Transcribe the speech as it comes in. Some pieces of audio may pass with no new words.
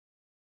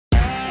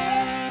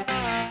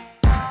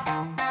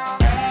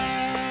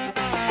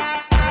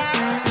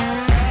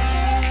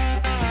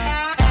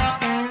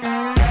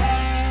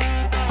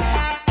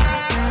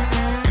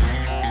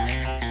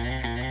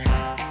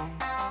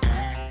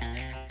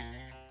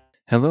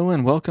Hello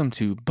and welcome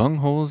to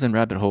Bungholes and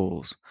Rabbit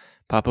Holes.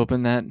 Pop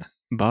open that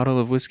bottle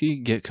of whiskey,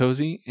 get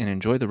cozy, and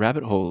enjoy the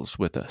rabbit holes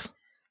with us.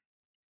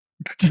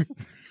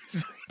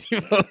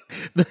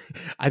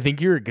 I think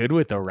you were good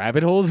with the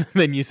rabbit holes.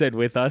 Then you said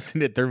with us,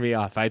 and it threw me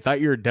off. I thought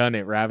you were done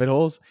at rabbit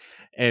holes,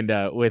 and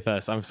with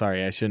us. I'm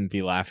sorry, I shouldn't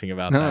be laughing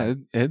about that. No,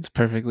 it's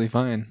perfectly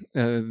fine.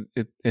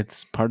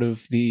 It's part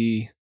of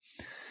the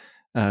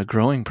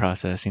growing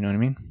process. You know what I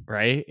mean?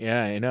 Right?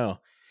 Yeah, I know.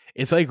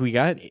 It's like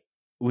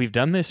we've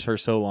done this for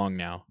so long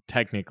now,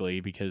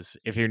 technically, because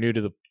if you're new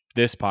to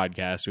this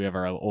podcast, we have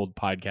our old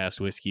podcast,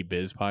 Whiskey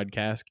Biz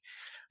Podcast,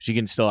 which you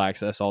can still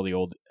access all the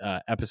old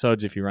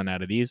episodes if you run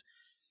out of these.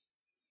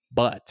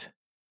 But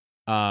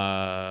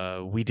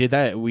we did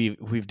that.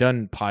 We've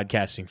done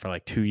podcasting for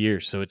like 2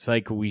 years, so it's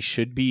like we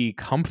should be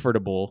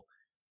comfortable,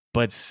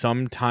 but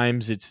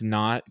sometimes it's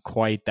not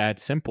quite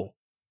that simple.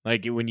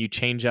 Like when you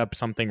change up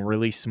something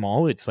really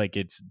small, it's like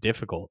it's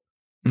difficult.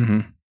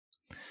 Mm-hmm.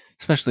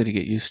 Especially to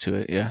get used to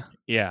it. Yeah.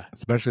 Yeah.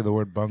 Especially the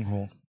word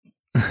bunghole.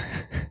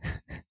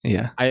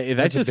 Yeah.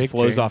 That just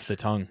flows off the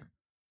tongue.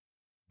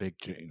 Big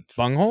change.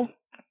 Bunghole?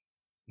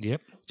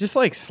 Yep. Just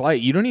like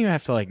slight. You don't even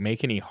have to like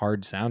make any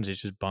hard sounds.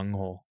 It's just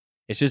bunghole.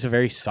 It's just a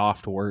very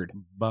soft word.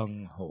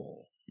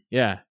 Bunghole.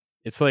 Yeah.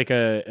 It's like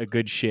a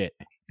good shit.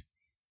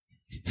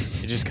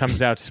 It just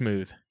comes out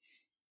smooth.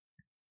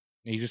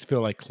 You just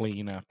feel like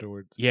clean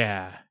afterwards.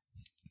 Yeah.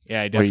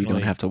 Yeah, I definitely. Where you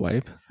don't have to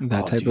wipe.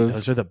 That type of.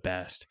 Those are the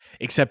best.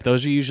 Except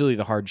those are usually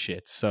the hard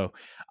shits. So,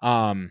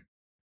 the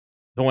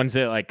ones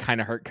that like kind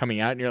of hurt coming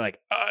out, and you're like,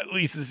 at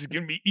least this is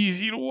gonna be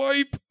easy to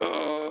wipe.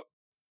 Oh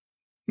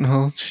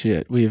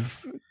shit! We're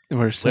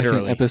second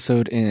Literally.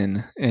 episode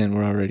in, and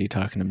we're already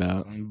talking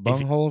about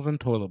bungholes and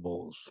toilet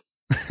bowls.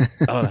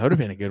 Oh, that would have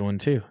been a good one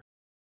too.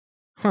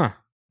 Huh?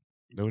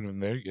 That would have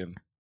been very good.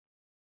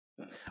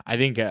 I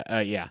think.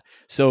 Yeah.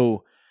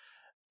 So,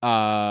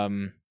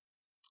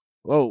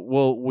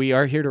 well, we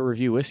are here to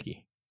review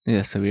whiskey.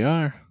 Yeah, so we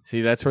are.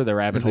 See, that's where the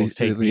rabbit holes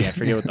take me. I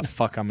forget what the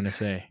fuck I'm gonna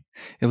say.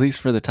 At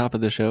least for the top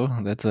of the show,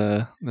 that's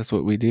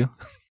what we do.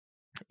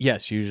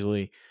 Yes,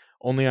 usually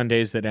only on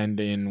days that end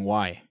in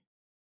Y.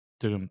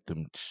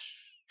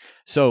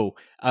 So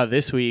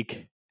this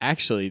week,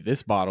 actually,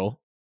 this bottle,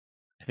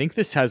 I think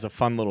this has a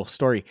fun little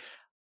story.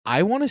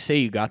 I want to say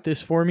you got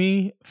this for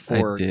me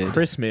for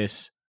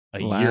Christmas a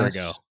year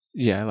ago.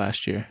 Yeah,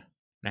 last year.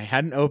 And I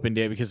hadn't opened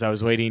it because I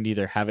was waiting to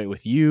either have it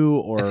with you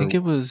or... I think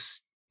it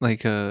was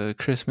like a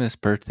Christmas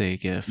birthday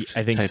gift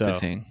I think type so. of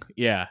thing.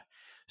 Yeah.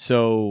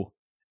 So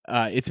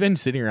it's been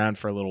sitting around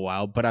for a little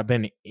while, but I've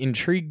been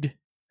intrigued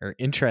or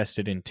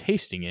interested in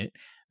tasting it.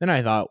 Then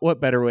I thought, what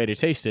better way to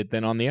taste it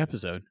than on the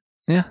episode?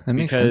 Yeah, that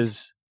makes sense.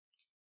 Because,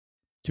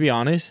 to be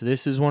honest,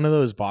 this is one of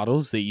those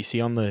bottles that you see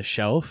on the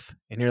shelf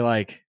and you're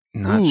like,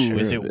 not sure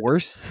is it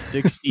worth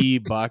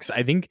 $60?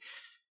 I think...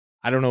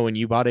 I don't know, when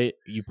you bought it,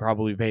 you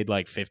probably paid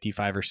like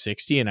 55 or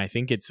 60, and I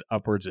think it's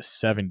upwards of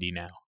 70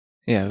 now.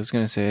 Yeah, I was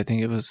going to say, I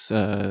think it was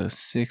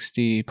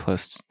 60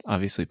 plus,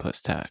 obviously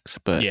plus tax,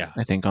 but yeah.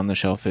 I think on the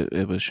shelf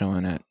it was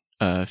showing at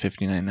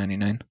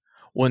 $59.99.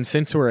 Well, and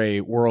since we're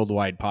a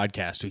worldwide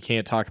podcast, we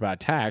can't talk about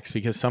tax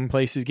because some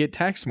places get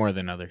taxed more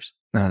than others.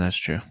 No, that's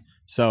true.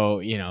 So,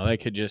 that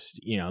could just,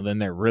 then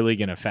they're really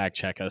going to fact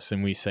check us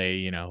and we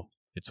say,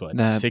 it's what,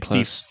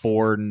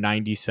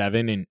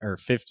 64.97 and or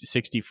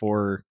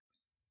 64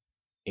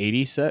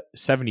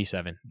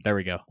 77. There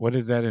we go. What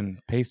is that in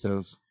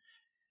pesos?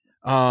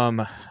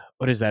 What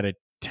is that, a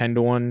 10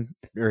 to 1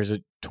 or is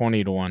it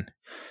 20 to 1?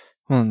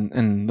 Well,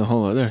 and the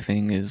whole other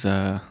thing is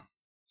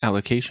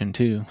allocation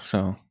too.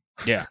 So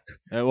yeah.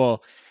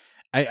 Well,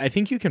 I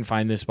think you can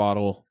find this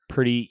bottle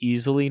pretty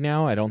easily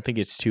now. I don't think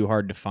it's too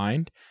hard to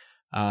find.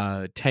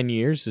 10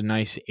 years is a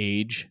nice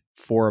age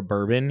for a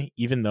bourbon,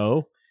 even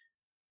though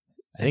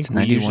I think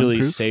we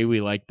usually proof? Say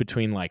we like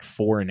between like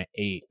 4 and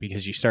 8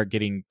 because you start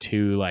getting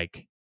too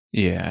like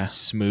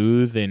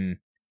smooth, and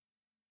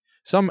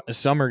some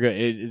are good.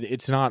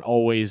 It's not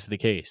always the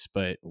case,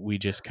 but we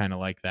just kind of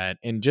like that.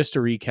 And just to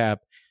recap,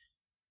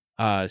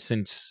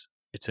 since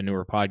it's a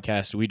newer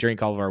podcast, we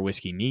drink all of our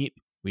whiskey neat.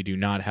 We do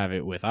not have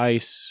it with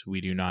ice. We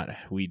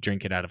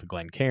drink it out of a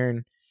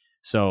Glencairn.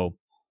 So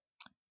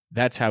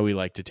that's how we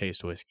like to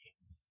taste whiskey.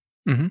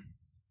 Mm-hmm.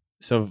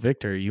 So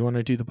Victor, you want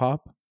to do the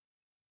pop?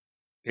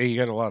 Yeah, you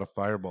got a lot of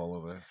Fireball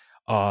over there.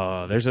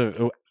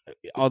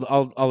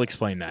 I'll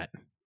explain that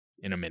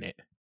in a minute.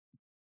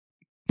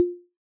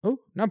 Oh,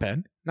 not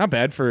bad. Not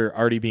bad for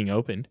already being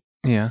opened.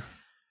 Yeah.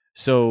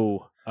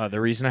 So the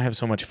reason I have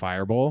so much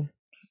Fireball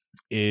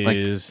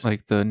is...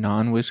 Like the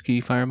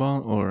non-whiskey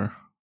Fireball, or...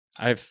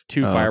 I have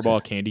 2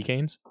 Fireball candy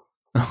canes.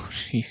 Oh,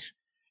 jeez.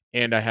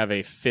 And I have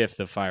a 5th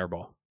of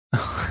Fireball.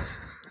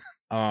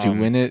 Did you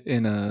win it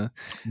in a...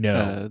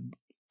 No.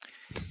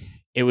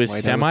 It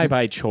was semi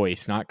by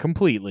choice, not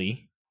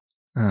completely.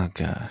 Oh,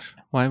 gosh.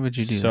 Why would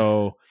you do that?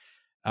 So,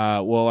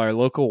 our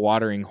local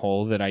watering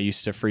hole that I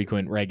used to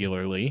frequent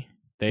regularly,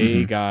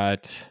 they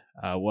got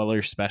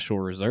Weller Special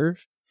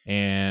Reserve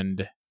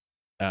and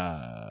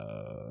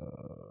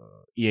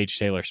E.H.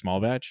 Taylor Small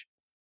Batch.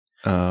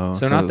 Oh,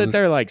 so not that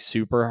they're like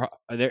super.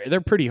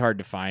 They're pretty hard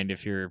to find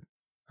if you're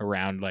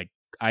around. Like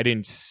I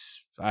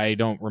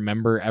don't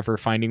remember ever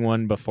finding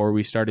one before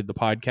we started the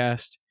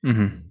podcast.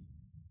 Mm-hmm.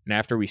 And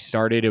after we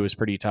started, it was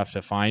pretty tough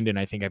to find. And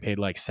I think I paid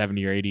like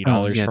 $70 or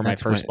 $80 for my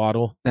first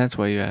bottle. That's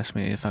why you asked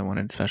me if I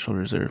wanted special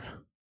reserve.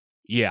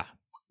 Yeah.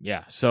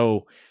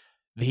 So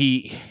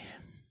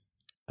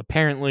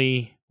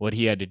apparently what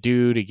he had to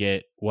do to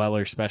get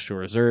Weller Special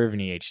Reserve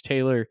and E.H.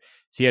 Taylor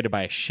is he had to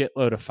buy a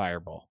shitload of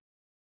Fireball.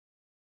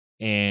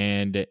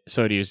 And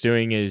so what he was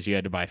doing is you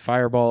had to buy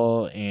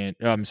Fireball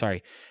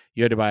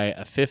you had to buy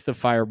a fifth of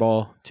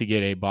Fireball to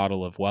get a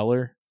bottle of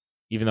Weller.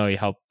 Even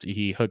though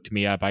he hooked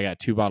me up, I got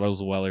 2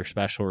 bottles of Weller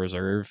Special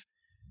Reserve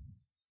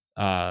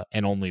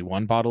and only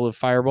 1 bottle of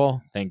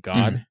Fireball. Thank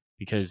God,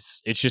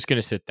 because it's just going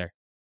to sit there.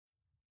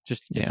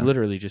 It's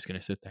literally just going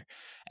to sit there.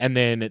 And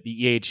then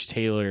the E.H.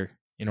 Taylor,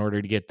 in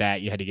order to get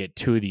that, you had to get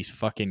 2 of these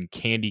fucking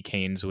candy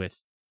canes with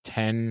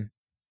 10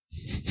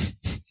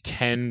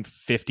 50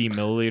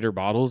 milliliter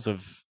bottles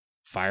of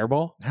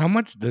Fireball. How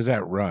much does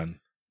that run?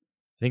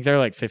 I think they're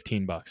like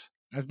 $15.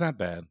 That's not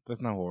bad.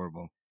 That's not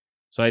horrible.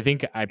 So I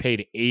think I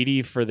paid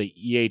 $80 for the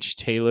E.H.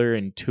 Taylor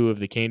and 2 of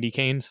the candy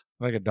canes.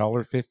 Like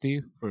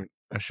 $1.50 for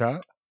a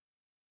shot?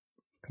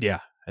 Yeah,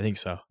 I think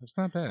so. That's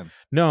not bad.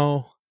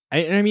 No.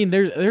 I mean,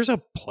 there's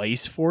a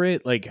place for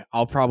it. Like,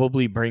 I'll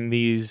probably bring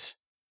these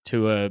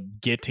to a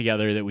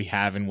get-together that we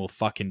have and we'll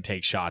fucking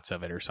take shots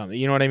of it or something.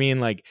 You know what I mean?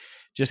 Like,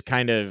 just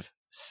kind of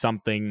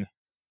something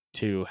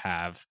to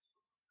have.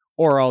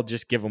 Or I'll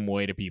just give them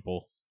away to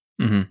people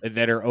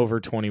that are over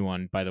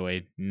 21, by the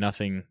way.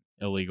 Nothing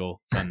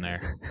illegal done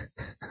there.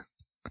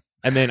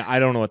 And then I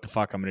don't know what the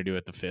fuck I'm going to do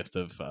with the fifth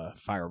of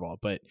Fireball,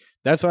 but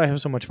that's why I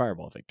have so much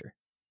Fireball, Victor.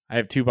 I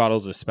have 2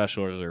 bottles of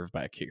Special Reserve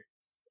back here.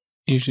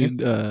 You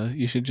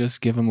should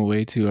just give them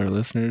away to our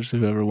listeners,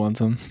 whoever wants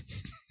them.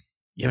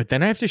 Yeah, but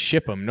then I have to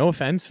ship them. No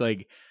offense,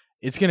 like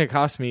it's going to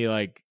cost me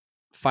like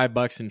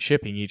 $5 in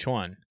shipping each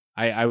one.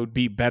 I would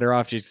be better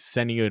off just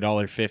sending you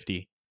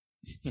 $1.50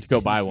 to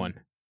go buy one.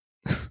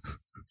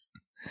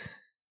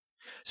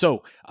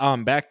 So,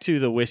 back to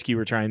the whiskey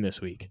we're trying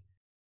this week.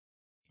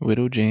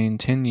 Widow Jane,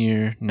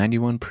 10-year,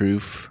 91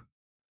 proof.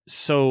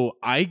 So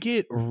I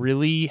get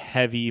really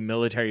heavy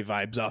military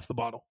vibes off the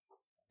bottle.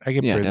 I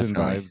get prison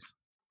vibes.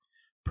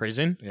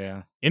 Prison?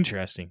 Yeah.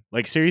 Interesting.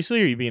 Like,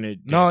 seriously, or are you being a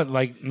dick? No,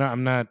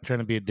 I'm not trying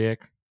to be a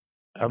dick.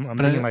 I'm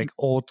thinking like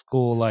old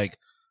school, like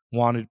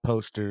wanted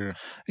poster.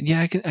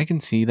 Yeah, I can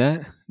see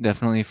that.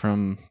 Definitely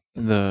from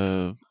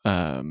the...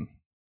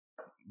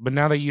 But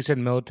now that you said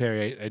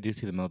military, I do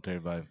see the military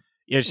vibe.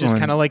 Yeah, it's just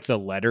kind of like the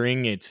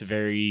lettering. It's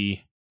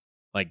very,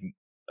 like,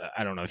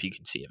 I don't know if you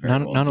can see it very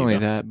well. Not only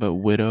that, but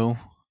widow.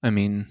 I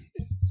mean,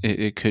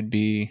 it could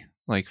be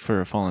like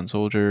for a fallen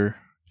soldier,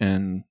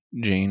 and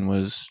Jane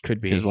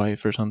could be his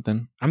wife or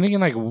something. I'm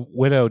thinking like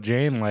Widow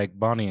Jane, like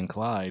Bonnie and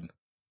Clyde.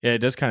 Yeah, it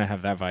does kind of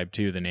have that vibe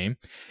too. The name,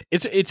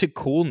 it's a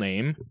cool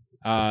name.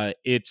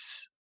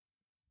 It's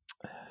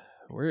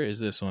where is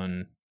this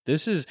one?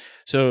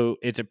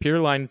 It's a pure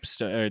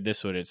limestone. This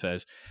is what it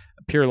says: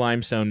 pure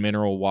limestone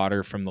mineral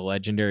water from the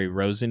legendary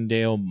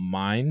Rosendale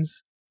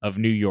mines of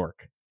New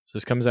York. So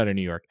this comes out of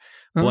New York.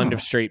 Blend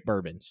of straight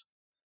bourbons.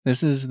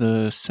 This is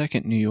the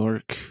second New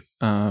York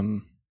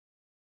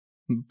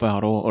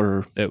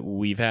bottle that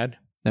we've had.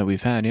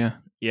 Yeah.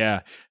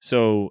 Yeah.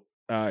 So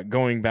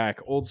going back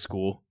old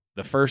school,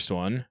 the first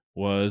one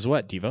was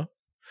what, Devo?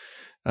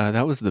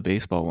 That was the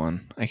baseball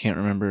one. I can't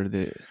remember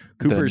the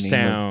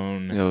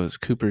Cooperstown. It was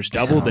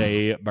Cooperstown.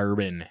 Doubleday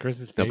bourbon.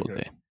 Chris's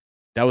Doubleday.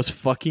 That was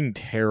fucking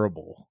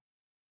terrible.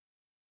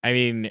 I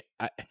mean,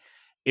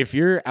 if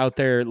you're out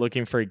there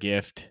looking for a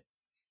gift,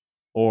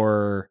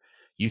 or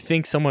you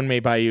think someone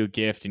may buy you a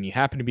gift and you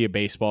happen to be a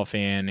baseball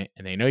fan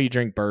and they know you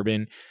drink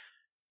bourbon,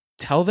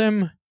 tell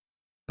them,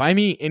 buy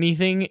me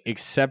anything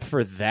except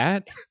for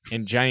that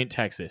and Giant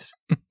Texas.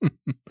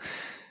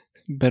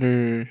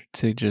 Better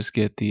to just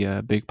get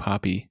the Big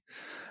Poppy.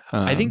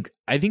 I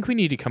think we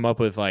need to come up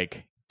with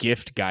like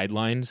gift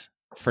guidelines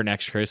for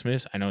next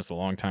Christmas. I know it's a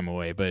long time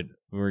away, but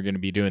we're going to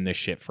be doing this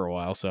shit for a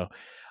while. So,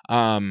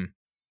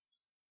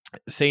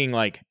 saying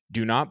like,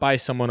 do not buy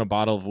someone a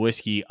bottle of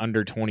whiskey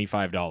under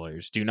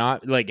 $25. Do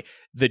not, like,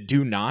 the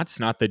do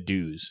nots, not the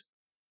do's.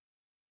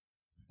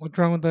 What's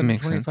wrong with that?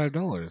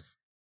 $25.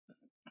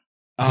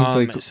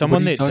 Like,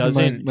 someone that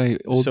doesn't my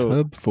old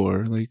tub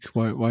for, like,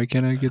 why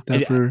can't I get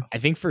that for? I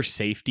think for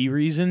safety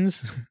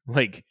reasons,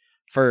 like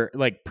for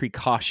like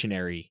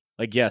precautionary.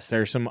 Like, yes,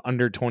 there are some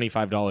under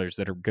 $25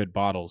 that are good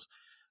bottles,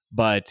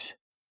 but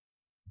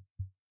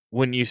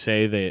wouldn't you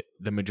say that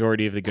the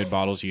majority of the good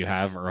bottles you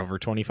have are over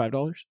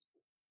 $25?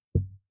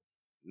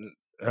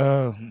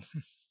 I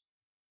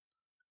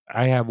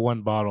have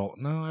 1 bottle.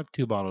 No, I have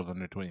 2 bottles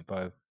under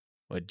 25.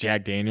 What,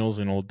 Jack Daniels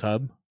and Old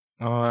Tub?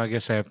 Oh, I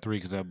guess I have 3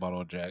 because I have a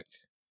bottle of Jack.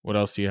 What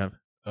else do you have?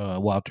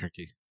 Wild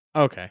Turkey.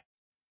 Okay.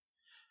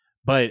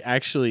 But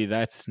actually,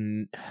 that's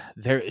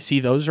there. See,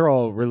 those are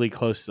all really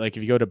close. Like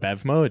if you go to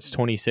Bevmo, it's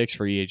 26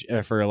 for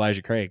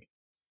Elijah Craig.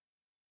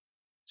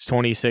 It's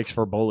 26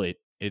 for Bullet.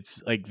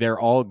 It's like they're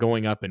all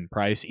going up in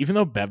price, even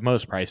though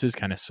Bevmo's prices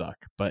kind of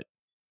suck, but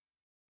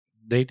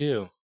they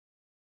do.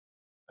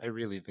 I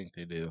really think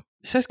they do.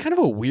 This has kind of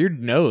a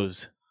weird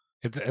nose.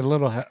 It's a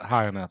little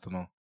high on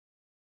ethanol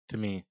to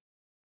me.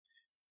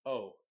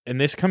 Oh,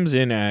 and this comes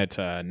in at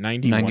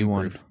 91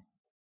 proof.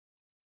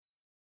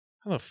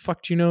 How the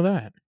fuck do you know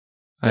that?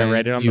 I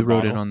read it on the bottle. You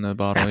wrote it on the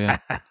bottle, yeah.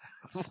 I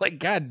was like,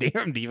 God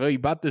damn, Devo, you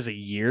bought this a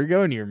year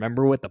ago and you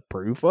remember what the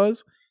proof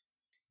was?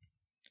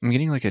 I'm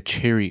getting like a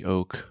cherry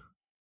oak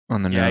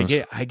on the nose.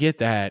 Yeah, I get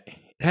that. It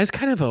has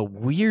kind of a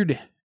weird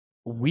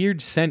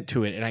scent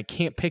to it, and I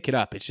can't pick it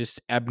up. It's just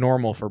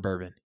abnormal for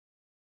bourbon.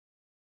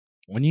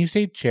 When you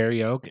say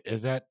cherry oak,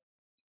 is that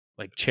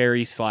like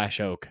cherry /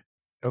 oak?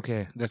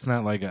 Okay, that's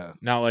not like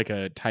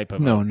a type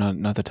of no, oak.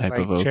 not the type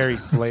like of oak. Cherry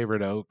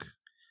flavored oak.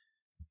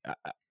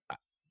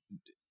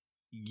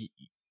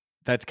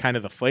 That's kind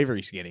of the flavor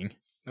he's getting.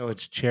 No,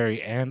 it's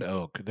cherry and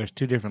oak. There's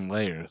 2 different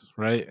layers,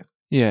 right?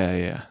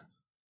 Yeah.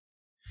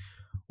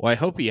 Well, I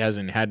hope he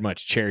hasn't had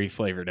much cherry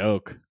flavored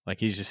oak.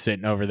 Like he's just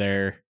sitting over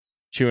there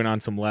chewing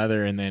on some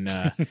leather and then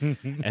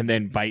and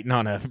then biting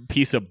on a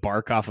piece of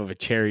bark off of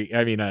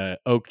a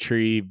oak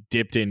tree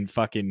dipped in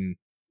fucking,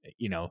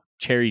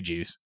 cherry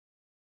juice.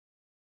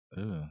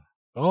 Ugh.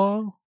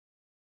 Oh,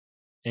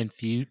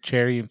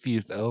 cherry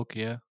infused oak,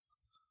 yeah.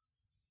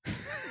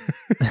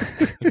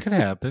 It could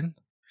happen.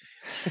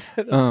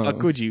 How the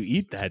fuck would you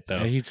eat that though?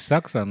 Yeah, he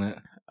sucks on it.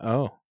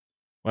 Oh,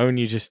 why wouldn't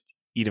you just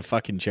eat a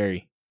fucking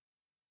cherry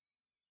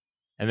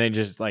and then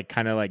just like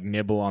kind of like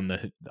nibble on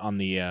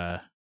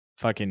the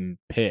fucking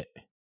pit?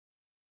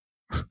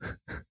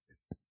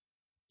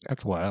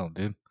 That's wild,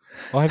 dude.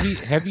 Well,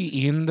 have you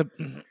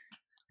eaten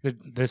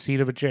the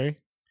seed of a cherry?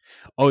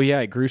 Oh yeah,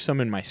 I grew some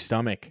in my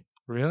stomach.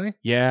 Really?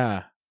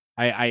 Yeah.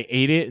 I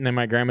ate it, and then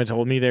my grandma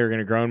told me they were going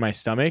to grow in my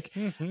stomach,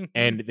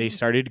 and they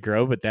started to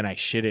grow, but then I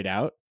shit it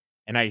out,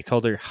 and I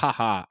told her,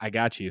 haha, I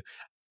got you.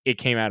 It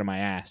came out of my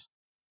ass.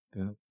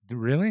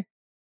 Really?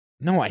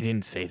 No, I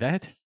didn't say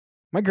that.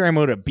 My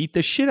grandma would have beat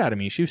the shit out of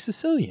me. She was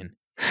Sicilian.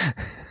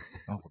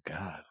 Oh,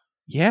 God.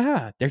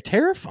 Yeah, they're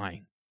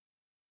terrifying.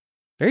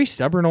 Very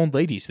stubborn old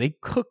ladies. They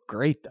cook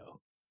great, though.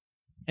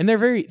 And they're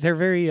very,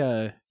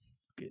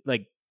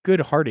 like,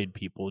 good-hearted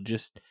people,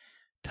 just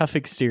tough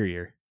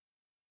exterior.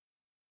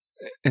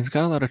 It's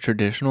got a lot of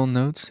traditional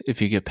notes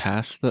if you get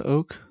past the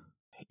oak.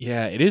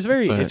 Yeah, it is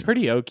it's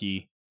pretty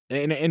oaky.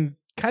 And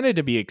kind of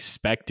to be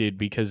expected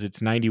because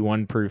it's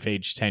 91 proof,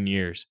 aged 10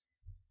 years.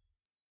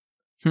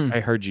 I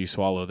heard you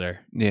swallow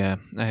there. Yeah,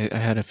 I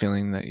had a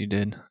feeling that you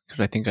did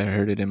because I think I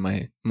heard it in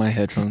my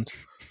headphones.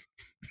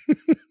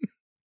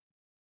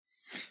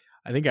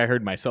 I think I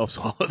heard myself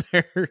swallow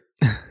there.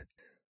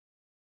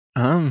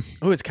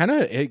 It's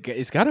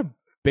got a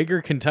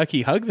bigger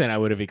Kentucky hug than I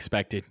would have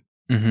expected.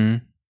 Mm-hmm.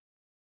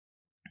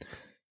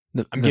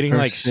 I'm getting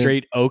like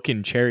straight oak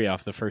and cherry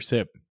off the first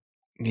sip.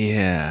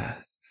 Yeah.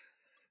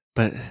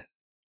 But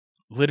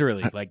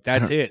literally, like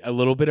that's it. A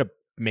little bit of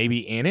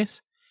maybe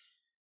anise.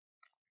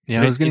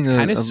 Yeah, it's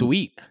kind of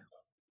sweet.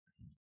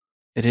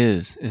 It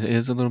is. It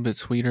is a little bit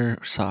sweeter,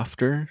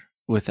 softer,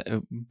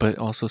 but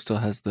also still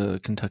has the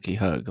Kentucky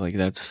hug. Like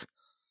that's.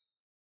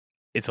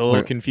 It's a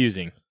little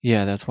confusing.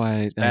 Yeah, that's why.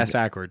 It's bass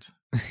backwards.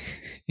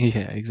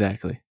 Yeah,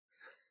 exactly.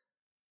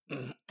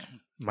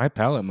 My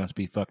palate must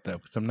be fucked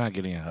up because I'm not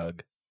getting a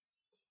hug.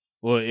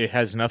 Well, it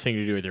has nothing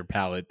to do with your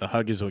palate. The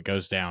hug is what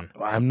goes down.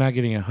 I'm not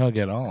getting a hug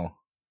at all.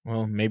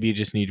 Well, maybe you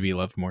just need to be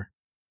loved more.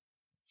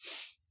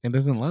 It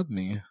doesn't love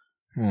me.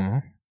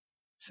 Aww.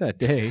 Sad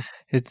day.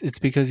 It's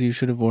because you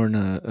should have worn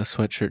a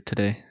sweatshirt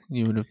today.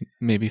 You would have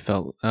maybe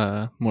felt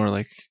more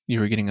like you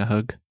were getting a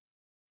hug.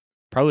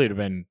 Probably would have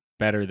been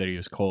better that he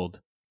was cold.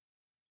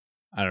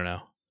 I don't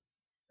know.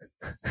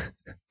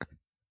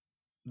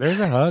 There's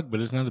a hug, but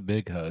it's not a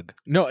big hug.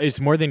 No, it's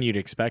more than you'd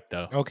expect,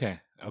 though. Okay,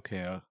 I'll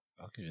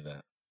give you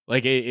that.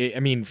 Like, I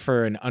mean,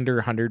 for an under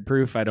 100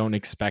 proof, I don't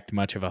expect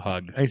much of a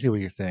hug. I see what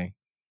you're saying.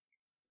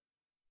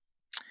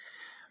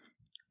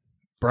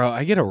 Bro,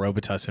 I get a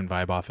Robitussin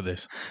vibe off of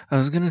this. I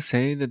was going to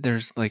say that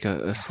there's like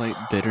a slight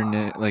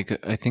bitterness.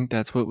 Like, I think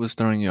that's what was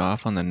throwing you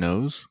off on the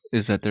nose,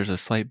 is that there's a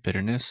slight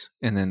bitterness,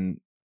 and then...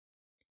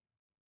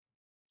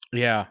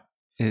 Yeah.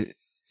 It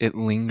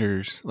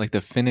lingers. Like,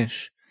 the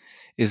finish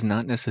is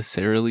not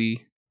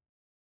necessarily...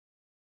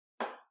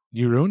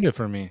 You ruined it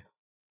for me.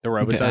 The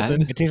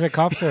Robitussin? It tastes like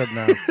cough syrup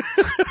now.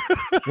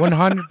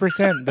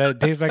 100% that it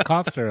tastes like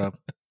cough syrup.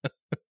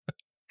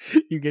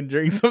 You can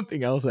drink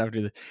something else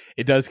after this.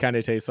 It does kind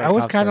of taste like I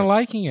was kind of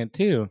liking it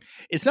too.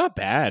 It's not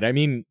bad. I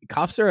mean,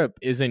 cough syrup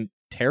isn't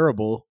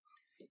terrible.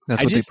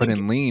 That's what they put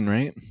in lean,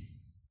 right?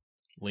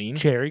 Lean?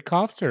 Cherry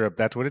cough syrup.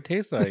 That's what it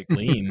tastes like.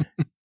 Lean.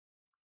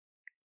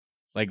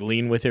 Like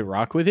lean with it,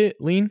 rock with it,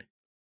 lean?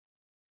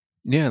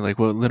 Yeah, like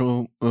what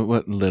Lil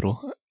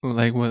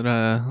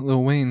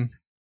Wayne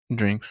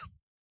drinks.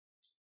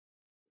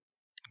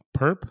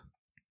 Perp?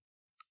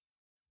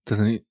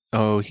 Doesn't he?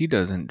 Oh, he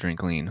doesn't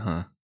drink lean,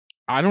 huh?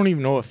 I don't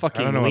even know what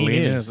fucking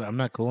lean is. I'm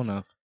not cool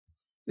enough.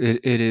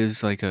 It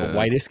is like the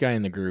whitest guy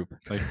in the group.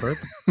 Like perp?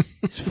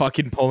 It's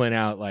fucking pulling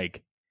out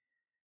like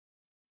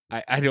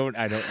I don't.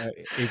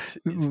 It's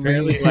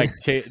apparently like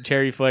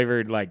cherry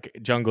flavored like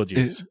jungle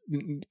juice.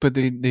 But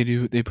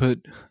they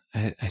put.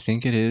 I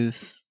think it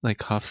is like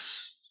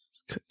coughs.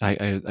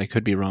 I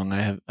could be wrong.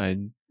 I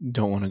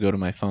don't want to go to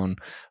my phone,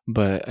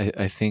 but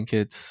I think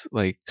it's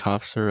like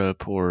cough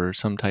syrup or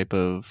some type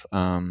of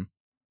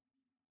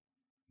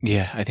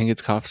yeah, I think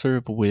it's cough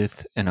syrup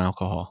with an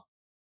alcohol.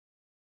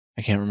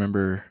 I can't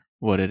remember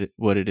what it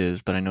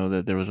is, but I know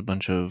that there was a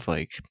bunch of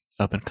like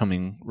up and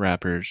coming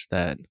rappers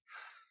that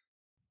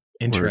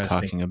were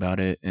talking about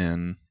it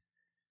and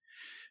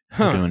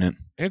doing it.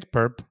 It's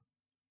perp.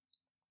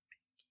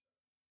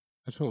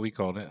 That's what we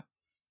called it.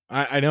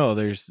 I know.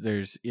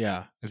 There's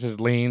yeah. This is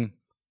lean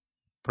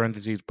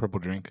parentheses purple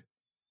drink.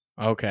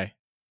 Okay,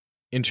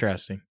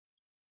 interesting.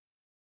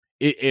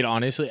 It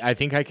honestly, I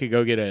think I could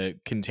go get a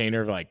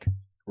container of like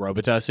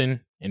Robitussin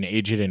and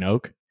age it in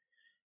oak,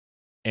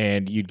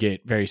 and you'd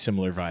get very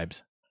similar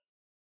vibes.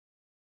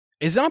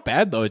 It's not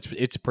bad though.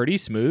 It's pretty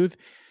smooth.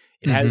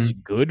 It has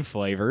good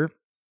flavor.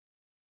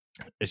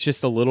 It's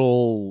just a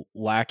little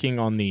lacking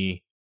on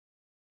the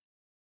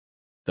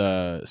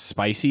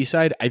spicy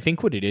side. I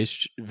think what it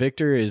is,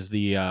 Victor, is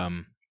the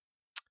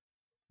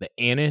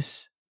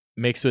anise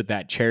mixed with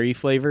that cherry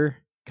flavor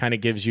kind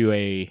of gives you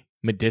a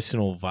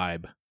medicinal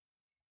vibe.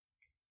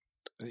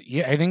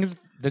 Yeah, I think it's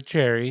the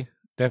cherry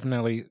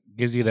definitely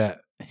gives you that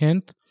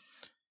hint,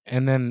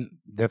 and then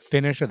the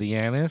finish of the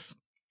anise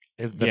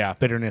is the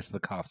bitterness of the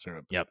cough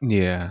syrup. Yep.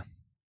 Yeah.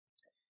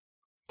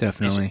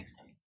 Definitely.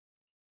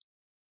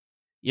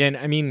 Yeah, and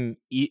I mean,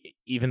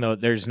 even though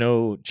there's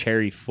no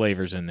cherry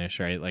flavors in this,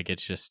 right? Like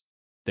it's just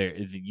there.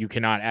 You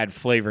cannot add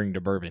flavoring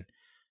to bourbon.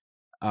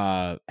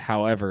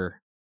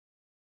 However,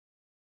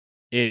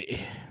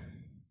 I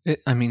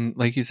mean,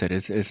 like you said,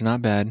 it's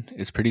not bad.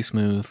 It's pretty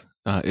smooth.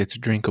 It's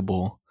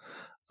drinkable.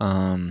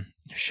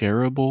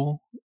 Shareable.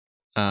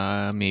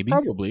 Maybe.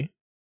 Probably.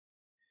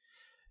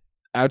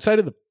 Outside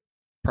of the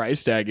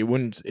price tag,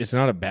 it's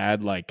not a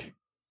bad like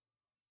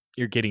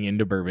you're getting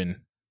into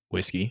bourbon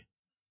whiskey.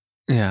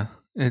 Yeah.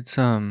 It's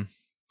and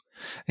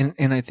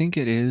I think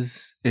it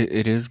is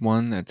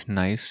one that's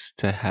nice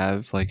to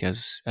have like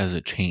as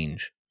a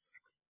change.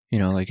 You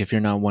know, like if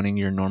you're not wanting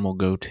your normal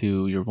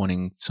go-to, you're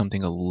wanting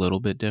something a little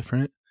bit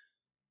different.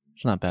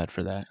 It's not bad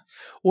for that.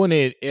 Well,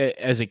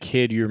 as a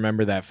kid, you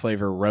remember that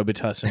flavor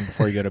Robitussin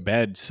before you go to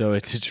bed, so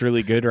it's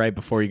really good right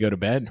before you go to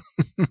bed.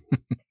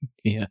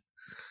 Yeah.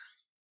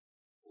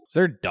 Is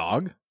there a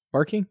dog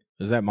barking?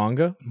 Is that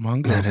Mongo?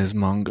 Mongo. That is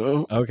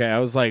Mongo. Okay, I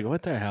was like,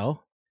 what the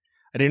hell?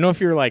 I didn't know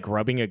if you were like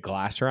rubbing a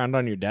glass around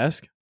on your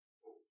desk.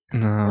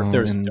 No, or if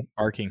there's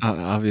barking.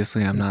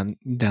 Obviously, I'm not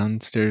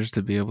downstairs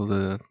to be able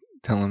to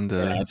tell him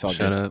to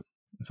shut up.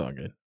 It's all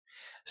good.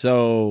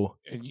 So,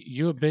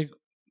 you a big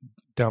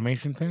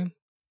Dalmatian fan?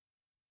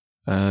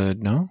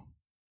 No.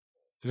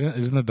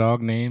 Isn't the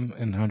dog name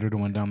in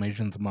 101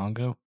 Dalmatians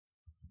Mongo?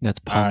 That's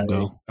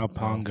Pongo.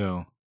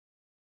 Pongo.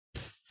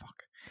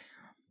 Fuck.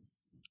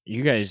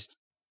 You guys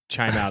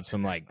chime out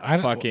some like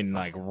fucking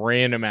like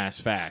random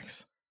ass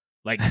facts.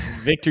 Like,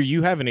 Victor,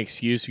 you have an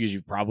excuse because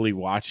you probably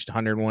watched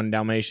 101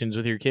 Dalmatians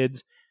with your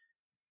kids.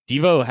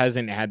 Devo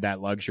hasn't had that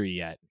luxury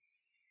yet.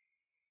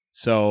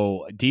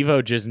 So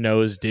Devo just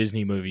knows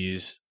Disney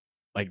movies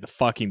like the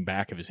fucking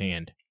back of his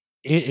hand.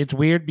 It's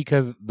weird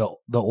because the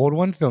old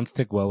ones don't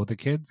stick well with the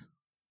kids,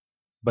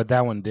 but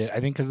that one did. I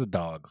think because of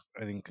dogs.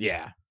 I think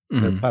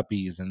they're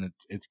puppies and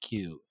it's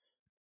cute.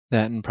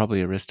 That and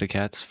probably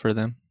Aristocats for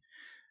them.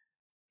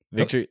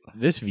 Victor,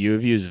 this view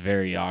of you is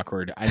very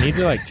awkward. I need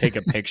to like take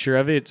a picture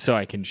of it so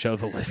I can show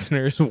the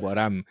listeners what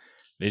I'm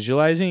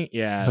visualizing.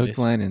 Yeah, hook,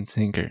 line, and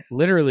sinker.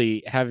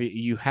 Literally,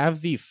 you have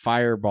the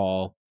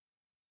fireball,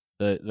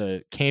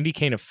 the candy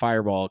cane of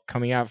Fireball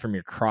coming out from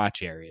your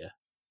crotch area.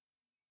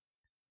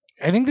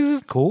 I think this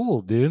is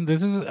cool, dude.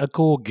 This is a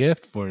cool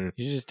gift for you.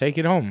 Just take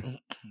it home.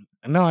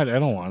 No, I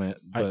don't want it.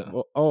 But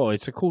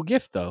it's a cool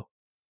gift though.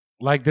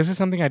 Like this is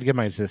something I'd give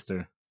my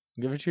sister.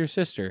 Give it to your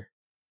sister.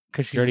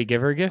 Cause you already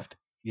give her a gift.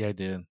 Yeah, I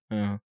did.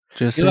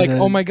 Just you're like,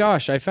 oh my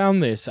gosh, I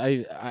found this.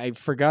 I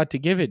forgot to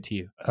give it to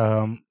you.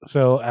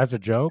 So as a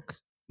joke,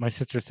 my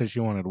sister said she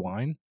wanted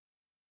wine.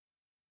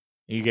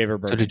 You gave her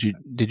bourbon. So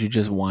did you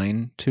just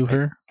wine to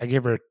her? I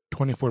gave her a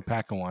 24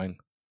 pack of wine.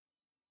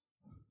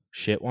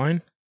 Shit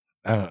wine?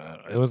 I don't know.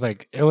 It was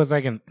like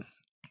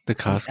the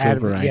Costco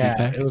variety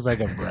pack. It was like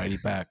a variety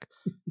pack,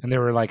 and they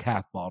were like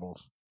half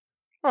bottles.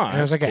 Oh,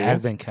 it was like an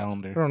advent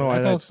calendar. I don't know why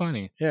that's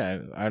funny. Yeah,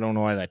 I don't know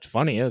why that's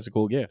funny. That's a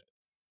cool gift.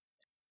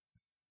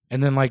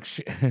 And then like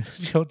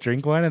she'll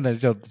drink one, and then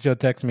she'll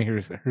text me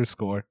her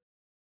score.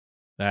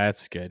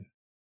 That's good.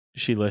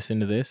 Does she listen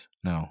to this?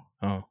 No.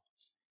 Oh.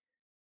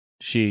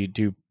 Does she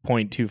do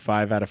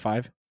 0.25 out of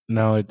 5?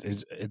 No,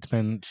 it's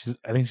been.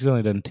 I think she's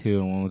only done 2,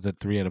 and one was at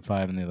 3 out of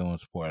 5, and the other one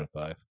was 4 out of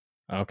 5.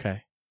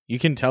 Okay. You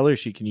can tell her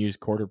she can use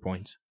quarter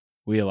points.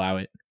 We allow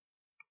it.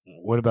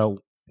 What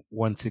about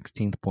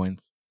 1/16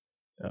 points?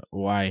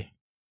 Why?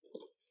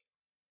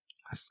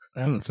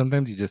 I don't know.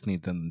 Sometimes you just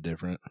need something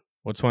different.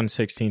 What's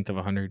 1/16 of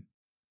 100?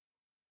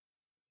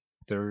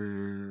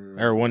 Or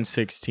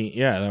 1/16.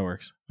 Yeah, that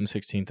works.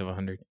 1/16 of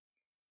 100.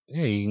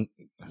 Yeah, you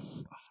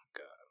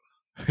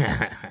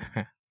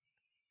can,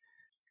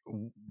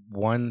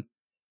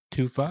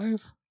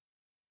 1.25.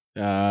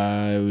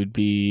 It would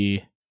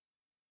be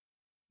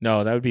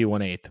that would be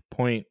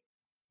 1/8.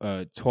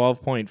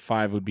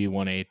 12.5 would be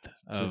 1/8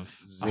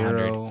 of 100.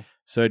 0.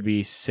 So it'd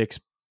be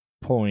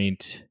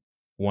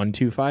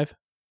 6.125.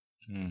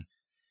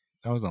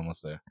 I was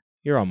almost there.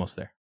 You're almost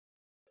there.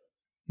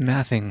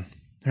 Mathing,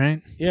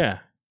 right? Yeah,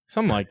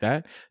 something like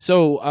that.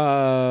 So,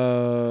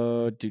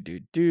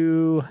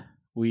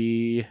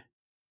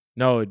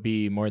 no, it'd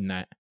be more than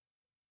that.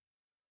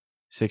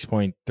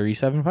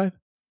 6.375.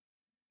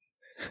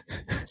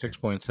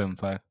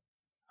 6.75.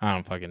 I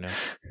don't fucking know.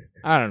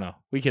 I don't know.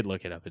 We could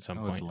look it up at some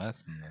Oh, point. it's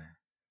less than that.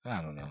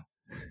 I don't know.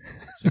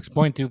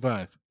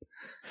 6.25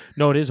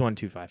 No, it is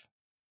 125.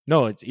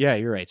 No, it's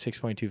you're right.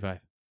 6.25.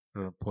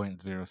 or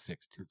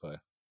 0.0625.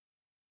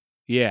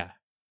 Yeah.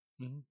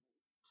 Mm-hmm.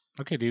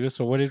 Okay, Dita.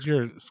 So, what is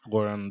your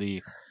score on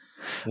the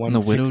On the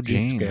Widow 1/16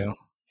 Jane scale?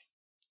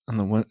 on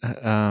the one.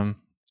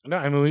 No,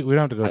 I mean we don't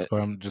have to go score.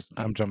 I'm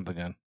jumping the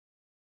gun.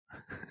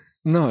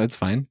 No, it's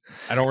fine.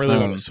 I don't really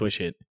want to switch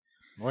it.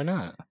 Why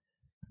not?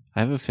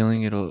 I have a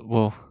feeling it'll.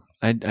 Well,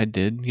 I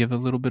did give a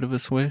little bit of a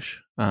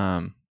swish,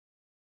 and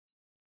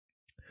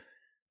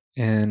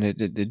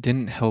it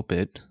didn't help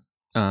it,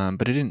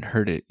 but it didn't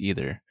hurt it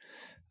either.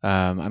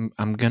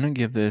 I'm gonna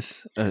give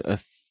this a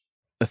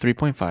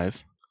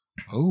 3.5.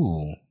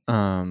 Oh,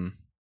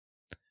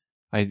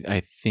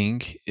 I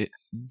think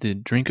the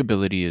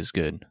drinkability is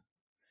good.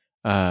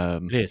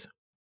 It is.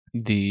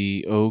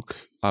 The oak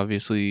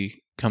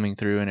obviously coming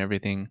through and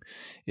everything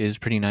is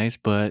pretty nice,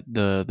 but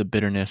the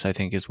bitterness I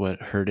think is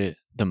what hurt it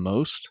the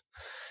most,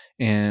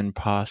 and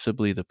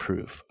possibly the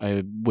proof.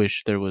 I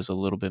wish there was a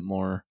little bit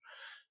more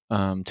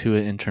to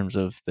it in terms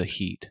of the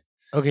heat.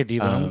 okay,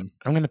 Dita. I'm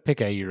going to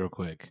pick at you real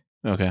quick.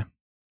 Okay.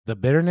 The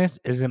bitterness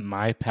isn't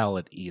my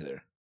palate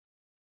either,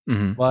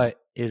 but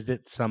is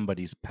it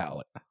somebody's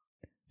palate?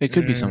 It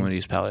could be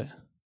somebody's palate.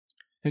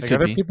 It like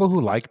could other be people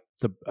who like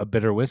a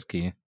bitter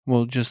whiskey.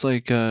 Well, just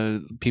like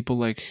people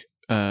like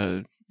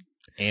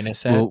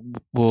Anisette.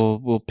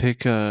 we'll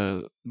pick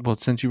well,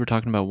 since you were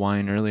talking about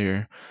wine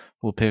earlier,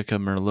 we'll pick a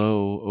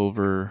Merlot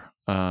over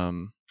a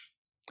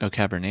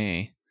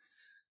Cabernet,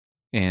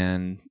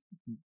 and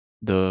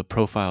the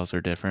profiles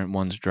are different.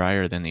 One's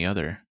drier than the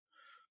other,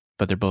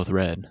 but they're both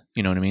red.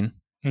 You know what I mean?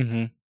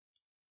 Mm-hmm.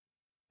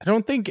 I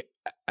don't think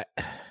I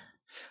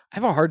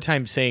have a hard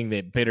time saying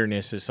that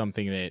bitterness is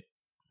something that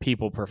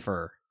people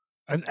prefer.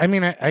 I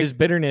mean, because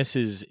bitterness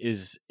is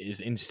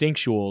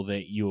instinctual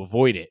that you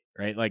avoid it,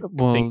 right? Like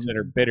things that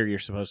are bitter, you're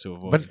supposed to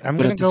avoid. But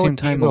at the same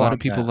time, a lot of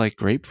people like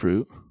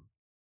grapefruit.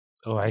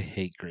 Oh, I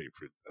hate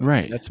grapefruit. Though.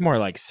 Right. That's more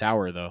like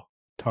sour, though.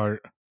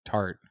 Tart.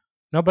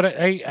 No, but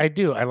I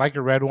do. I like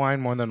a red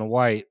wine more than a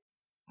white.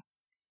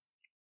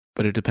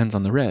 But it depends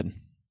on the red.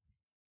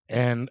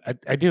 And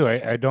I do.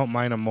 I don't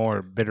mind a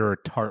more bitter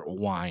tart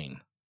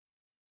wine.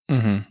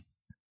 Mm-hmm.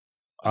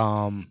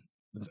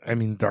 I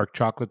mean, dark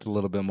chocolate's a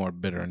little bit more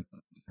bitter,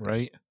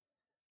 right?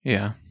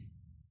 Yeah.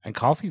 And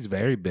coffee's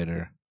very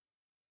bitter.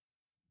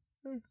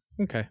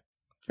 Okay.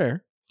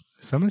 Fair.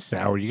 Some is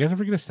sour. You guys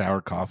ever get a sour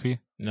coffee?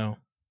 No.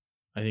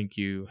 I think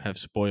you have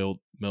spoiled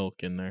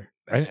milk in there.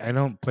 I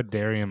don't put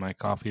dairy in my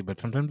coffee, but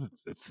sometimes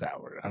it's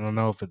sour. I don't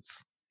know if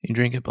it's... You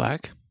drink it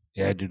black?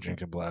 Yeah, I do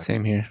drink it black.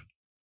 Same here.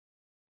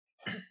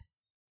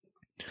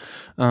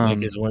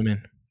 Like as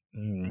women.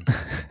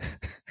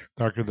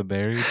 Darker the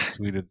berry, the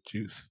sweeter the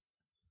juice.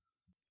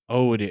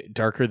 Oh, would it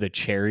darker the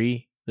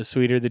cherry, the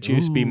sweeter the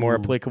juice be more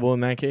applicable in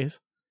that case?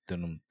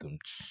 You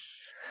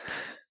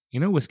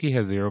know whiskey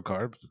has 0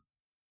 carbs?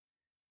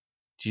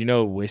 Do you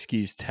know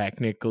whiskey's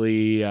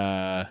technically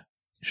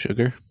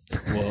sugar?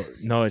 Well,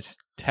 no, it's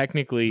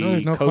technically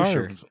no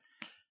kosher. Carbs.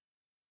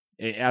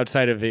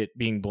 Outside of it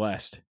being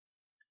blessed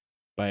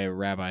by a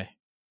rabbi.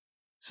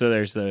 So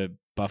there's the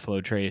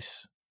Buffalo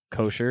Trace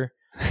kosher.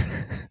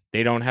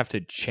 They don't have to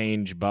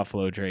change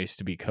Buffalo Trace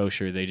to be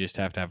kosher. They just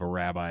have to have a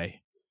rabbi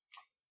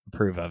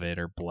approve of it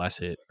or bless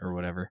it or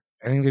whatever.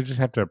 I think they just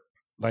have to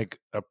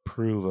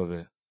approve of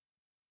it.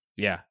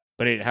 Yeah,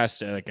 but it has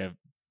to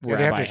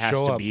rabbi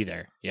has to be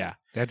there. Yeah,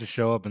 they have to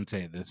show up and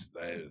say this.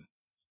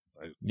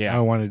 Yeah,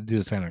 I wanted to do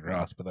the Santa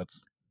Cross, but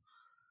that's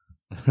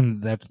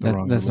the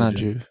wrong. That's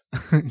religion.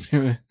 not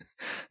Jew.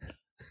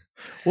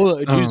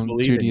 Well, Jews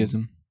believe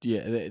Judaism.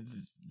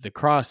 The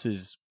cross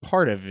is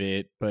part of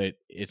it, but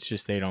it's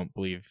just they don't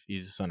believe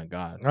he's the son of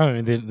God. I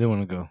mean, they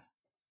want to go.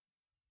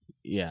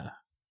 Yeah.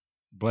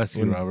 Bless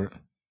you, Robert.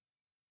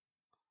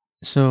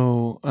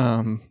 So,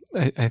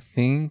 I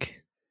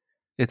think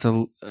it's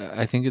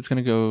I think it's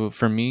gonna go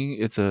for me.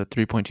 It's a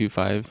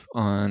 3.25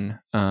 on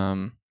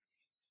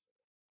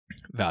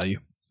value.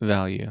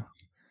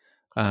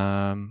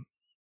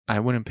 I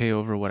wouldn't pay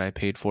over what I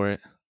paid for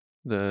it,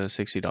 the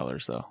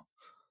 $60 though.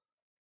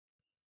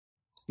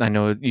 I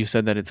know you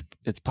said that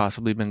it's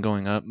possibly been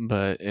going up,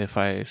 but if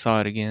I saw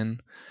it again,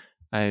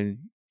 I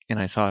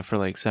saw it for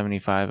like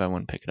 75, I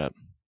wouldn't pick it up.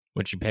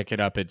 Would you pick it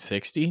up at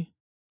 60?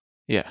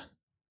 Yeah.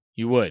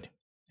 You would?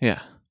 Yeah.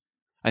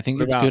 I think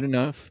What it's about- good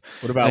enough.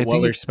 What I about think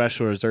Weller's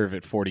Special Reserve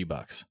at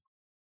 $40?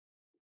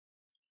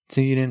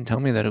 See, you didn't tell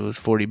me that it was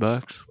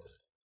 $40.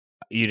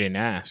 You didn't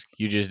ask.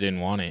 You just didn't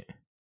want it.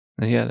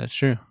 Yeah, that's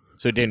true.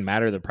 So it didn't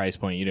matter the price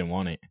point. You didn't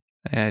want it.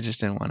 I just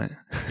didn't want it.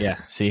 Yeah.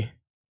 See?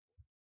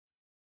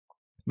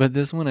 But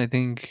this one, I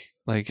think,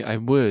 like, I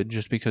would,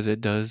 just because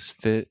it does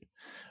fit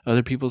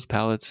other people's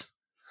palates,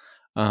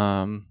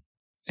 and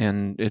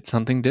it's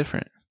something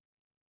different.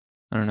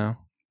 I don't know.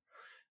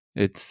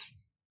 It's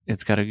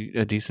got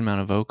a decent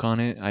amount of oak on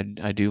it.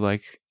 I do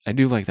like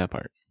that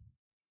part.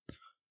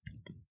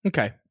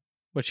 Okay.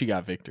 What you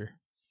got, Victor?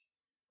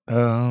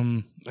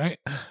 God,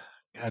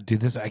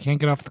 dude, I can't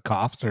get off the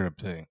cough syrup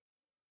thing.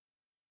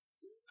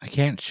 I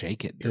can't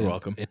shake it. Dude. You're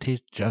welcome. It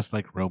tastes just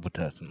like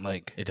Robitussin.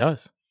 Like It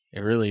does.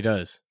 It really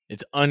does.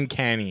 It's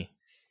uncanny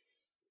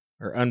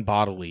or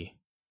unbodily.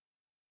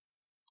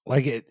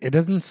 Like it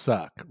doesn't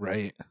suck,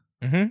 right?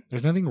 Mm-hmm.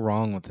 There's nothing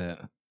wrong with it.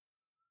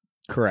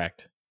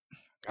 Correct.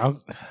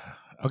 I'll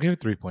give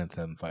it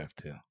 3.75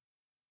 too.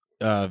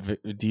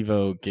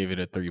 Devo gave it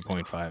a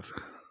 3.5.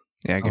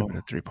 Yeah, I give it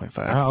a 3.5.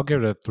 I'll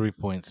give it a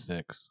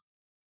 3.6.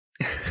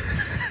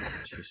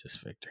 Jesus,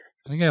 Victor.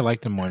 I think I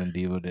liked him more than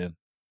Devo did.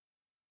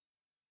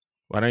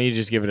 Why don't you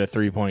just give it a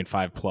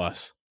 3.5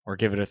 plus or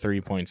give it a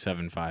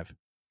 3.75?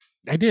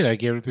 I did. I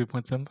gave it a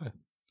 3.75.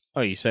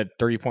 Oh, you said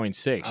 3.6.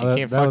 You that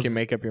can't fucking was-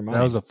 make up your mind.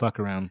 That was a fuck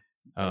around.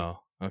 Oh,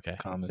 okay.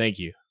 comment. Thank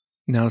you.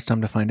 Now it's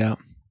time to find out.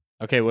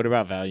 Okay, what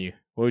about value?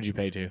 What would you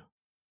pay to?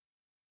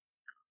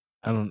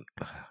 I don't.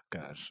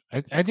 Gosh,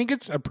 I think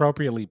it's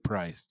appropriately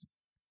priced.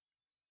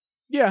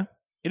 Yeah.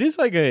 It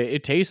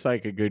tastes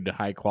like a good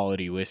high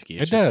quality whiskey.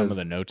 It's It just some does. of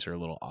the notes are a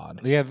little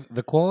odd. Yeah,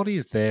 the quality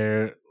is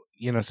there.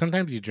 You know,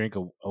 sometimes you drink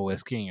a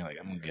whiskey and you're like,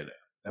 I'm gonna get it.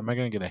 Am I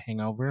gonna get a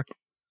hangover?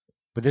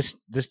 But this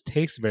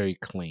tastes very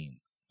clean.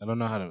 I don't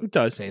know how to It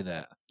does. say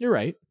that. You're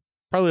right.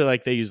 Probably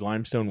like they use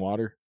limestone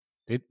water.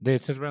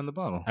 It says around the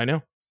bottle. I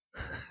know.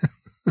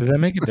 Does that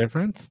make a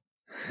difference?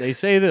 They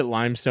say that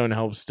limestone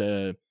helps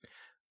to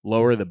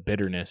lower the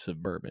bitterness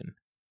of bourbon.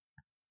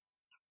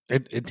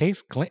 It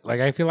tastes clean.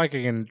 Like I feel like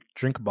I can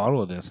drink a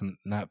bottle of this and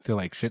not feel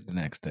like shit the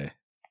next day.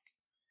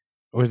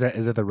 Or is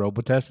it the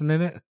Robitussin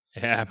in it?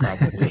 Yeah,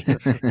 probably.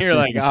 You're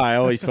like, I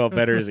always felt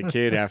better as a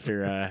kid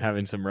after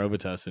having some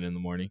Robitussin in the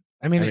morning.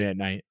 I mean, at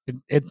night.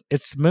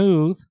 It's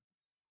smooth.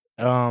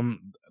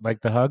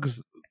 Like the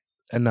hugs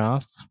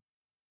enough.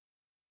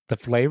 The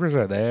flavors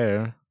are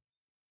there.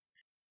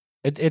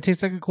 It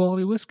tastes like a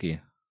quality whiskey.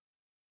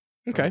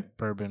 Okay.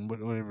 Bourbon,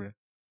 whatever.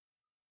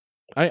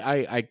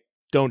 I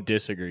don't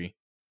disagree.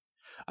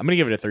 I'm gonna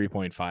give it a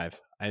 3.5.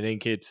 I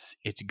think it's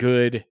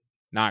good,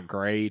 not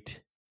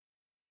great.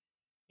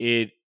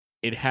 It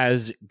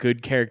has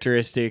good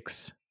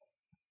characteristics.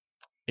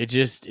 It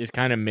just is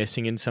kind of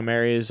missing in some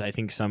areas. I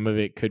think some of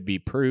it could be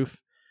proof.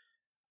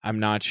 I'm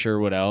not sure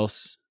what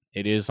else.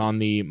 It is on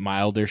the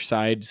milder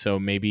side, so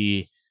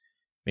maybe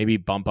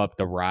bump up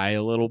the rye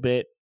a little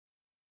bit.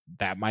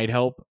 That might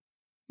help.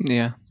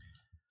 Yeah.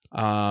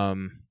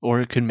 Or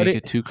it could make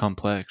it too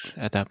complex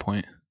at that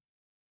point.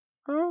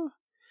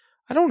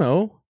 I don't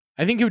know.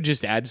 I think it would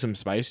just add some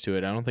spice to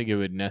it. I don't think it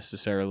would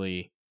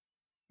necessarily.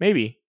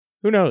 Maybe.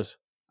 Who knows?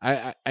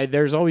 I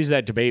there's always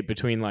that debate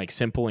between like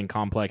simple and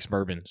complex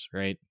bourbons,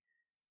 right?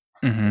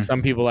 Mm-hmm.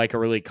 Some people like a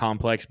really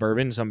complex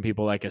bourbon. Some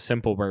people like a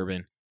simple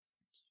bourbon.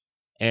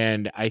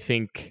 And I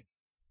think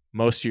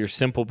most of your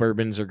simple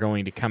bourbons are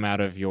going to come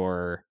out of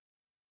your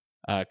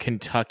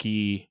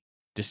Kentucky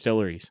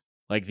distilleries,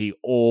 like the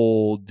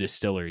old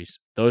distilleries.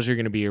 Those are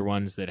going to be your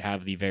ones that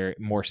have the very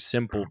more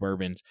simple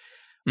bourbons.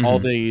 Mm-hmm. All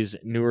these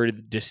newer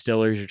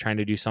distillers are trying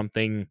to do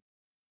something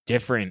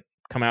different,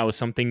 come out with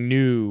something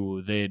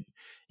new that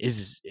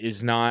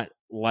is not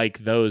like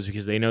those,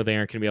 because they know they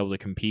aren't going to be able to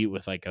compete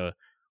with like a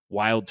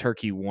Wild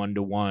Turkey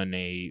 1-to-1,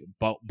 a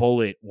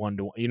Bullet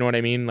 1-to-1. You know what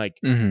I mean? Like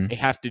they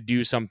have to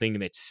do something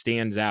that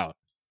stands out.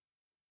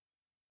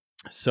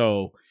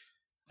 So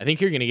I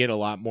think you're going to get a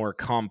lot more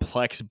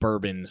complex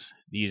bourbons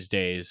these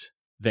days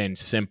than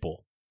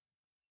simple.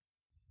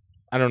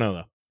 I don't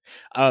know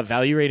though.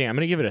 Value rating, I'm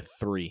going to give it a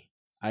 3.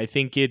 I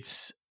think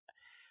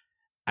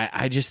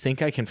I just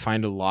think I can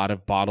find a lot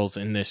of bottles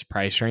in this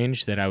price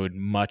range that I would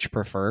much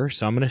prefer.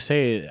 So I'm going to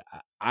say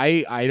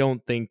I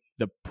don't think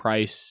the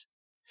price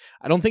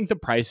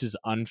is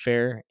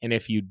unfair. And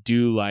if you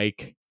do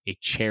like a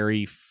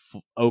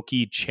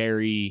oaky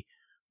cherry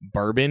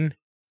bourbon,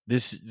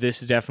 this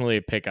is definitely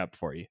a pickup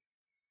for you.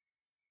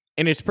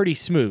 And it's pretty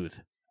smooth.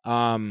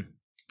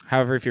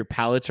 However, if your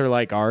palates are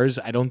like ours,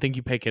 I don't think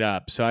you pick it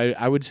up. So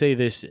I would say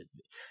this,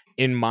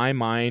 in my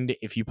mind,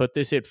 if you put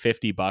this at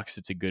 $50,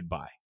 it's a good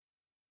buy.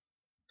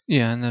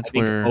 Yeah, and that's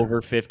where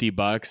over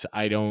 $50,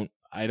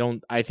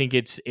 I think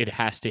it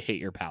has to hit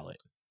your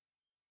palate.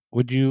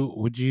 Would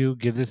you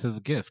give this as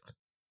a gift?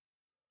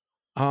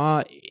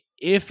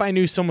 If I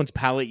knew someone's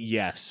palate,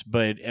 yes,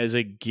 but as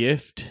a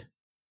gift,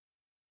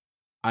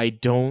 I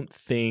don't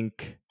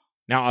think.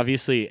 Now,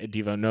 obviously,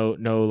 Devo,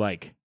 no,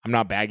 like I'm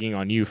not bagging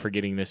on you for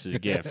getting this as a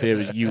gift. It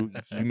was you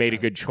made a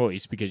good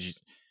choice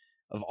because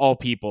of all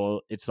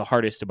people, it's the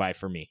hardest to buy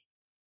for me.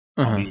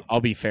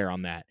 I'll be fair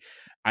on that.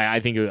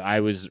 I think I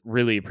was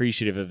really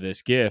appreciative of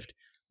this gift,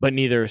 but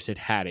neither of us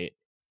had it.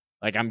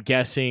 Like, I'm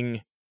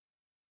guessing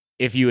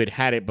if you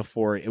had it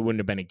before, it wouldn't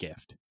have been a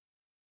gift.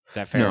 Is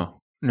that fair?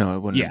 No, it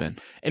wouldn't have been.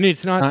 And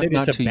it's not that it's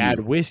not a to bad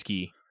you.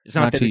 whiskey. It's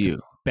Not not that to it's you. a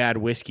bad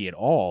whiskey at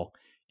all.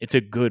 It's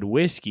a good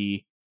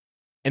whiskey.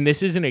 And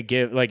this isn't a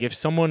gift. Like, if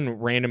someone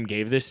random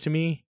gave this to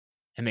me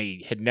and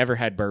they had never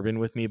had bourbon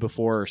with me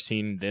before or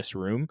seen this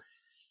room,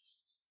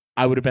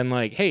 I would have been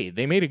like, hey,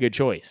 they made a good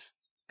choice.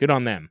 Good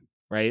on them,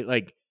 right?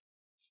 Like,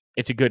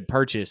 it's a good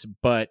purchase,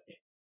 but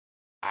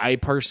I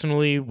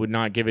personally would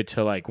not give it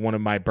to like one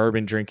of my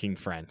bourbon drinking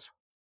friends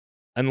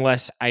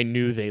unless I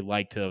knew they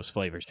liked those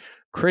flavors.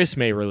 Chris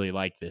may really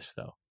like this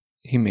though.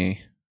 He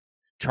may.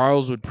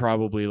 Charles would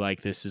probably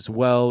like this as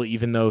well,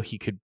 even though he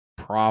could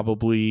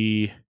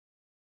probably.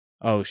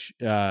 Charles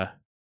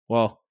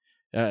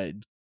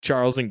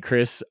and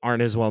Chris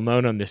aren't as well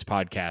known on this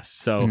podcast,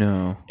 so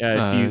No.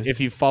 if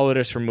you followed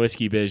us from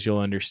Whiskey Biz, you'll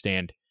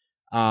understand.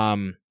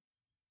 I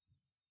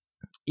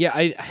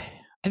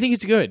think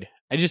it's good.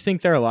 I just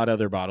think there are a lot of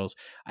other bottles.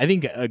 I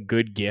think a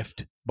good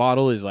gift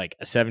bottle is like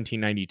a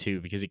 1792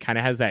 because it kind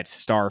of has that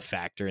star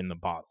factor in the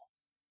bottle.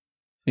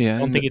 Yeah, I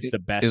don't think it's the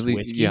best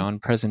whiskey. Yeah, on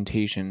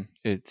presentation,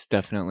 it's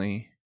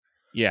definitely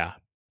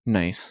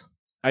nice.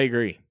 I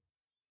agree.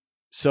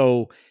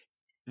 So,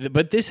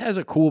 but this has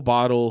a cool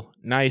bottle,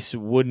 nice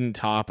wooden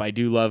top. I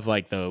do love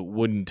like the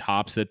wooden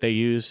tops that they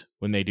use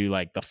when they do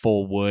like the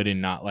full wood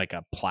and not like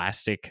a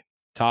plastic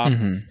top.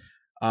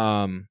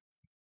 Mm-hmm.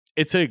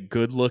 It's a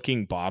good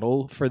looking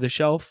bottle for the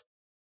shelf.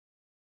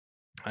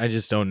 I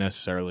just don't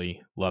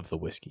necessarily love the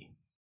whiskey.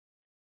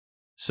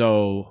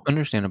 So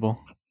understandable.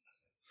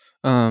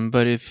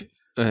 But if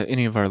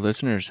any of our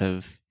listeners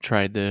have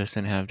tried this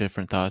and have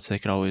different thoughts, they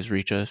could always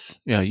reach us.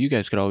 Yeah, you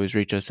guys could always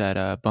reach us at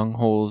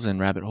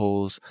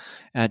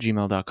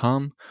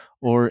bungholesandrabbitholes@gmail.com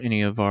or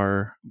any of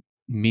our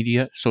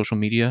social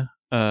media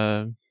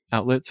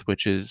outlets,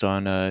 which is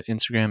on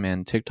Instagram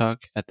and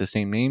TikTok at the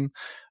same name.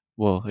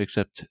 Well,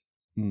 except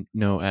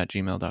no at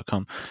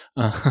gmail.com.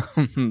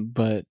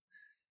 But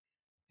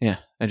yeah,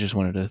 I just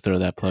wanted to throw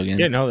that plug in.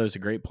 Yeah, no, that was a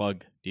great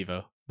plug,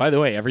 Devo. By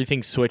the way,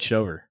 everything's switched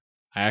over.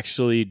 I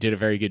actually did a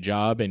very good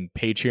job, and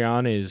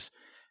Patreon is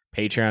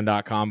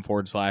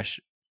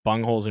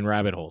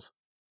patreon.com/bungholesandrabbitholes.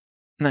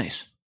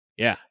 Nice.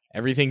 Yeah,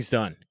 everything's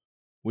done.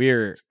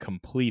 We're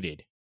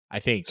completed, I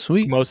think.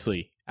 Sweet.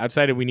 Mostly.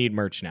 Outside of we need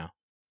merch now.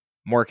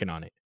 I'm working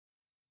on it.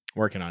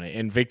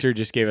 And Victor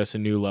just gave us a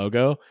new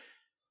logo.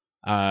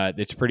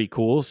 That's pretty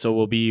cool. So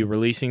we'll be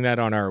releasing that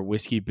on our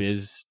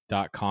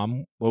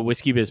whiskeybiz.com,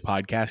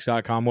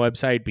 whiskeybizpodcast.com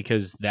website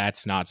because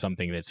that's not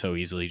something that's so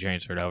easily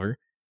transferred over.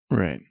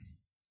 Right.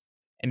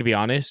 And to be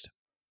honest,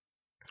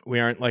 we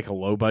aren't like a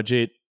low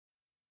budget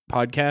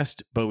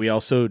podcast, but we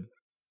also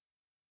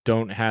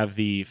don't have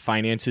the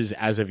finances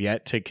as of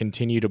yet to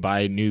continue to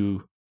buy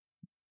new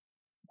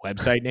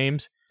website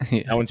names.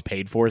 Yeah. That one's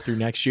paid for through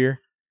next year.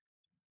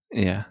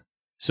 Yeah.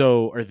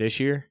 Or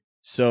this year.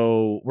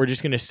 So we're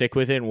just going to stick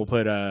with it, and we'll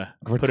put our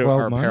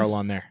apparel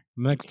on there.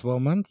 Next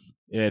 12 months?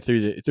 Yeah,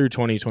 through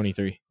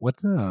 2023. What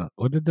the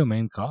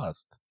domain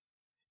cost?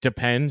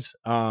 Depends.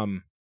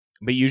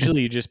 But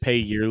usually you just pay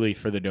yearly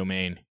for the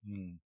domain.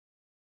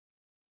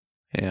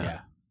 Yeah.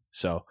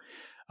 So,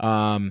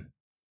 but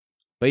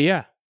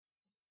yeah.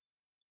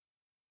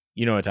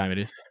 You know what time it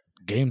is?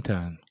 Game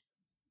time.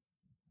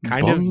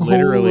 Kind of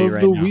literally of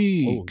right the now.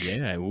 week. Oh,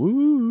 yeah.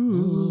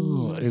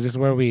 Woo. Is this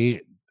where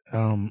we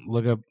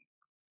look up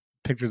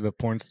pictures of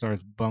porn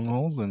stars'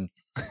 bungholes and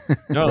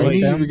no, I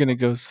knew you were gonna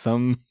go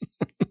some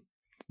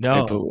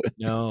type of way.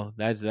 No,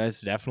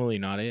 that's definitely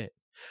not it.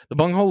 The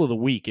bunghole of the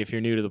week, if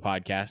you're new to the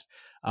podcast,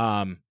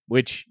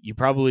 which you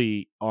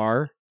probably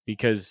are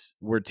because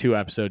we're 2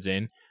 episodes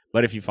in,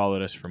 but if you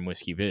followed us from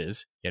Whiskey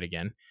Biz yet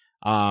again,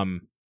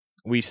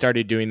 we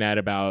started doing that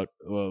about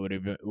what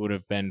would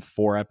have been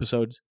 4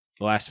 episodes.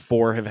 The last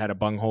 4 have had a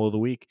bunghole of the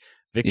week.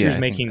 Victor's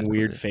making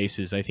weird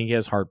faces. I think he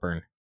has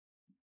heartburn.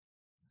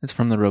 It's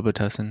from the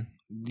Robitussin.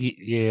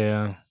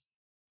 Yeah.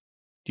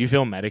 Do you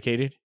feel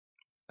medicated?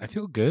 I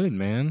feel good,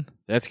 man.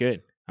 That's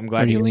good. I'm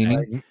glad. Are you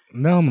leaning?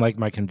 No, I'm like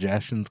my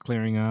congestion's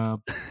clearing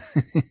up.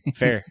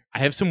 Fair. I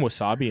have some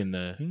wasabi in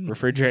the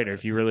refrigerator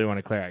if you really want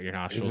to clear out your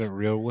nostrils. Is it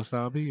real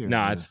wasabi?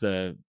 No, it's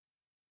the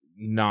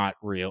not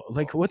real.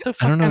 Like, what the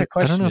fuck kind of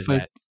question is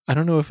that? I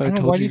don't know if I told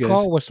you guys. Why do you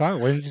call it wasabi?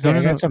 Why didn't you say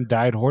I got some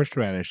dyed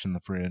horseradish in the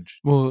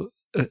fridge? Well,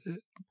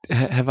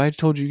 have I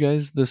told you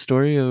guys the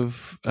story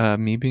of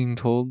me being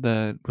told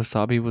that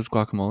wasabi was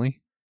guacamole?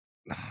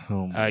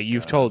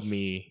 You've told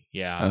me,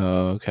 yeah.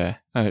 Oh, okay.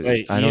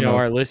 I don't know.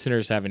 Our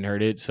listeners haven't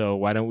heard it, so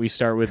why don't we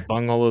start with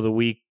bunghole of the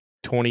week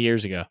 20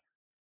 years ago?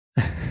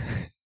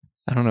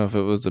 I don't know if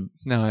it was it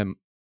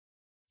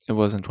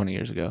wasn't 20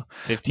 years ago.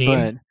 15?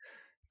 But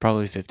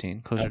probably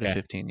 15. Closer to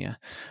 15, yeah.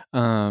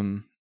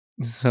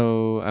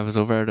 So I was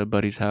over at a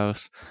buddy's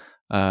house.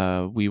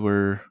 We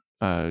were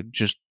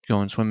just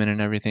going swimming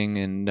and everything,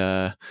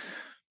 and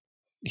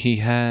he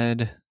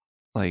had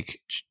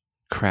like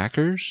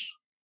crackers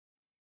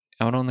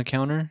out on the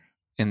counter,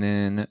 and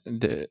then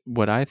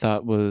what I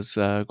thought was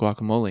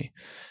guacamole.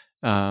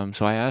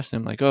 So I asked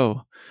him like,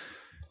 "Oh,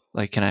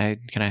 like can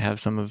I have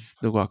some of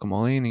the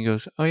guacamole?" And he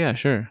goes, "Oh yeah,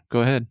 sure,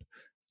 go ahead."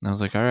 And I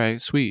was like, "All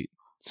right, sweet."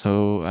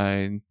 So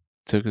I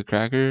took a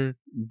cracker,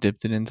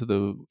 dipped it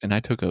into and I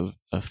took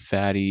a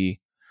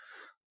fatty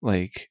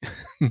like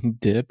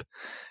dip,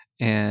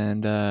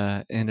 and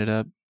ended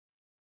up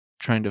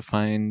trying to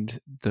find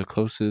the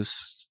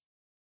closest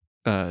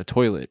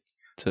toilet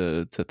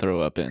to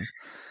throw up in,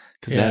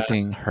 because that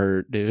thing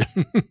hurt, dude.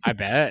 I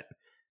bet.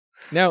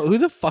 Now, who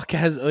the fuck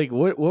has like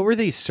what were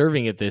they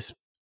serving at this?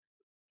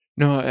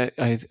 No,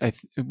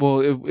 well,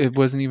 it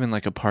wasn't even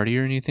like a party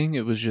or anything.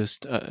 It was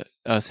just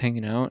us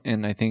hanging out,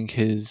 and I think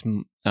his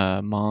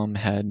mom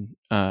had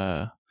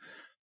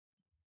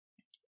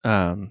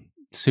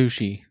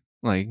sushi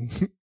like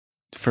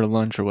for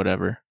lunch or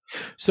whatever.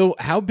 So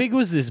how big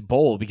was this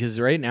bowl? Because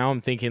right now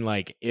I'm thinking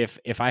like if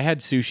I had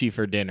sushi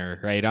for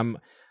dinner, right?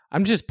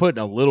 I'm just putting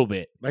a little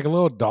bit, like a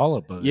little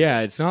dollop of it.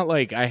 Yeah, it's not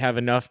like I have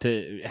enough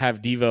to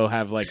have Devo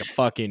have like a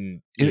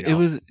fucking.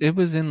 It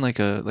was in like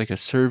a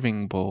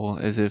serving bowl,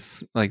 as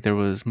if like there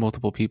was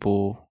multiple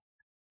people.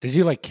 Did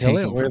you like kill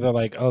it, or they're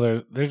like,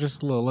 oh, there's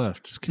just a little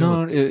left, just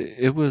kill it? No,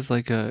 it was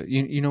like a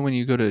you know when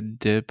you go to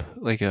dip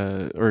like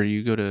or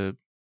you go to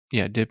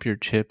dip your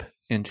chip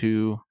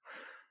into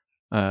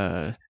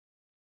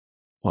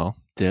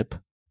dip,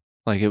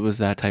 like it was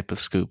that type of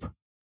scoop.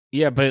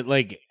 Yeah, but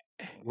like,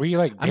 were you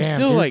like, I'm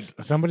still like,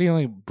 somebody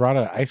only brought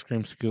an ice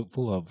cream scoop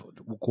full of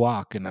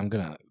guac, and I'm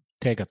gonna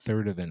take a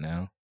third of it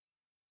now.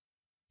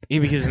 Yeah,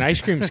 because an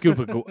ice cream scoop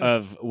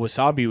of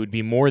wasabi would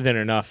be more than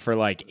enough for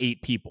like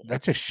 8 people.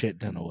 That's a shit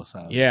ton of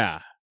wasabi.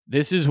 Yeah,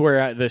 this is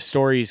where the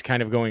story's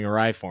kind of going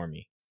awry for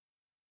me.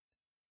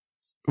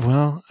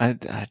 Well, I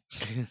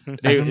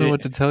don't know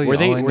what to tell you. Were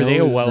they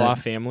a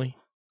well-off family?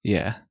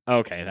 Yeah.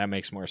 Okay, that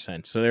makes more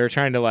sense. So they were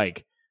trying to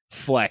like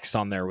flex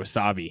on their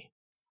wasabi.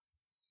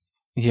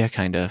 Yeah,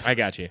 kind of. I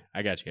got you.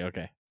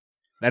 Okay.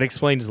 That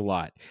explains a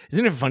lot.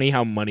 Isn't it funny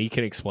how money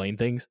can explain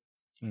things?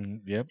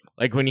 Yep.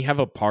 Like when you have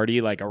a party,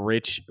 like a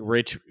rich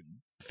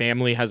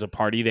family has a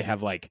party, they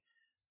have like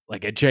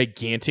a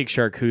gigantic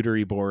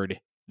charcuterie board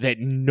that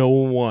no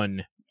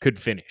one could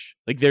finish.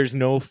 Like there's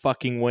no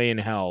fucking way in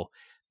hell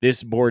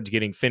this board's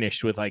getting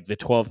finished with like the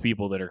 12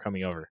 people that are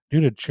coming over.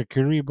 Dude, a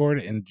charcuterie board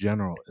in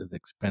general is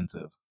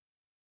expensive.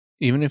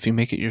 Even if you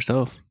make it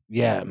yourself.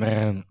 Yeah,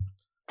 man.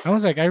 I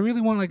was like, I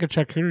really want like a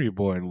charcuterie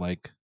board.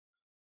 Like,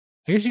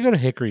 I guess you go to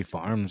Hickory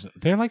Farms.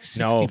 They're like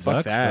 $60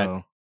 fuck that.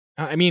 Though.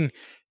 I mean,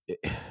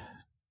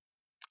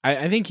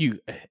 I think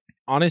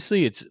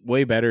honestly, it's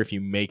way better if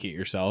you make it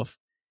yourself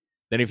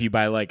than if you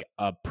buy like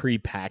a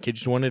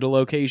pre-packaged one at a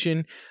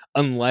location,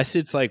 unless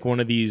it's like one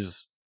of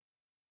these,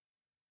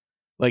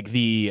 like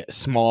the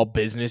small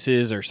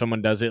businesses or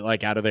someone does it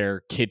like out of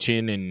their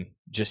kitchen and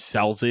just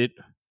sells it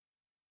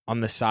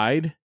on the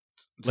side.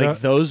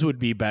 Like those would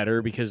be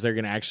better because they're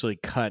going to actually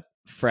cut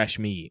fresh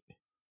meat.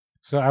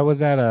 So I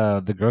was at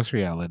the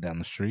grocery outlet down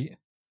the street.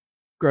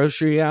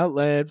 Grocery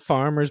outlet,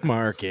 farmer's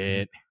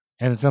market.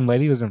 And some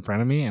lady was in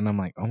front of me, and I'm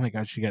like, oh my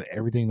God, she got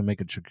everything to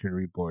make a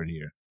charcuterie board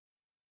here.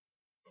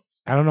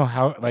 I don't know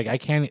how, like,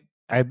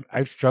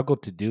 I've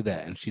struggled to do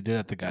that, and she did it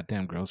at the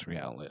goddamn grocery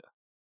outlet.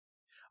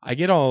 I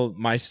get all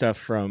my stuff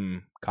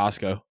from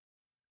Costco.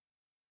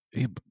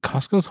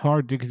 Costco's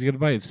hard, dude, because you got to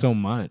buy it so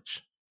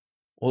much.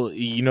 Well,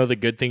 you know the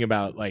good thing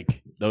about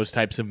like those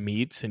types of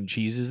meats and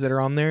cheeses that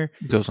are on there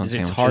goes on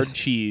sandwiches. It's hard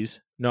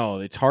cheese. No,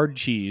 it's hard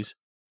cheese,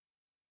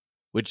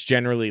 which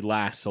generally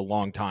lasts a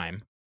long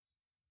time.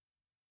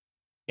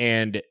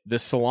 And the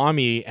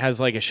salami has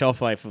like a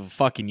shelf life of a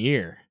fucking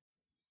year.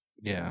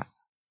 Yeah.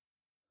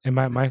 And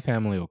my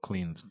family will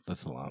clean the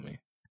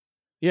salami.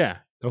 Yeah.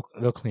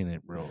 They'll clean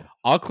it real.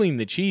 I'll clean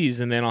the cheese,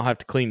 and then I'll have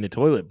to clean the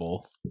toilet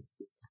bowl.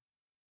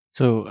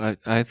 So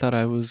I thought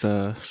I was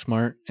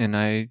smart, and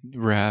I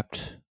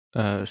wrapped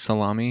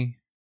salami,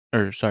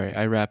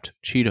 I wrapped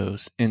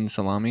Cheetos in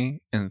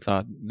salami, and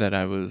thought that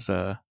I was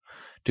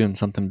doing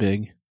something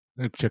big.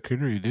 It's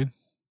charcuterie, dude.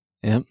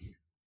 Yep.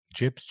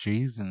 Chips,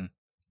 cheese, and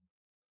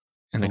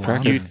the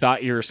cracker. You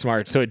thought you were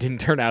smart, so it didn't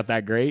turn out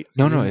that great?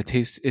 No, it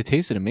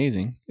tasted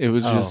amazing. It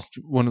was just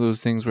one of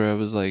those things where I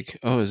was like,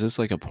 oh, is this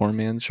like a poor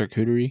man's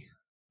charcuterie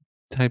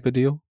type of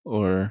deal?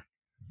 Or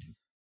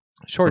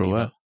Short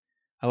what?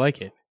 I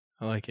like it.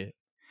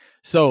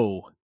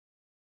 So,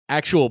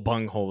 actual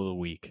bunghole of the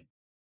week.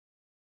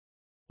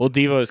 Well,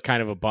 Devo is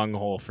kind of a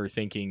bunghole for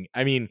thinking.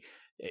 I mean,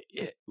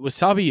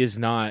 wasabi is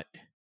not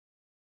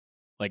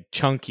like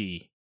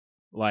chunky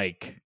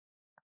like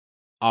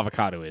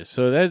avocado is.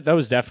 So that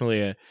was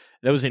definitely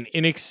that was an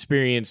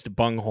inexperienced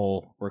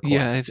bunghole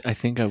request. Yeah, I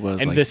think I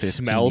was. And like the 15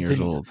 smell years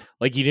didn't old.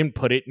 Like you didn't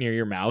put it near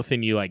your mouth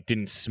and you like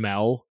didn't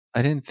smell.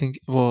 I didn't think.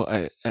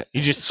 Well,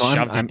 you just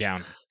shoved it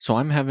down. So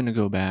I'm having to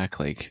go back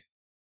like,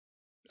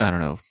 I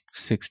don't know,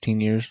 16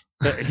 years.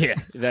 Yeah,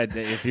 that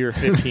if you were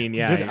 15,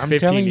 yeah, dude, I'm 15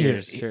 telling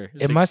years. You, sure,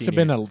 it must have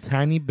been a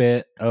tiny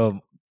bit of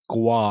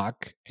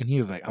guac, and he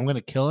was like, "I'm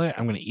gonna kill it.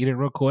 I'm gonna eat it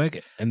real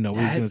quick, and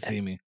nobody's gonna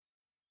see me."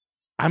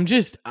 I'm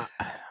just,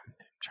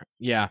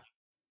 yeah.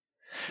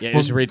 Yeah, it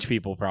was rich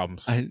people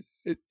problems. And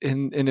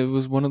it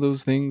was one of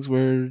those things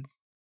where,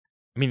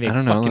 I mean, they I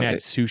don't fucking know, had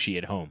sushi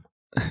at home.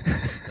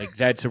 Like,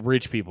 that's a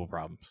rich people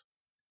problems.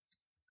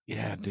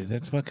 Yeah, dude,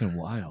 that's fucking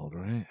wild,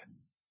 right?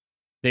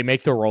 They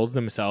make the rolls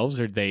themselves,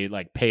 or they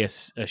like pay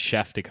a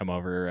chef to come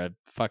over. A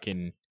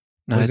fucking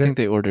No, I think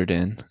they ordered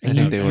in. I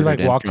think they you ordered like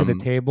in walk to from,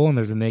 the table and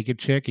there's a naked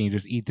chick and you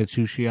just eat the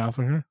sushi off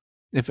of her.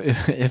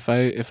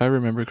 if I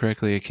remember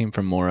correctly, it came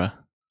from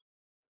Mora.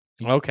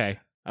 Okay,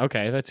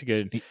 that's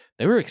good.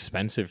 They were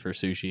expensive for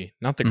sushi,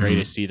 not the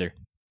greatest either.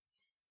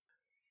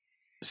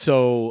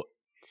 So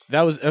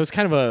that was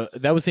kind of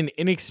an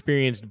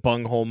inexperienced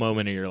bunghole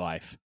moment in your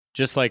life,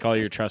 just like all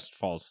your trust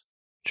falls.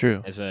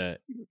 True, as a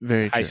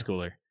very high true.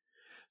 schooler.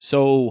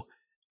 So,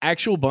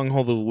 actual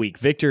bunghole of the week,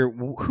 Victor.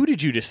 Who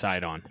did you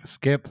decide on?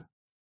 Skip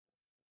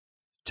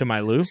to my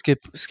Lou.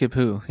 Skip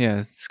who?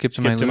 Yeah, Skip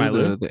to my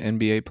Lou, the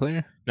NBA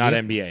player, not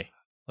NBA.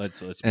 Let's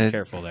be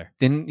careful there.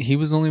 He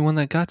was the only one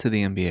that got to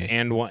the NBA,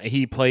 and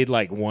he played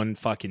like one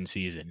fucking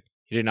season.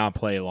 He did not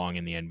play long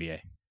in the NBA.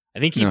 I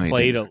think he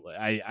played.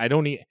 I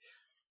don't.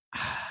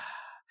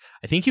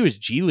 I think he was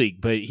G League,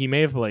 but he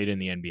may have played in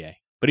the NBA.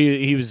 But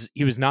he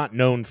was not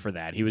known for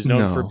that. He was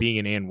known for being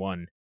an and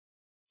one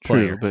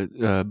player. True, but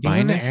he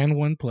was an and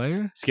one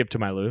player. Skip to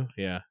my Lou,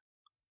 yeah.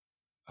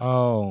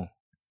 Oh,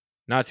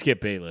 not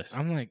Skip Bayless.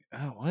 I'm like,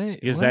 oh, what?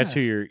 Because that's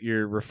who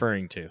you're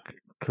referring to.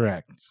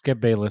 Correct.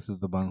 Skip Bayless is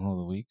the bunghole of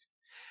the week.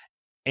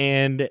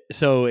 And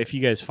so, if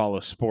you guys follow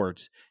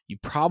sports, you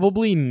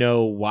probably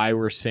know why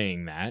we're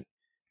saying that.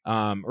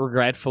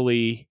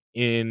 Regretfully,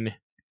 in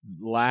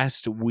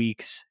last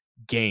week's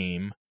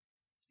game,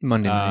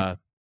 Monday night.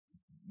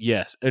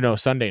 Yes, no,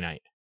 Sunday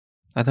night.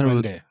 I thought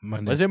Monday. it was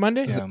Monday. Was it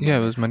Monday? Yeah, it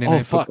was Monday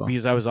night. Oh fuck! Football.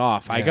 Because I was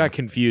off. Yeah. I got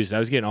confused. I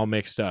was getting all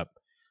mixed up.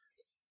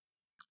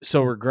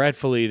 So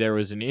regretfully, there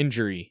was an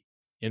injury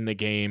in the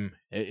game.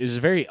 It was a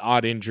very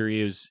odd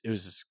injury. It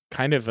was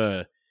kind of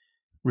a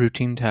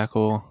routine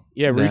tackle.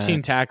 Yeah,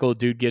 routine tackle.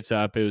 Dude gets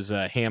up. It was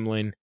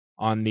Hamlin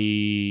on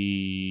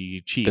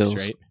the Chiefs,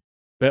 Bills.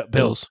 right?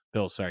 Bills.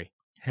 Sorry.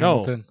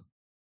 Hamilton. No.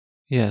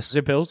 Yes. Is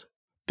it Bills?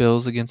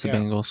 Bills against the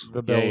Bengals.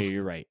 The Bills. Yeah,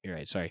 you're right.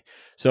 Sorry.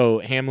 So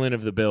Hamlin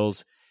of the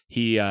Bills,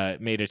 he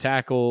made a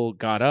tackle,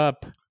 got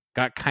up,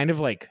 got kind of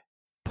like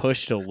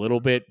pushed a little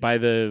bit by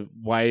the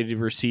wide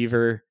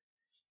receiver,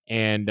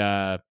 and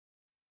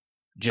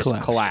just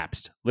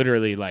collapsed.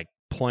 Literally, like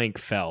plank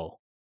fell.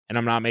 And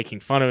I'm not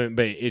making fun of it,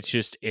 but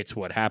it's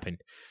what happened.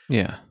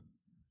 Yeah.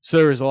 So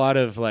there was a lot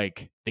of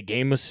like the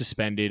game was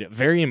suspended.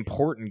 Very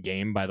important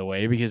game, by the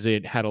way, because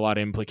it had a lot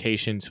of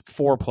implications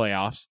for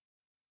playoffs.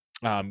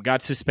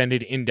 Got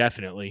suspended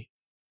indefinitely.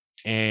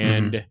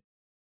 And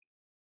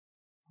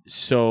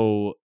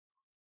so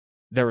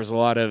there was a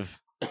lot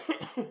of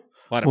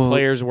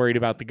players worried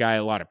about the guy,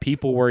 a lot of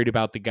people worried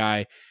about the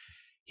guy.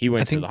 He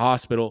went to the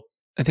hospital.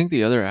 I think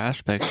the other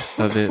aspect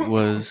of it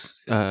was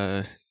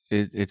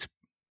it's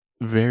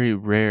very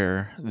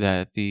rare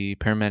that the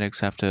paramedics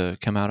have to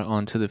come out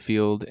onto the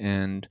field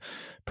and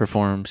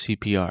perform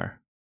CPR.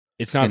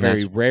 It's not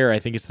very rare. I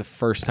think it's the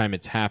first time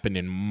it's happened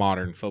in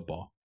modern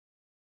football.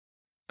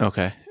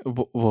 Okay.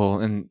 Well,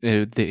 and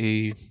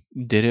they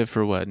did it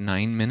for what,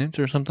 9 minutes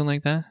or something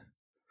like that?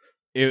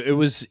 It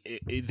was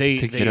they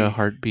get a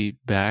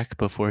heartbeat back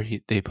before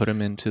they put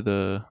him into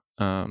the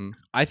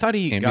I thought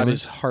he ambulance? got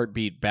his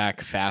heartbeat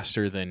back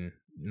faster than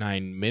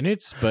 9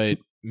 minutes, but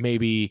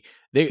maybe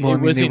they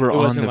were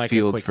on the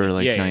field for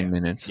like 9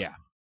 minutes.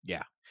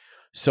 Yeah.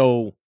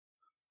 So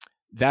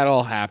that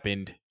all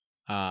happened.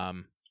 A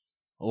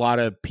lot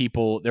of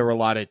people, there were a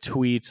lot of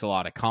tweets, a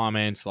lot of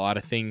comments, a lot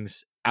of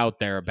things out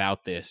there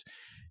about this.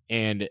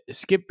 And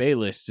Skip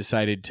Bayless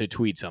decided to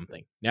tweet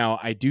something. Now,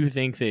 I do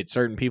think that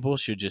certain people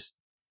should just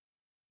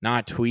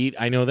not tweet.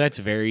 I know that's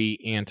very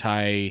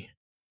anti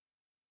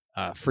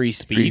free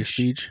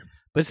speech.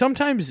 But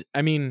sometimes,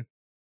 I mean,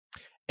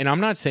 and I'm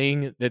not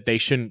saying that they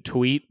shouldn't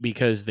tweet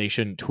because they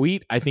shouldn't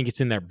tweet. I think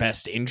it's in their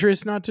best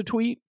interest not to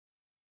tweet.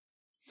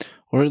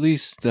 Or at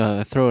least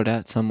throw it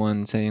at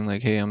someone saying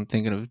like, hey, I'm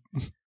thinking of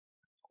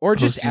or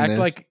just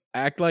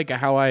act like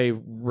how I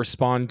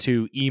respond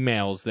to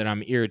emails that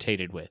I'm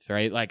irritated with,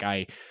 right? Like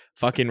I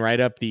fucking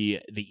write up the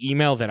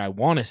email that I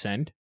want to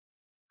send.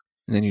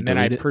 And then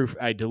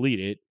I delete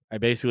it. I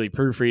basically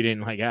proofread it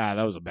and like,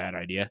 that was a bad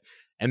idea.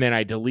 And then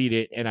I delete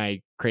it and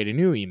I create a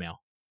new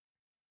email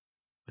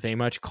with a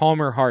much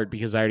calmer heart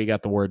because I already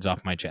got the words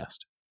off my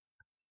chest.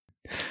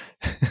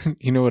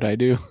 You know what I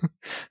do?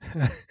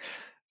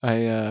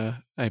 I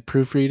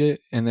proofread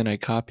it and then I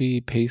copy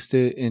paste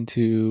it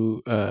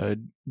into a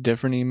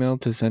different email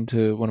to send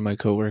to one of my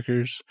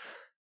coworkers,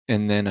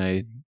 and then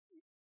I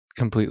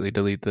completely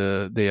delete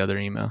the other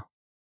email.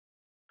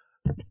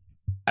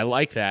 I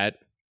like that.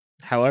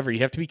 However, you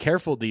have to be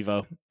careful,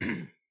 Devo.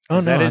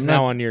 That is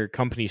now on your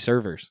company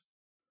servers.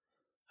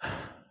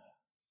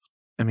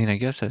 I mean, I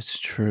guess that's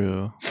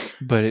true,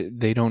 but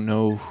they don't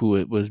know who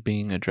it was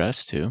being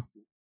addressed to.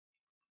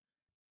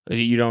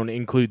 You don't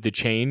include the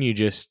chain. You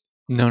just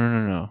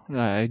No.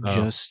 I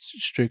just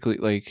strictly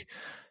like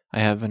I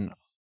have an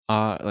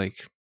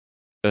like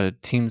a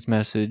Teams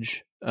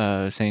message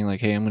saying like,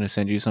 "Hey, I'm going to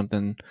send you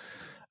something,"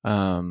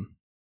 and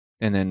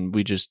then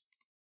we just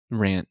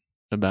rant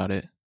about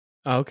it.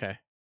 Oh, okay.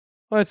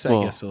 Well, that's I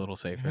Well, guess a little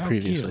safer. How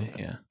previously, cute.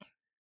 yeah.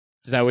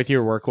 Is that with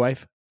your work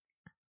wife?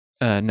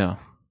 No,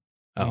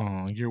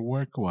 Oh, your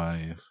work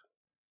wife.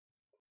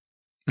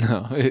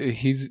 no.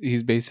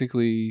 He's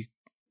basically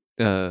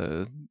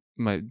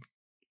my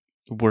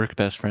work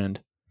best friend.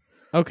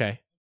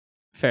 Okay,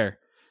 fair.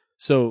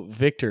 So,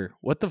 Victor,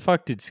 what the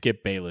fuck did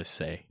Skip Bayless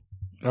say?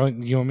 Oh,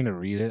 you want me to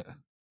read it?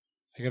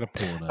 I gotta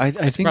pull it up. I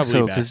It's think probably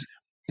so, best. because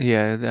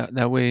yeah,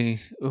 that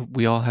way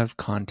we all have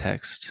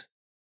context.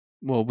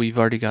 Well, we've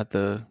already got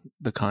the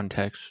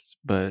context,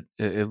 but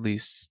at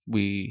least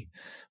we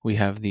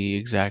have the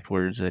exact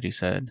words that he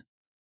said.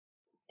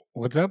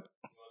 What's up?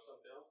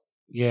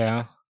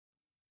 Yeah,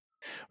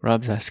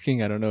 Rob's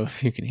asking. I don't know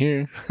if you can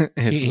hear.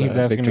 If he's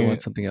asking Victor me.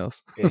 wants something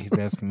else. Yeah, he's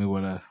asking me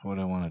what I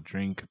want to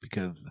drink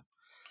because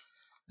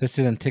this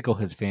didn't tickle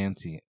his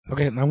fancy.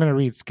 Okay, I'm gonna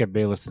read Skip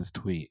Bayless's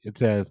tweet. It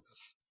says,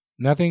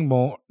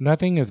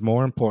 Nothing is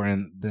more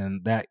important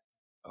than that."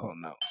 Oh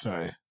no,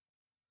 sorry.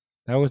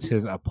 That was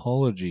his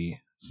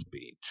apology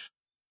speech.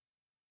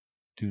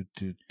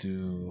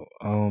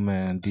 Oh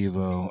man,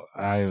 Devo,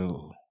 I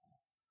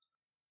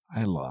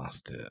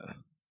lost it.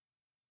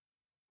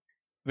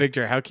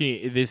 Victor, how can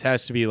you? This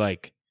has to be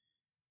like.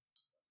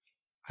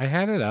 I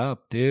had it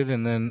up, dude,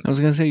 and then I was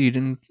gonna say you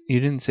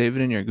didn't save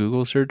it in your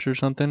Google search or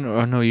something.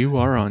 Oh no, you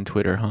are on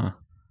Twitter, huh?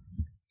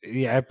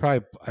 yeah, I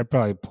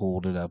probably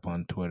pulled it up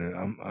on Twitter.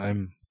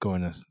 I'm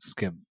going to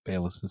Skip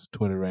Bayless's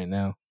Twitter right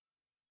now.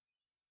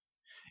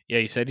 Yeah,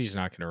 he said he's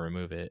not going to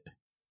remove it.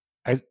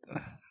 I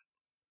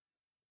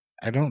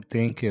don't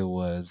think it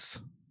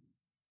was.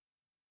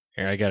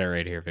 Here, I got it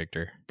right here,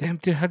 Victor. Damn,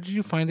 dude, how did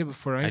you find it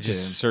before I did?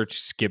 just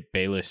searched Skip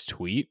Bayless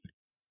tweet.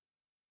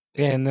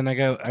 Yeah, and then I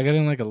got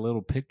in like a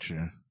little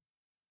picture.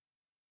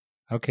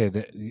 Okay,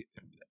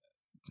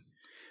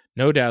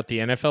 No doubt the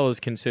NFL is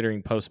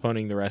considering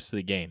postponing the rest of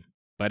the game.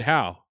 But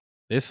how?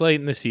 This late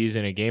in the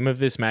season, a game of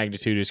this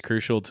magnitude is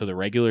crucial to the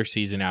regular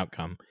season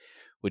outcome,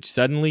 which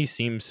suddenly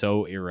seems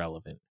so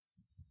irrelevant.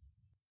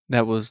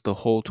 That was the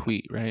whole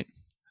tweet, right?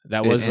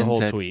 That was the whole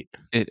tweet.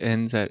 It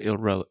ends at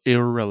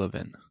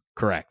irrelevant.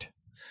 Correct.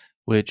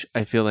 Which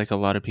I feel like a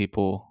lot of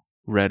people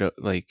read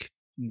like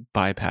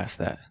bypass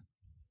that.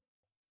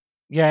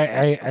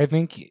 Yeah, I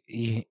think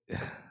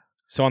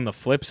So on the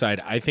flip side,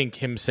 I think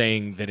him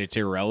saying that it's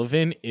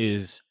irrelevant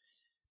is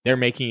they're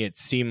making it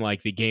seem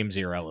like the game's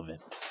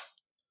irrelevant.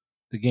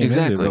 The game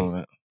Exactly. is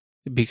irrelevant.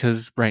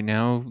 Because right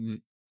now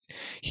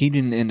he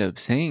didn't end up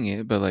saying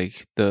it, but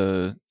like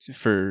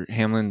for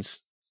Hamlin's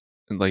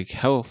like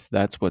health,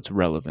 that's what's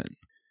relevant.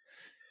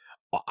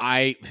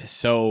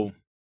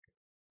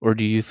 Or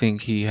do you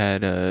think he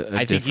had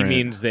I think he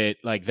means that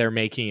like they're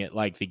making it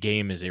like the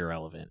game is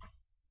irrelevant.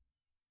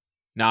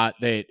 Not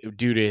that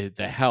due to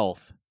the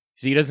health.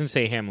 Because he doesn't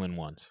say Hamlin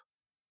once.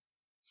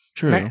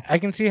 True. I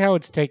can see how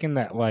it's taken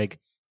that like,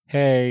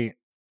 hey,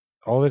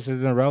 all this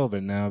is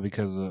irrelevant now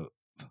because of.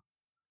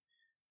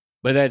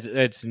 But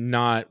that's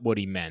not what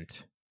he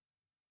meant.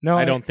 No,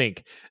 I don't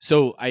think.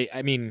 So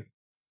I mean,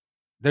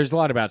 there's a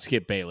lot about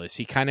Skip Bayless.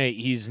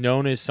 He's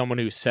known as someone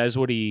who says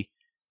what he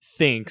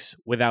thinks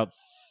without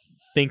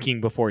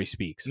thinking before he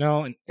speaks.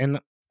 No, and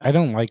I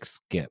don't like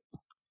Skip.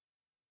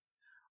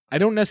 I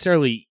don't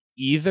necessarily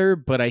either,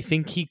 but I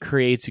think he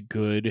creates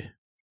good.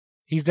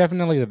 He's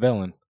definitely the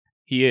villain.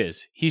 He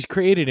is. He's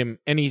created him,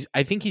 and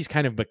I think he's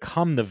kind of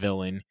become the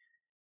villain.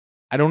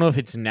 I don't know if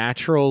it's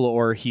natural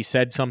or he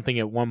said something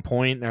at one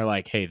point. And they're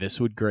like, "Hey, this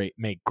would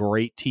make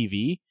great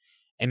TV,"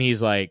 and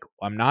he's like,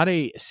 "I'm not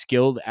a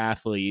skilled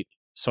athlete,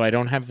 so I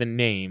don't have the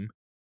name.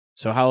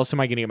 So how else am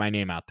I going to get my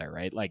name out there,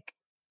 right? Like,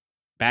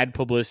 bad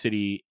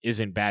publicity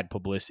isn't bad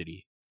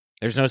publicity.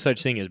 There's no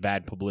such thing as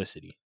bad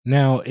publicity."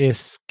 Now, is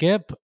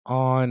Skip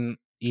on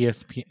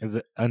ESPN? Is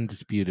it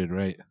Undisputed,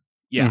 right?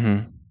 Yeah,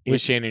 mm-hmm.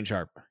 With Shannon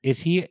Sharp.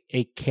 Is he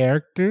a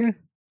character,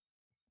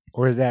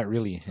 or is that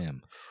really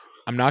him?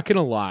 I'm not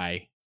gonna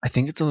lie. I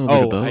think it's a little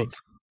bit of both.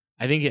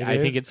 I think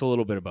it's a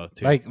little bit of both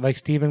too. Like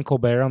Stephen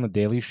Colbert on the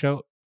Daily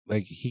Show.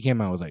 Like he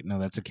came out and was like, "No,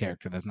 that's a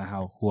character. That's not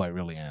who I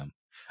really am."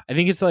 I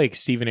think it's like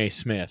Stephen A.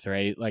 Smith,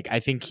 right? Like I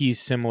think he's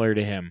similar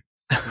to him.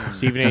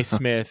 Stephen A.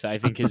 Smith, I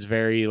think, is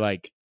very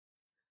like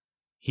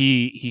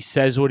he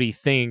says what he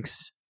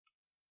thinks,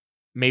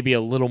 maybe a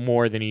little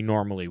more than he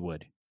normally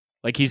would.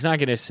 Like he's not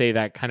going to say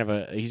that kind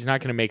of he's not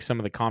going to make some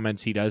of the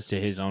comments he does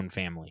to his own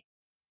family.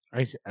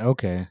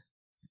 Okay,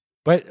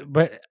 but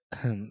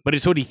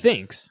it's what he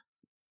thinks,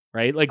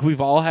 right? Like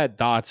we've all had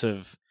thoughts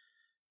of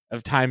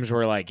times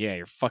where like, yeah,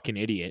 you're a fucking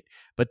idiot,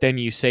 but then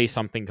you say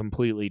something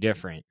completely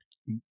different.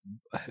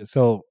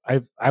 So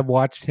I've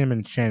watched him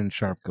and Shannon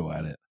Sharp go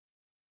at it,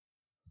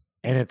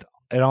 and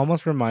it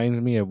almost reminds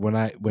me of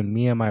when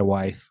me and my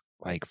wife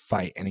like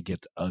fight and it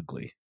gets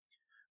ugly.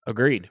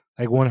 Agreed.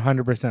 Like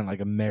 100%, like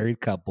a married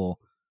couple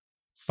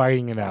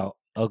fighting it out,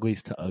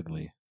 uglies to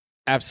ugly.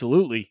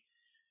 Absolutely.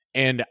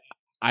 And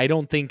I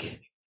don't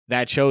think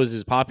that show is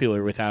as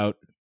popular without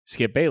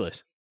Skip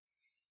Bayless.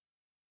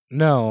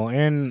 No,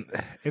 and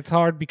it's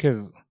hard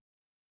because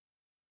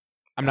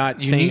I'm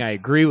not You saying need- I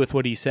agree with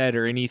what he said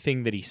or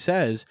anything that he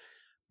says,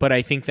 but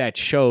I think that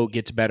show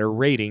gets better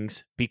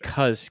ratings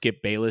because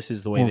Skip Bayless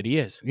is the way Well, that he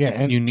is. yeah,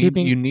 and you need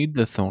keeping you need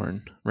the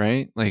thorn,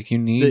 right? Like you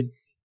The, need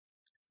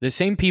the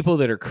same people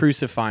that are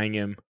crucifying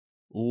him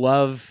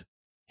love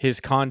his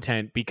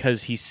content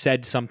because he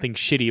said something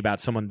shitty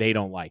about someone they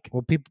don't like.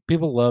 well,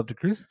 people love to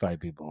crucify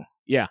people,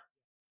 Yeah,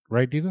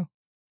 right, Diva?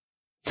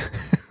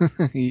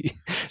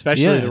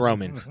 especially the Yes.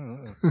 Romans.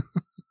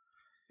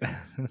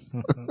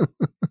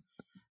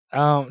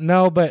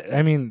 No, but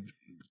I mean,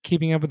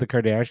 keeping up with the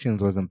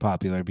Kardashians wasn't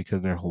popular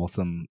because they're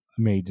wholesome,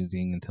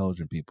 amazing,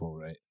 intelligent people,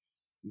 right?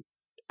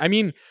 I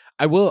mean,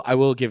 I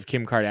will give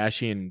Kim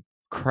Kardashian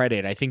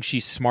credit. I think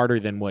she's smarter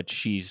than what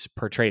she's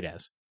portrayed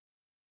as.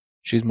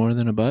 She's more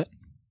than a butt.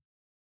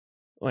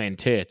 Well, and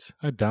tits.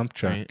 A dump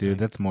truck, Right, dude. like-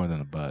 That's more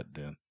than a butt,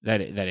 dude.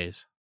 That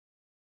is.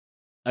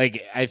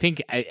 Like I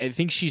think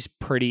she's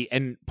pretty,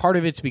 and part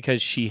of it's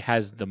because she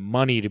has the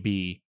money to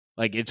be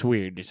like. It's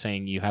weird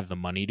saying you have the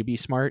money to be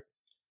smart,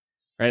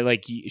 right?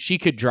 Like she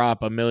could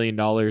drop $1 million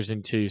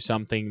into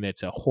something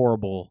that's a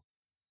horrible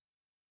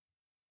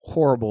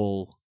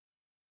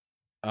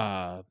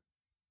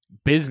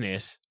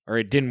business, or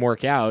it didn't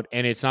work out,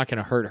 and it's not going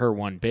to hurt her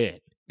one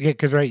bit. Yeah,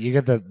 because right, you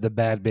got the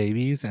bad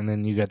babies, and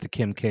then you got the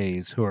Kim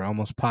K's, who are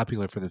almost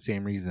popular for the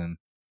same reason.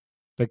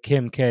 But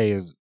Kim K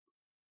is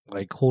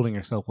like holding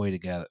herself way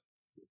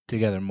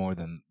together more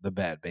than the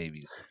bad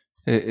babies.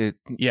 It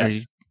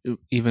Yes.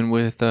 even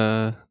with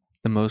the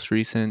most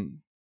recent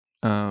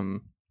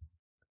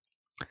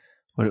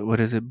what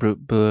is it?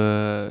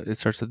 It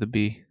starts with the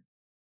B.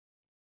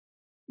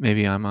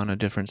 Maybe I'm on a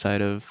different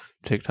side of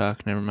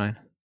TikTok. Never mind.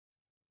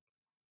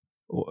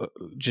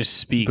 Just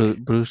speak.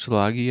 Bruce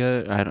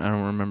Lagia. I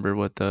don't remember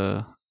what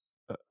the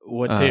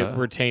What's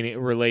it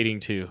relating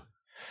to?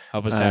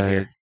 Help us out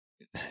here.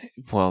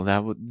 Well,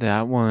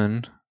 that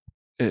one,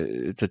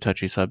 it's a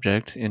touchy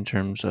subject in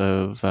terms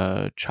of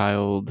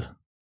child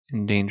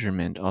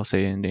endangerment. I'll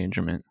say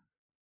endangerment.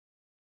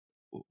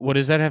 What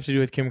does that have to do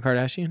with Kim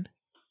Kardashian?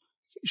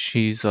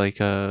 She's like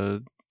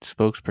a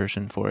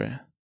spokesperson for it.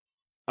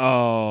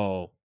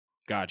 Oh,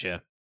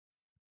 gotcha.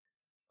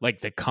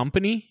 Like the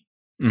company?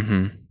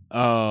 Mm-hmm.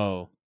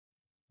 Oh,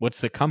 what's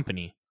the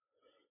company?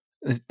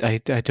 I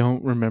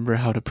don't remember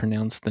how to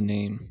pronounce the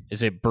name.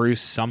 Is it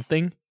Bruce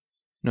something?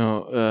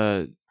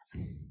 No,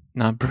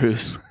 not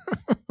Bruce.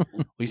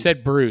 We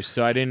said Bruce,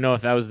 so I didn't know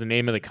if that was the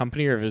name of the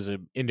company or if it was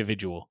an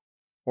individual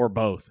or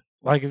both.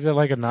 Like, is it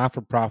like a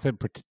not-for-profit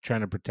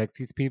trying to protect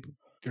these people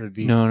or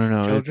these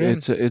No. children?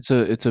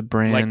 It's a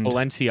brand. Like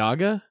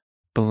Balenciaga?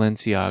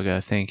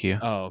 Balenciaga. Thank you.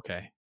 Oh,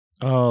 okay.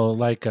 Oh,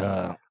 like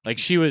Like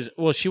she wasn't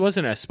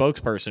a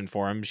spokesperson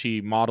for him.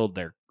 She modeled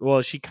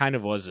she kind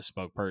of was a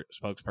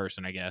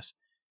spokesperson, I guess.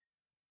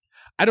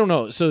 I don't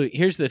know. So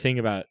here's the thing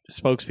about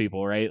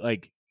spokespeople, right?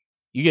 Like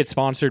you get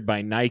sponsored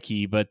by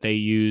Nike, but they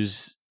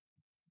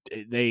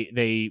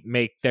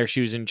make their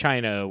shoes in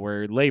China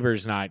where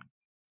labor's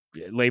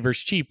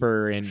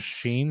cheaper and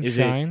Sheen, is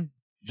it Shine,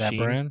 that Shein?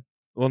 brand.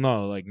 Well,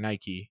 no, like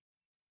Nike.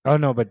 Oh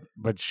no, but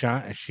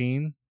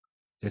Sheen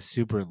is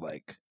super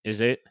like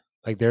Is it?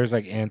 there's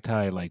like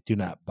anti like do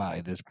not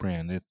buy this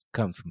brand. It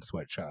comes from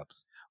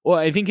sweatshops. Well,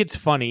 I think it's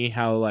funny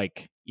how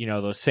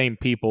those same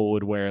people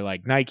would wear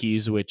like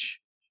Nikes, which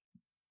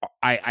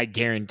I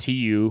guarantee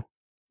you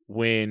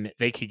when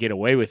they could get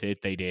away with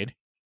it, they did.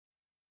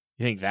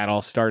 You think that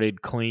all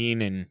started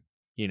clean and,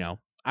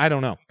 I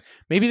don't know.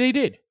 Maybe they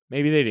did.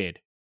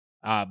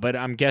 But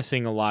I'm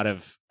guessing a lot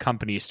of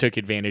companies took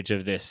advantage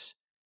of this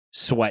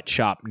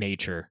sweatshop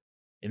nature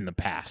in the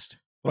past.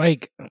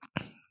 Like,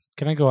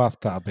 can I go off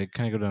topic?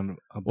 Can I go down?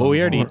 Well,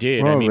 we already We're-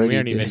 did. we're I mean, we already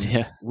aren't even did,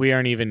 yeah. we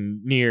aren't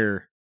even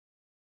near.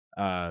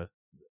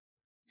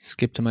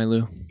 Skip to my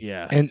Lou.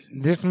 Yeah. And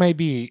this may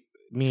be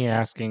me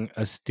asking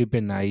a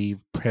stupid,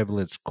 naive,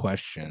 privileged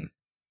question,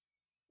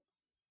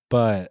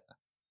 but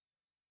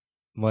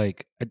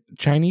like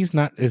China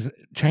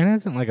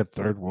isn't like a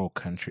third world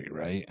country,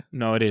 right?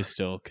 No, it is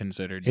still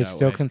considered. It's that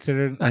still way.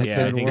 considered. I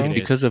Yeah, I think think it's it is.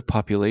 because of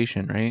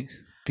population, right?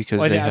 Because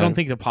Well, they I don't have-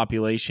 think the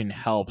population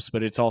helps,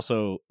 but it's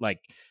also like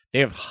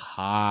they have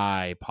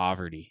high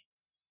poverty.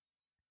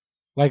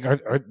 Like,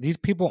 are these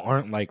people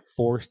aren't like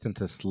forced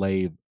into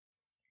slave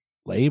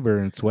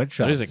labor in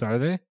sweatshops? Are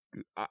they?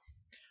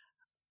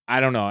 I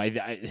don't know.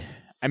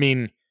 I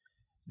mean,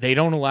 they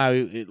don't allow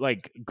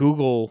like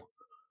Google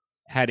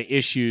had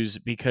issues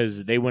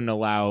because they wouldn't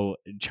allow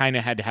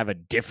China had to have a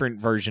different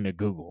version of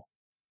Google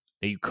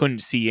that you couldn't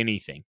see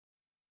anything.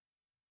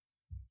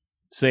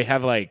 So they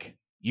have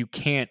you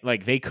can't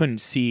they couldn't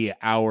see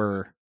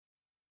our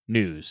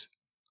news.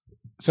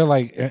 So,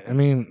 like, I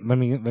mean, let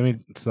me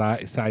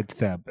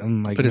sidestep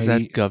and like. But is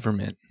maybe, that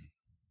government?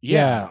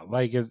 yeah?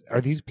 Like,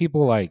 are these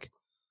people like?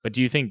 But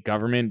do you think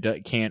government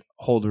can't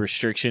hold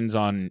restrictions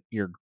on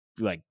your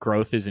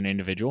growth as an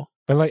individual?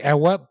 But like, at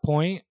what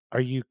point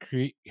are you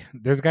create?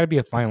 There's got to be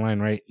a fine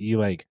line, right? You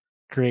like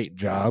create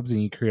jobs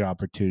and you create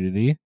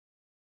opportunity,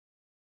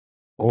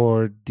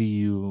 or do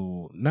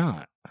you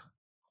not?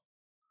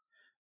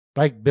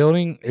 like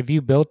building. If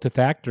you built the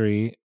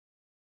factory,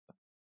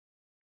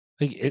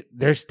 like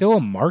there's still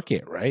a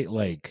market, right?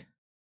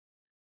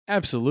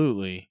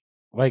 Absolutely.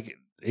 Like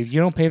if you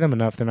don't pay them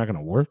enough, they're not going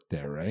to work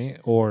there, right?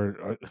 Or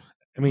I Well,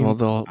 mean, I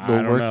they'll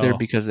don't work there know.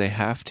 because they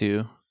have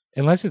to.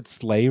 unless it's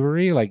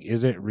slavery, like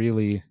is it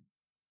really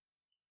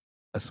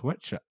a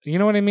sweatshop? You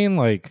know what I mean?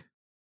 Like,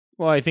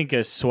 Well, I think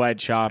a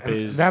sweatshop and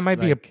is that might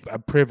be like a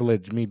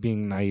privilege. Me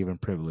being naive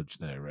and privileged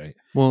there, right?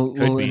 could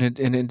And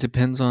be. it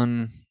depends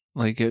on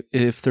like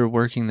if they're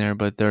working there,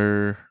 but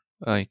they're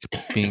like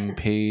being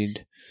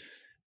paid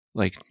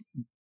like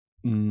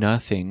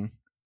nothing,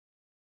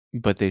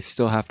 but they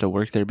still have to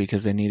work there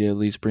because they need to at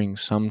least bring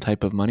some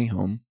type of money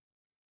home.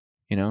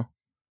 You know,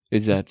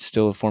 is that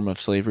still a form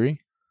of slavery?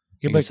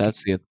 Yeah, I guess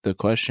that's the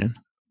question.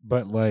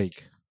 but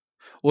like,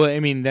 Well, I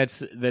mean, that's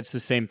the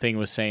same thing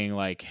with saying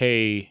like,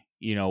 hey,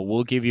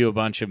 we'll give you a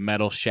bunch of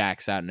metal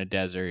shacks out in the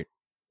desert.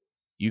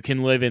 You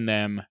can live in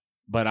them,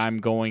 but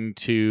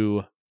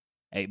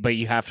but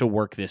you have to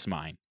work this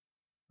mine,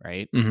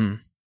 right? Mm-hmm.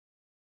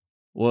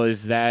 Well,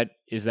 is that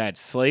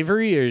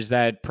slavery or is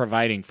that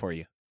providing for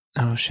you?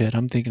 Oh shit!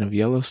 I'm thinking of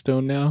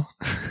Yellowstone now.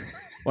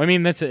 Well, I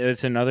mean, that's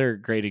another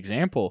great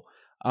example.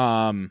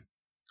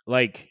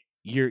 Like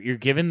you're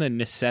given the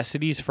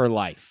necessities for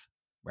life,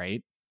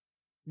 right?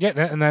 yeah,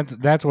 and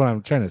that's what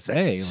I'm trying to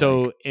say.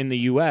 So Like, in the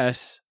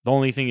U.S., the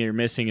only thing you're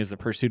missing is the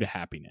pursuit of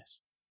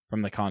happiness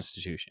from the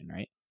Constitution,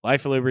 right?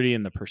 Life, liberty,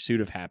 and the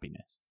pursuit of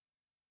happiness.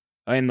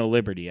 And the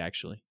liberty,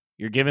 actually.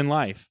 You're given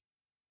life,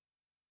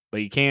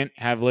 but you can't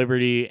have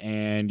liberty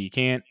and you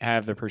can't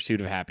have the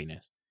pursuit of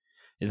happiness.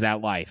 Is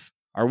that life?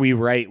 Are we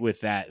right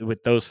with that,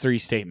 with those three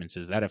statements?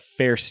 Is that a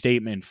fair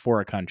statement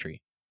for a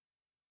country?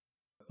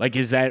 Like,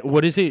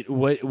 what is it,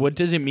 what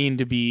does it mean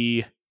to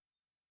be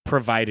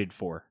provided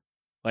for?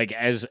 Like,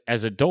 as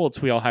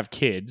adults, we all have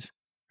kids,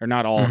 or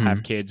not all Mm-hmm.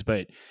 have kids,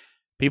 but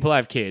people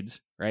have kids,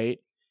 right?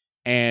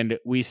 And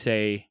we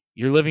say,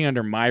 you're living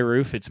under my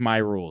roof, it's my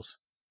rules,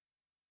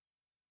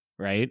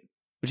 right?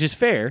 Which is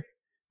fair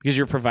because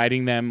you're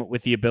providing them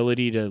with the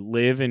ability to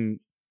live and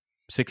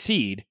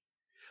succeed.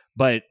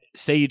 But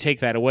say you take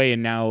that away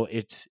and now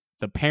it's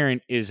the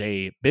parent is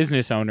a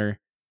business owner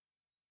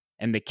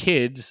and the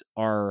kids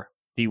are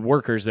the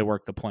workers that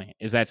work the plant.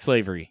 Is that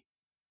slavery?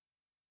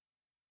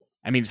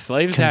 I mean,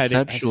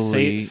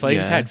 Conceptually,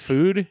 slaves had yes.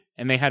 food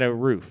and they had a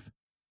roof,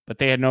 but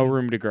they had no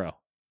room to grow,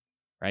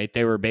 right?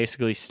 They were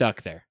basically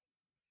stuck there.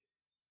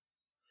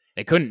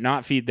 They couldn't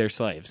not feed their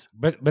slaves.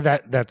 but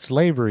that's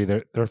slavery.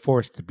 They're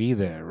forced to be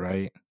there,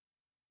 right?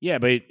 Yeah,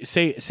 but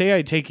say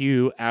I take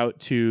you out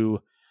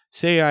to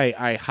say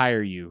I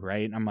hire you,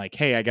 right? And I'm like,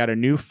 hey, I got a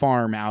new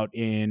farm out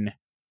in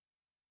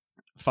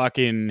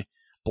fucking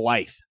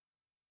Blythe.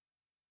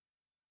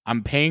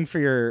 I'm paying for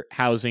your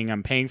housing.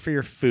 I'm paying for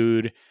your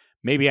food.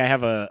 Maybe I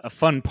have a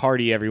fun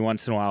party every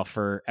once in a while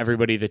for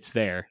everybody that's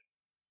there.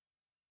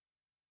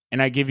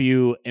 And I give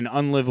you an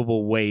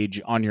unlivable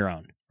wage on your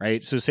own,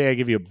 right? So say I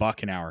give you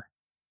 $1 an hour.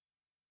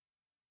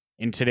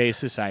 In today's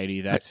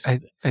society, that's I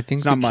think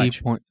it's the not key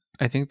much. point.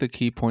 I think the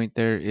key point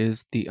there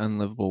is the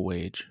unlivable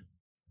wage,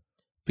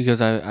 because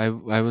I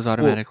was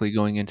automatically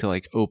going into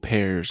like au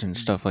pairs and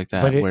stuff like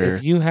that, But where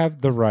if you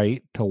have the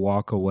right to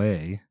walk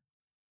away,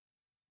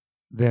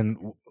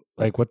 then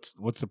like what's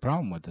the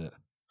problem with it?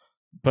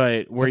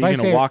 But where are If you I going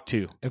to say- walk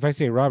to? If I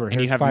say, Robert,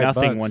 And you here's have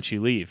nothing $5, once you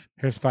leave.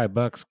 here's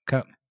 $5.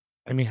 Cut.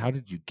 I mean, how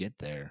did you get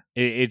there?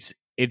 It's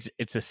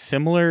a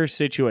similar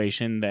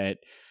situation that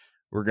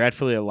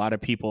regretfully a lot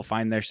of people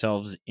find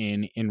themselves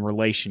in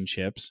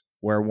relationships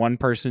where one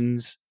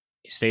person's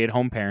a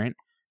stay-at-home parent,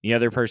 the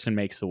other person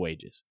makes the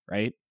wages,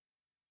 right?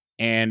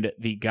 And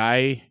the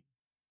guy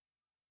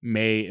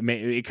may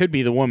it could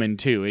be the woman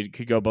too. It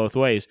could go both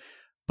ways,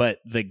 but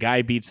the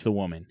guy beats the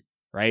woman,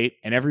 right?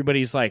 And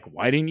everybody's like,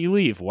 "Why didn't you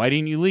leave? Why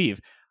didn't you leave?"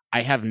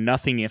 I have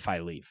nothing if I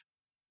leave.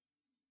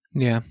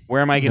 yeah,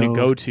 Where am I going to no,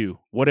 go to?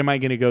 What am I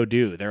going to go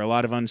do? There are a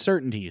lot of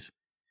uncertainties.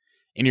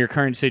 In your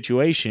current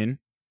situation,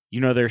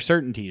 there are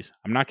certainties.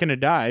 I'm not going to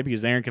die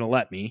because they aren't going to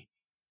let me,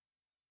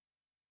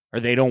 or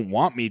they don't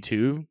want me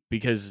to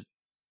because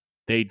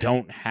they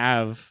don't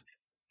have.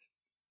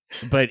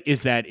 But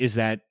is that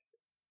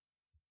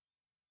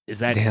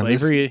damn,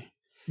 slavery?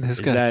 this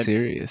Is got that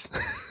serious.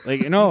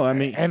 like no? I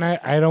mean, And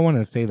I don't want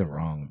to say the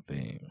wrong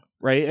thing.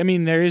 right? I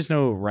mean, there is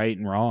no right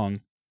and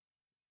wrong.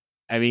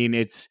 I mean,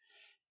 it's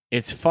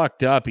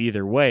fucked up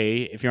either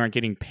way if you aren't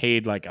getting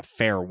paid like a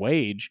fair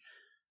wage.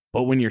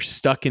 But when you're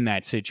stuck in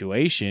that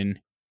situation,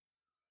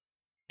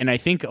 and I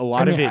think a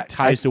lot of it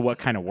ties to what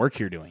kind of work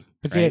you're doing.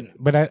 But right?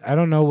 but I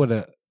don't know what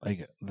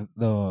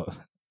the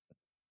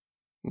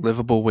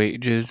Livable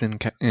wages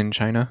in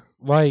China.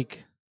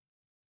 like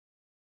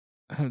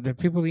the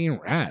people eating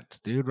rats,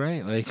 dude.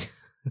 Right? Like,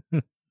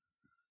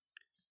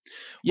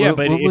 Yeah, What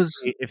but was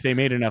if they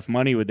made enough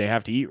money, would they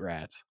have to eat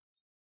rats?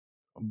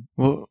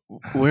 well,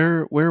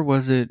 where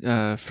was it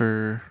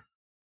for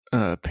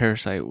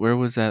Parasite? Where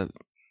was that?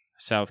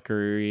 South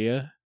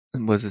Korea.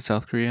 Was it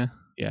South Korea?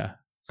 Yeah.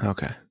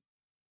 Okay.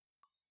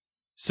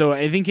 So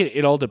I think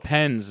it all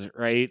depends,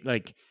 right?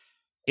 Like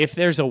if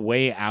there's a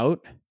way out,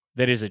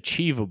 that is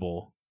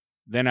achievable,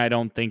 then I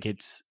don't think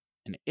it's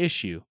an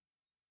issue.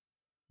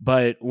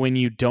 But when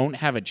you don't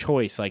have a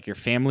choice, like your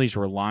family's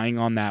relying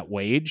on that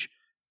wage,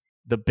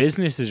 the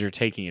businesses are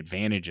taking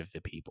advantage of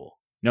the people,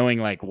 knowing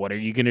like, what are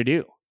you going to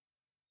do?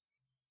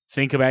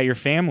 Think about your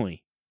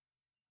family.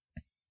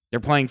 They're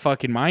playing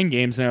fucking mind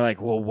games and they're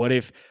like, well, what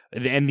if,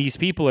 and these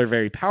people are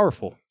very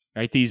powerful,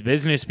 right? These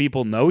business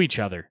people know each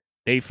other.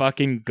 They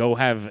fucking go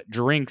have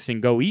drinks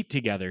and go eat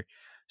together.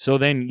 So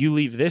then you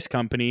leave this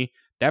company,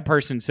 that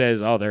person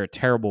says, oh, they're a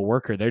terrible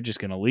worker. They're just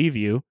going to leave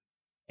you.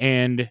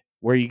 And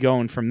where are you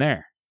going from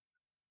there?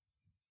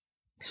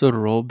 So to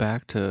roll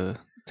back to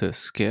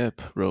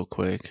Skip real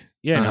quick.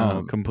 Yeah,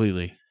 no,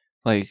 completely.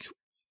 Like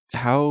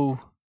how,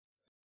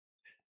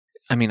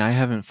 I mean, I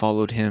haven't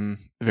followed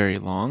him very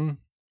long,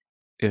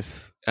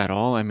 if at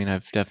all. I mean,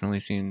 I've definitely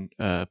seen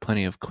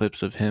plenty of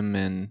clips of him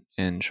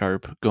and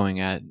Sharp going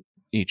at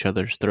each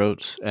other's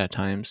throats at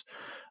times,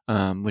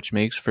 which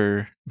makes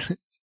for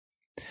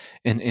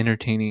an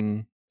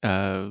entertaining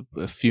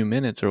a few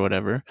minutes or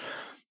whatever.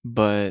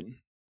 But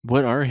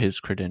what are his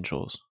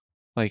credentials?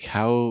 Like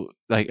how?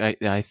 Like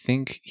I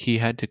think he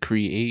had to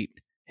create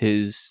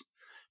his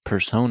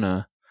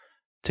persona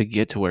to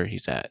get to where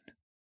he's at.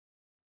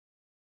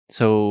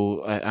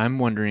 So I'm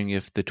wondering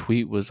if the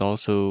tweet was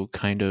also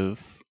kind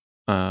of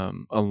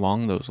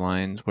along those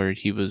lines, where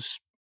he was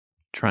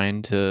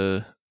trying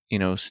to,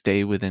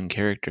 stay within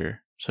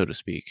character, so to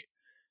speak.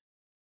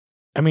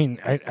 I mean,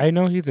 I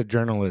know he's a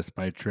journalist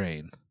by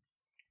trade.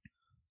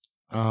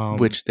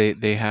 Which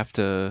they have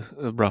to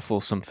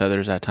ruffle some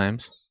feathers at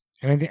times.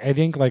 And I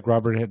think like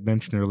Robert had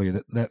mentioned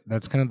earlier,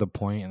 that's kind of the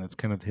point, and that's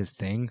kind of his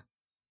thing.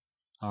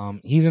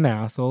 He's an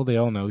asshole. They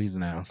all know he's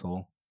an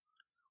asshole.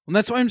 Well,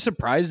 that's why I'm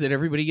surprised that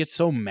everybody gets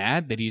so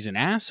mad that he's an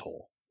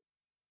asshole.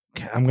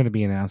 I'm going to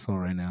be an asshole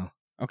right now.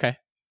 Okay.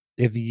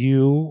 If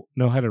you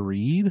know how to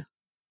read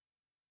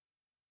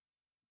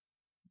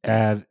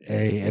at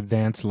a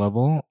advanced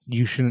level,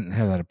 you shouldn't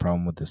have had a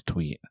problem with this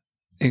tweet.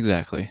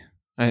 Exactly.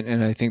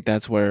 And I think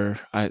that's why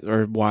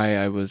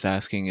I was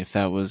asking if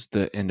that was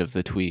the end of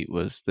the tweet,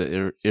 was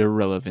the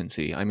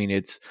irrelevancy. I mean,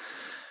 it's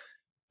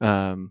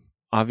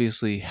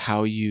obviously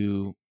how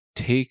you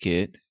take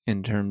it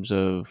in terms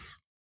of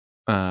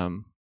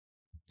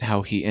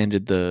how he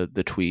ended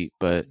the tweet,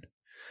 but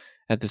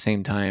at the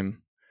same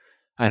time,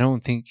 I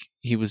don't think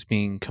he was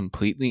being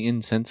completely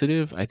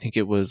insensitive. I think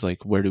it was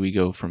like, where do we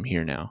go from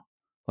here now?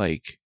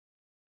 Like,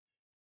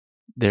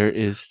 there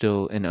is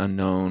still an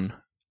unknown.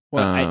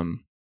 Well,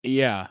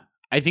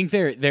 I think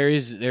there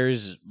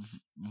is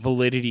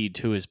validity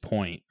to his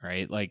point,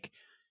 right? Like,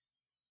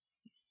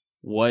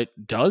 what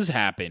does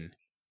happen,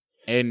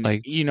 and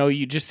like,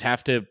 you just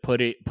have to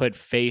put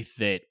faith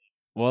that,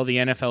 well, the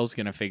NFL is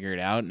going to figure it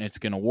out and it's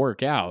going to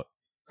work out.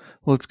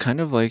 Well, it's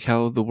kind of like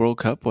how the World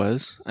Cup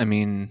was. I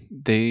mean,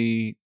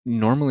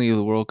 normally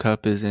the World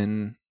Cup is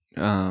in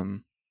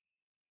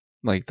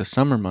like the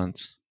summer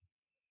months,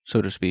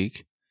 so to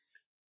speak,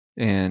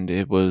 and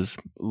it was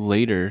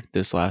later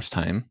this last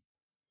time.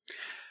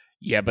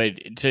 Yeah, but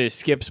to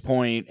Skip's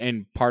point,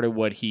 and part of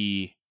what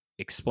he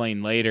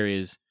explained later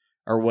is,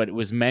 or what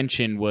was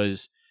mentioned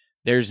was,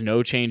 there's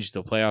no change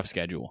to the playoff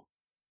schedule.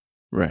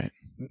 Right.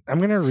 I'm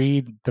going to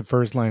read the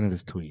first line of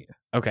this tweet.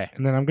 Okay.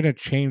 And then I'm going to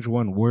change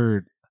one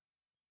word.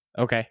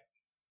 Okay.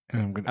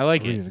 And I'm going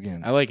to read it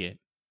again. I like it.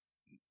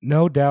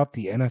 No doubt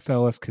the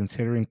NFL is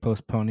considering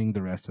postponing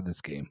the rest of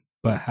this game.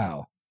 But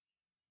how?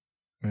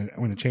 I'm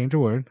going to change a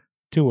word.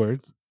 2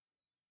 words.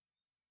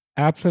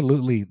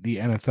 Absolutely, the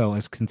NFL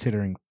is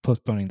considering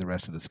postponing the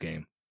rest of this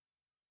game.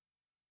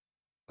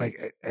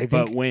 Like, I think.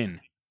 But when?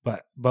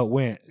 But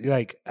when?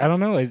 Like, I don't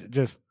know. It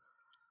just,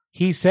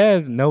 he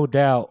says, no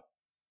doubt.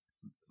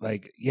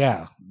 Like,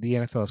 yeah, the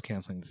NFL is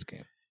canceling this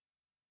game.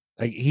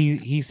 Like,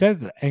 he says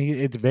that, and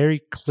it's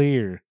very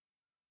clear.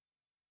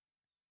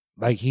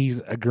 Like, he's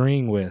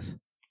agreeing with,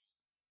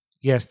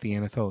 yes, the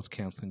NFL is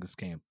canceling this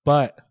game,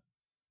 but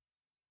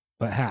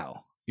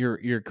how?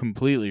 You're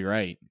completely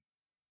right.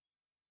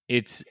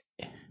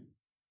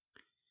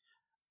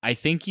 I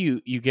think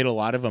you get a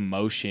lot of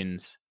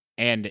emotions,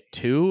 and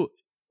two,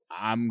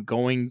 I'm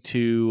going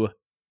to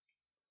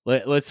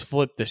let's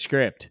flip the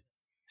script.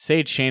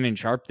 Say it's Shannon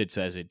Sharp that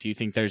says it. Do you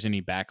think there's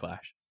any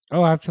backlash?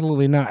 Oh,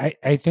 absolutely not.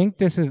 I think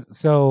this is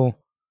so.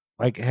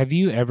 Like, have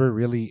you ever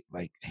really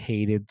like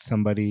hated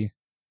somebody,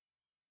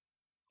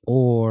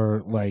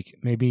 or like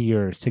maybe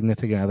your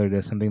significant other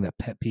does something that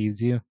pet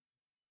peeves you?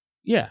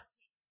 Yeah.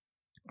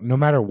 No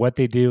matter what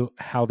they do,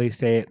 how they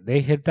say it,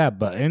 they hit that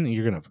button,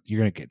 you're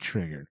gonna get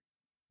triggered.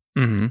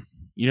 Mm-hmm.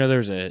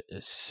 There's a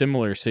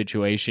similar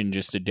situation,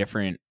 just a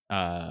different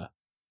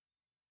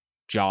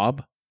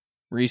job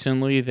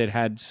recently that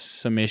had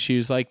some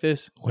issues like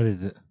this. What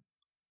is it?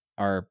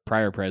 Our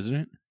prior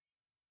president.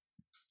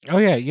 Oh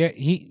yeah.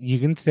 You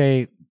can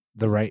say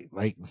the right,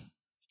 like,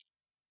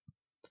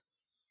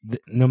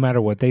 no matter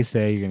what they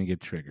say, you're gonna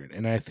get triggered,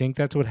 and I think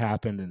that's what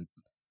happened. And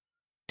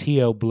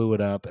T.O. blew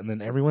it up, and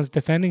then everyone's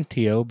defending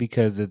T.O.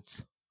 because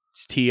it's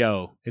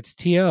T.O. It's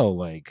T.O.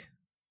 Like,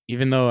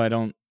 even though I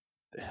don't.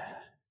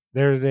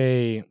 There's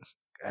a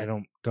I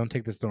don't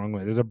take this the wrong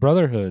way. There's a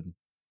brotherhood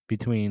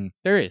between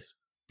There is.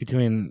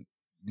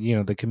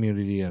 the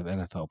community of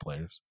NFL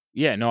players.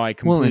 Yeah, no, I in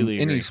completely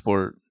any agree.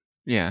 sport,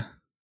 yeah.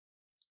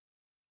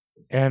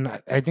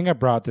 And I think I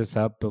brought this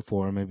up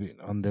before, maybe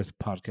on this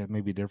podcast,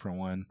 maybe a different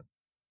one.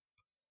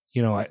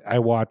 I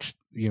watched,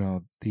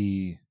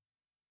 the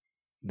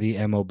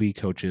MLB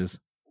coaches,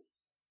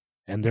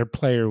 and their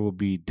player will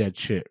be dead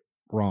shit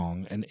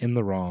wrong and in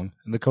the wrong,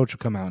 and the coach will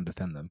come out and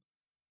defend them.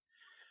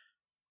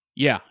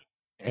 Yeah.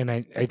 And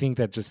I think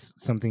that's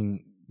just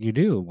something you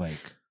do.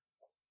 Like,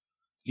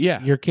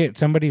 Yeah. your kid,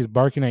 somebody's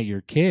barking at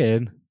your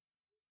kid.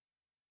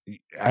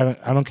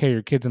 I don't care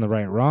your kid's in the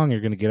right or wrong. You're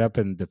going to get up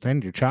and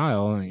defend your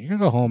child. And you're going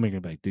to go home and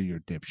you're going to be like, dude, you're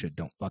a dipshit.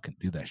 Don't fucking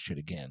do that shit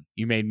again.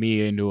 You made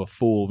me into a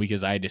fool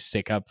because I had to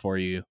stick up for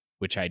you,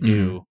 which I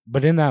do.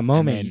 But in that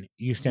moment, then-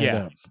 you stand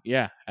up.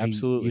 Yeah,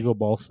 absolutely. You go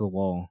balls to the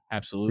wall.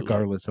 Absolutely.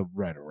 Regardless of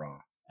right or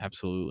wrong.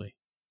 Absolutely.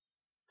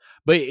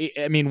 But,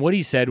 I mean, what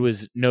he said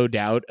was no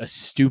doubt a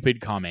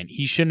stupid comment.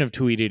 He shouldn't have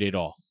tweeted at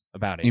all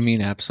about it. You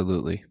mean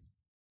absolutely?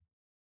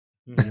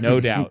 No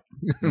doubt.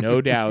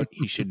 No doubt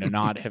he should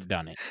not have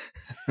done it.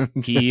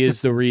 He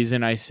is the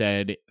reason I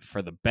said,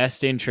 for the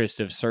best interest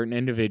of certain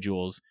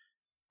individuals,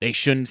 they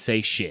shouldn't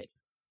say shit.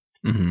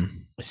 Mm-hmm.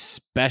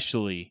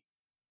 Especially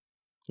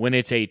when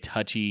it's a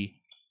touchy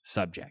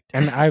subject.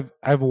 And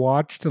I've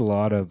watched a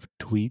lot of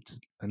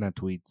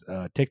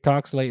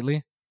TikToks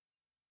lately,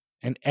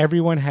 and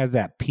everyone has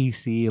that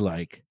PC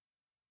like,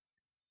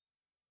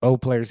 oh,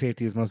 player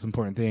safety is the most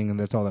important thing, and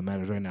that's all that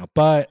matters right now.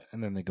 But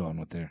and then they go on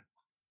with their.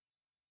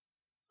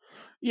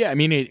 Yeah, I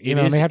mean, it is.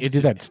 And they have to do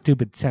that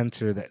stupid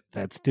censor,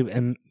 that stupid.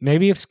 And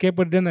maybe if Skip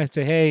would have done that, I'd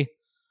say, hey,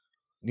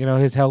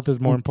 his health is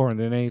more important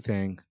than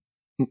anything.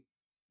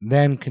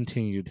 Then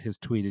continued his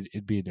tweet,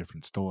 it'd be a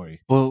different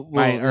story. Well,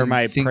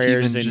 my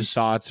prayers and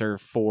thoughts are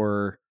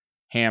for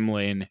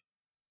Hamlin.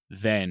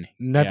 Then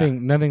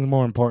nothing's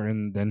more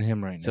important than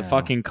him right now. It's a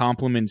fucking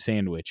compliment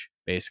sandwich,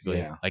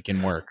 basically, like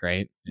in work,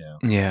 right?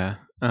 Yeah.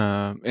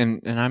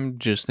 And I'm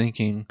just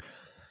thinking,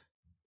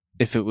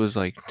 if it was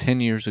like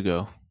 10 years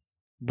ago,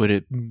 would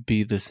it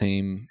be the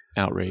same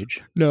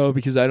outrage? No,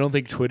 because I don't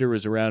think Twitter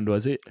was around,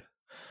 was it?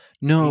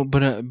 No,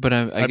 but I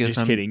guess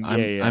just kidding.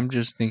 I'm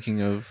just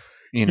thinking of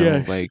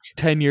like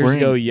 10 years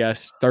ago,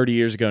 yes. 30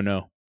 years ago,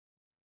 no.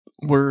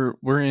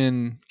 We're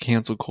in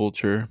cancel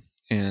culture,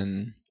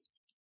 and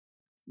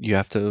you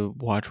have to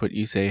watch what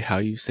you say, how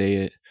you say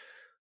it,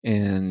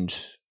 and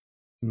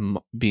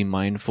be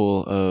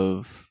mindful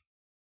of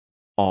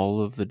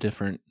all of the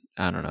different.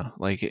 I don't know.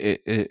 Like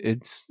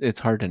it's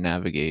hard to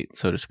navigate,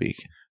 so to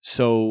speak.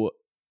 So,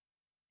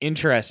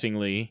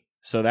 interestingly,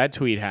 that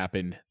tweet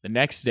happened the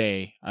next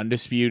day.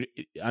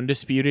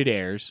 Undisputed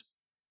airs.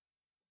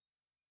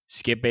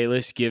 Skip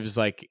Bayless gives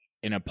like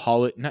an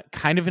not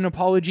kind of an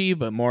apology,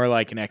 but more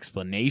like an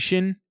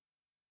explanation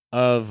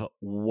of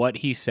what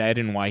he said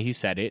and why he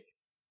said it.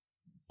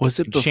 Was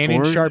it before?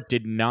 Shannon Sharp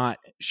did not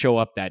show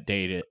up that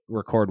day to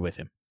record with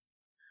him.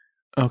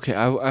 Okay,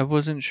 I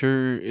wasn't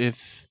sure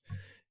if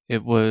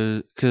it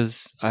was,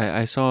 because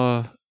I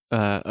saw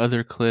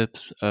other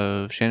clips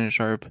of Shannon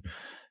Sharp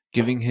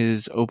giving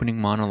his opening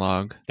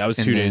monologue. That was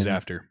 2 days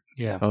after.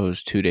 Yeah. Oh, it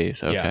was 2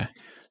 days. Okay. Yeah.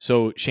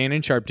 So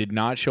Shannon Sharp did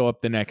not show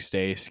up the next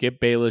day.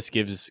 Skip Bayless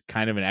gives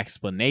kind of an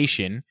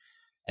explanation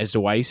as to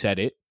why he said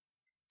it.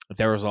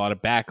 There was a lot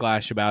of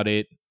backlash about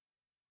it,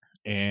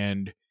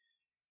 and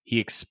he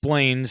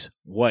explains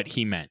what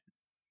he meant,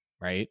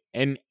 right?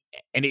 And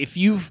if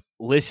you've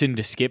listened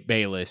to Skip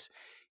Bayless,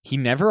 he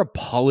never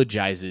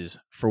apologizes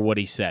for what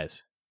he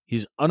says.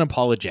 He's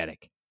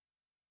unapologetic,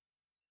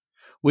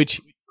 which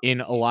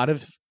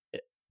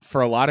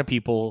for a lot of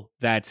people,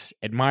 that's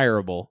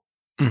admirable.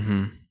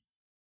 Mm-hmm.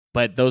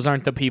 But those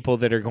aren't the people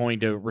that are going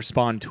to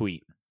respond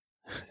tweet.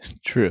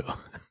 True.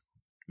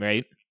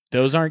 Right?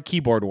 Those aren't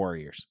keyboard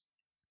warriors.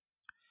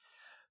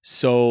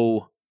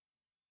 So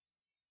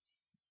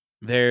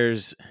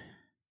that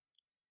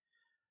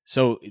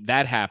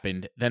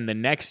happened. Then the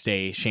next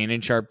day, Shannon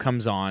Sharp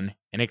comes on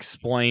and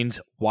explains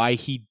why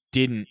he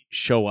didn't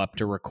show up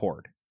to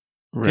record.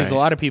 Because a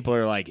lot of people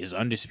are like, is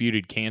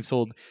Undisputed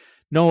canceled?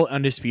 No,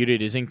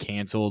 Undisputed isn't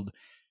canceled.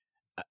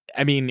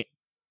 I mean,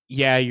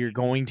 yeah, you're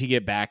going to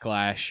get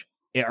backlash.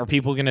 Are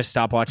people going to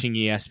stop watching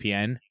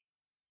ESPN?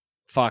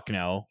 Fuck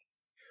no.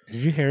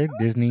 Did you hear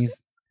Disney's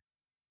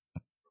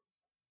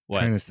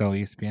trying to What? sell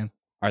ESPN?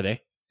 Are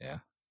they? Yeah.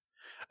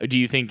 Do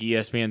you think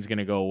ESPN's going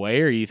to go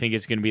away, or you think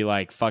it's going to be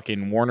like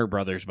fucking Warner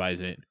Brothers buys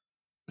it?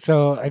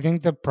 So I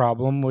think the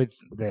problem with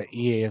the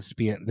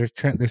ESPN,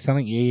 they're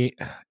selling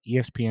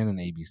ESPN and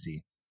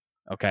ABC.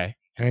 Okay.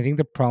 And I think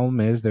the problem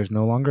is there's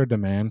no longer a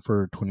demand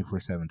for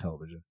 24/7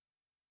 television.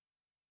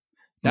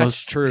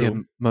 That's true. Yeah,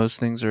 most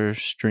things are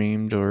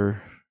streamed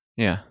or,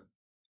 yeah.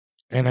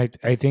 And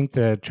I think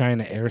that trying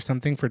to air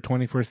something for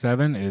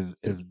 24/7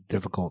 is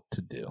difficult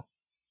to do.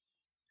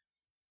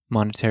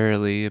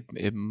 Monetarily,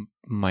 it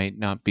might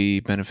not be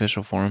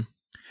beneficial for them.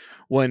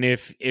 Well, and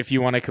if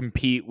you want to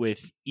compete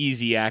with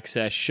easy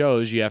access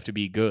shows, you have to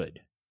be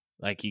good.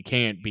 Like, you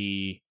can't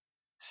be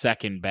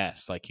second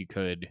best like you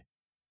could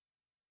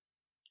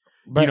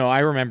But I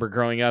remember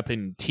growing up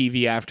and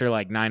TV after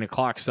like 9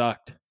 o'clock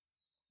sucked.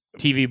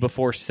 TV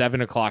before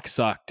 7 o'clock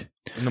sucked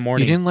in the You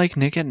morning. didn't like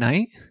Nick at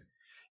Night?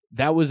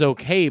 That was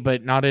okay,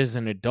 but not as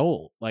an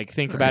adult. Like,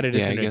 think about it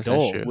as Yeah, an I guess that's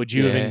adult. true. Would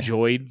you have Yeah.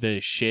 enjoyed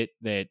the shit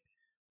that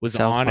was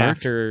South on Park?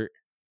 after?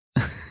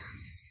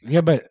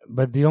 yeah, but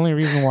the only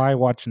reason why I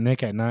watched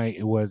Nick at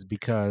Night was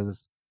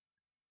because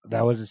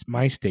that was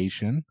my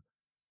station,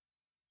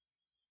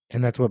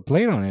 and that's what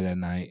played on it at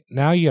night.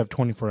 Now you have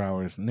 24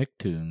 hours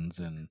Nicktoons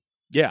and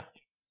Yeah,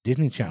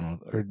 Disney Channel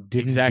or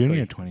Disney Exactly.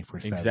 Junior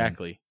 24/7.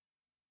 exactly.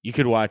 You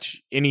could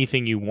watch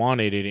anything you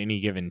wanted at any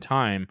given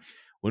time.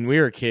 When we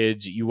were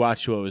kids, you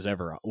watched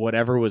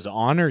whatever was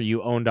on, or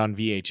you owned on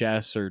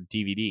VHS or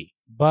DVD.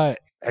 But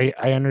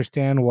I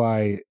understand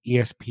why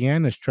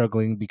ESPN is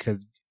struggling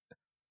because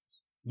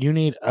you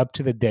need up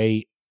to the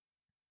date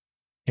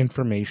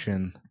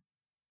information.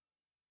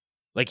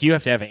 Like, you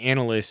have to have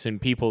analysts and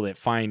people that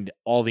find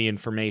all the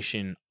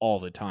information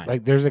all the time.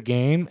 Like there's a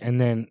game, and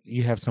then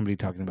you have somebody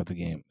talking about the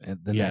game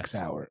at the next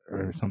Yes. hour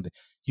or something.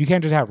 You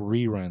can't just have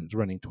reruns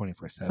running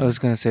 24/7. I was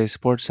going to say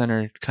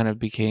SportsCenter kind of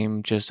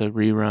became just a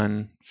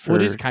rerun for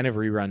What is kind of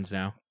reruns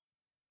now?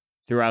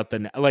 Throughout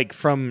the like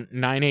from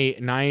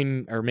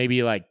 9 or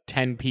maybe like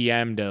 10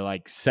 p.m. to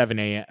like 7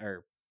 a.m.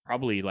 or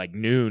probably like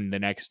noon the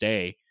next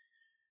day.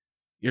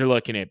 You're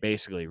looking at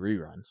basically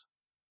reruns.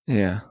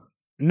 Yeah.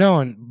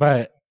 No,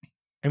 but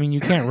I mean,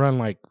 you can't run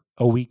like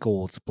a week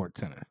old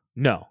Sports Center.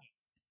 No,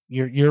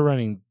 You're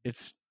running.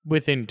 it's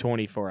within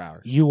 24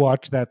 hours. You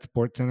watch that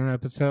Sports Center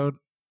episode,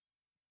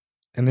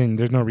 and then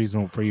there's no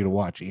reason for you to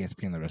watch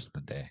ESPN the rest of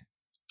the day.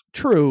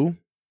 True,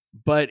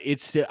 but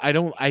it's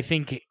I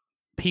think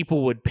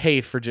people would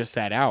pay for just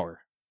that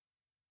hour.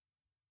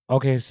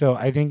 Okay, so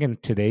I think in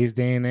today's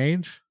day and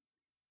age,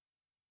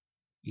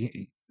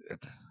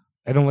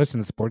 I don't listen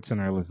to Sports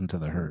Center. I listen to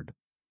the Herd,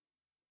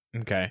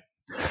 Okay.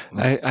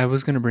 I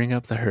was going to bring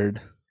up the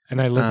Herd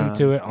and I listen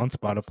to it on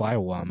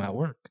Spotify while I'm at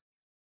work.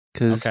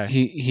 because Okay.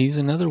 he's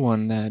another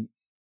one that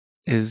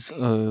is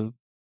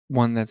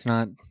one that's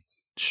not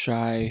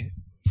shy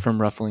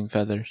from ruffling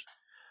feathers.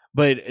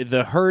 But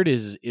the Herd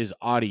is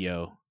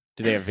audio.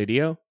 Do they have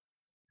video?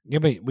 Yeah,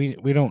 but we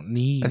don't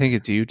need. I think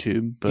it's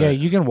YouTube, but yeah,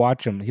 you can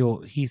watch him.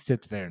 He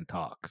sits there and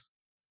talks.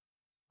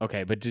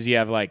 Okay, but does he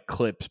have like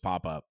clips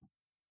pop up?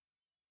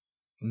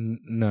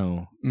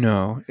 No.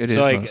 no, it is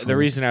So like mostly- the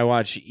reason I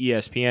watch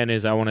ESPN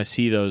is I want to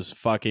see those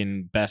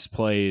fucking best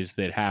plays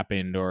that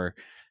happened or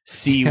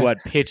see what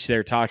pitch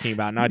they're talking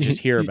about, not just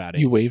hear about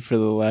it. You wait for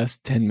the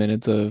last 10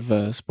 minutes of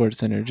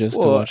SportsCenter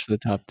just to Well, watch the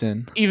top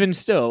 10. Even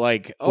still,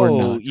 like, Or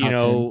not you top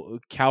know,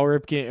 Cal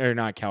Ripken or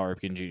not Cal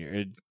Ripken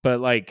Jr., but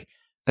like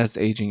That's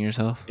aging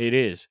yourself. it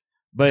is.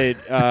 But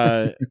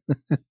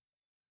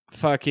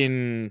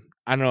fucking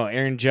I don't know,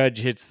 Aaron Judge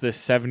hits the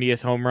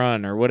 70th home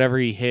run or whatever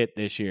he hit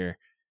this year.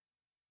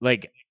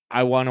 Like,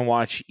 I want to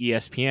watch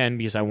ESPN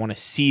because I want to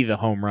see the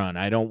home run.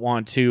 I don't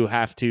want to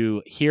have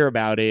to hear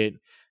about it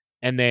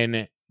and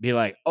then be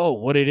like, oh,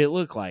 what did it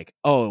look like?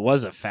 Oh, it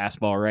was a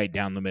fastball right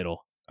down the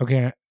middle.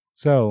 Okay,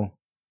 so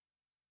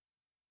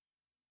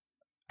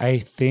I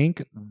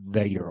think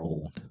that you're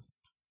old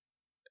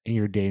and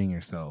you're dating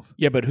yourself.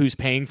 Yeah, but who's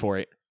paying for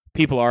it?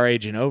 People our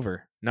age and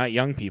over, not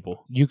young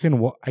people. You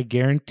can. I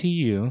guarantee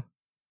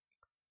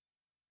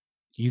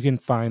you can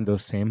find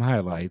those same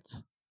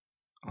highlights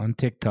on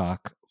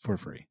TikTok for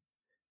free.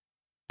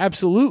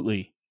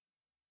 Absolutely.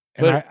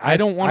 And But I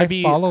don't wanna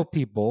be- follow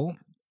people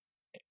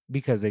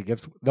because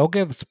they'll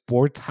give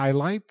sports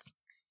highlights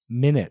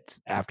minutes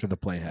after the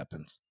play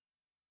happens.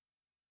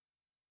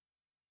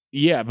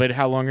 Yeah, but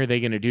how long are they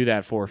going to do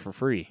that for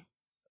free?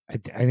 I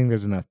think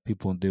there's enough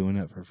people doing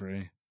it for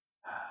free.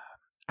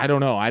 I don't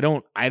know. I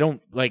don't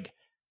like.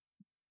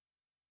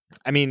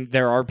 I mean,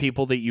 there are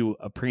people that you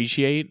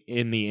appreciate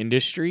in the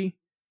industry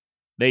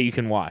that you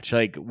can watch.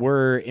 Like,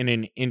 we're in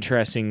an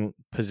interesting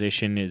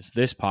position as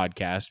this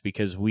podcast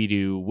because we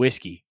do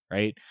whiskey,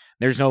 right?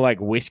 There's no like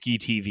whiskey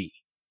TV,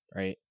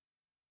 right?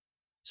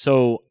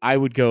 So I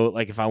would go,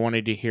 like, if I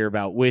wanted to hear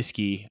about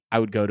whiskey, I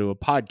would go to a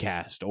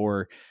podcast,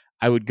 or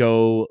I would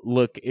go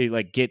look,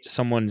 like, get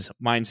someone's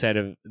mindset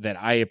of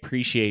that I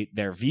appreciate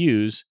their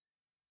views,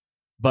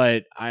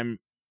 but I'm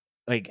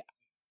like,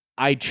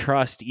 I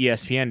trust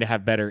ESPN to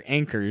have better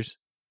anchors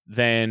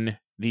than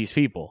these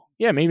people.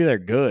 Yeah, maybe they're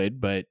good,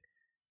 but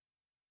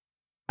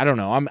I don't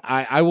know.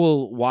 I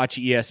will watch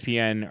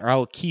ESPN, or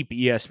I'll keep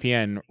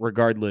ESPN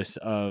regardless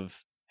of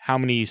how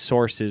many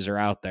sources are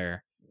out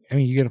there. I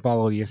mean, you got to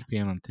follow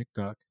ESPN on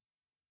TikTok.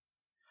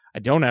 I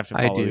don't have to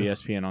I follow do.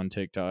 ESPN on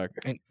TikTok.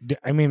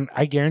 I mean,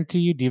 I guarantee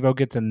you, Devo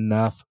gets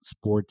enough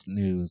sports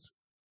news.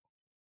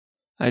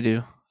 I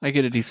do. I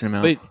get a decent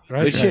amount.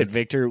 Right. But shit,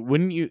 Victor,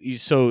 wouldn't you?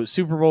 So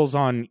Super Bowl's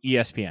on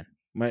ESPN.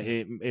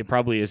 It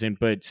probably isn't,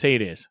 but say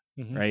it is,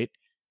 Mhm. right?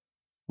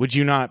 Would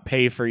you not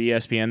pay for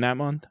ESPN that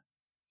month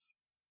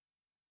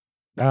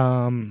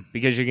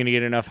because you're going to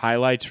get enough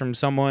highlights from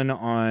someone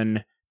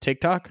on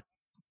TikTok?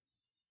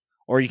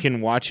 Or you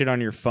can watch it on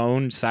your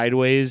phone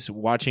sideways,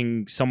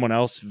 watching someone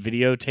else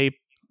videotape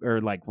or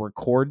like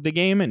record the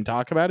game and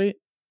talk about it.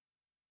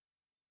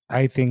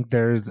 I think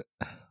there's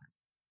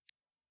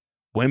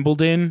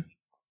Wimbledon.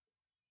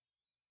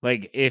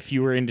 Like, if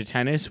you were into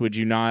tennis, would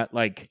you not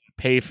like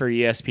pay for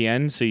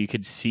ESPN so you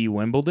could see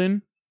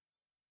Wimbledon?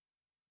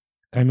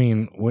 I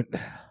mean, what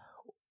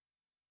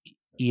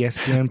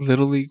ESPN?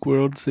 Little League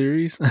World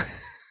Series.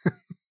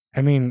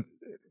 I mean,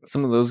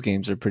 Some of those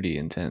games are pretty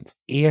intense.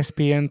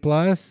 ESPN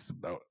Plus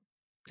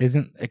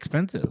isn't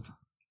expensive.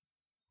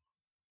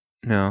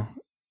 No,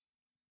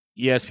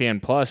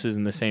 ESPN Plus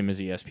isn't the same as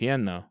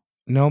ESPN though.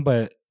 No,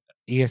 but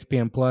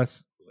ESPN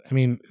Plus. I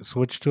mean,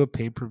 switch to a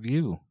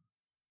pay-per-view.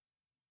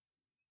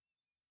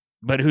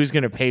 But who's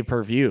going to pay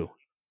per view?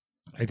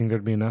 I think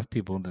there'd be enough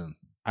people to.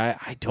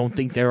 I don't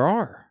think there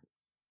are.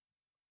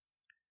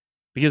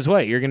 Because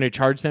what? You're going to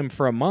charge them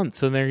for a month.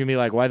 So they're going to be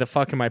like, why the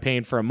fuck am I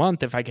paying for a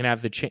month if I can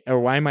have or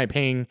why am I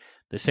paying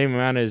the same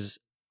amount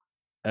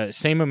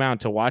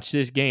to watch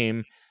this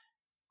game?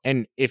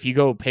 And if you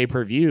go pay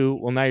per view,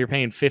 well, now you're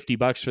paying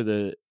 $50 for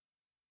the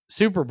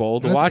Super Bowl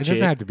to watch it. It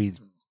doesn't have to be.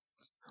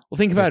 Well,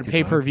 think about $50.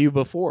 pay per view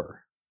before.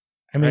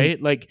 I mean,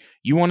 right? Like,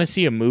 you want to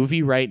see a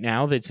movie right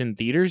now that's in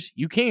theaters?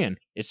 You can.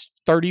 It's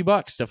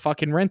 $30 to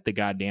fucking rent the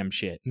goddamn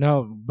shit.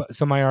 No, but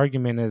so my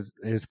argument is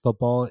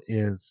football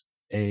is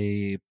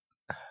a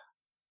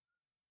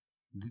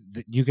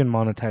you can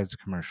monetize the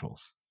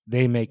commercials.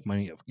 They make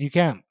money. You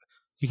can't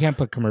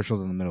put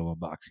commercials in the middle of a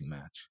boxing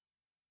match.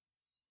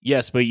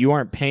 Yes, but you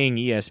aren't paying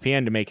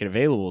ESPN to make it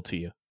available to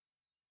you.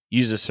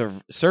 Use a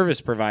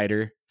service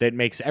provider that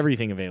makes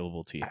everything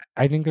available to you.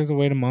 I think there's a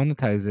way to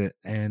monetize it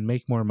and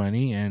make more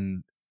money,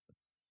 and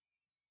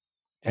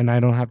I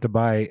don't have to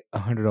buy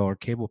 $100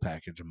 cable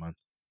package a month.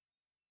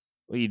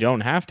 Well, you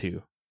don't have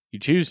to. You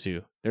choose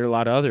to. There are a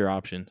lot of other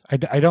options.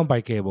 I don't buy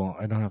cable.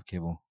 I don't have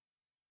cable.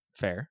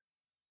 Fair.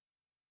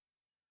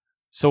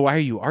 So why are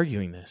you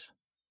arguing this?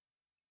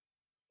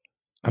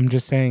 I'm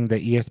just saying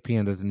that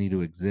ESPN doesn't need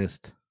to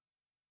exist.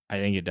 I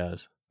think it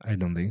does. I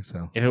don't think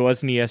so. If it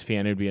wasn't ESPN,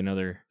 it'd be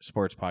another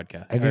sports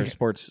podcast or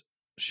sports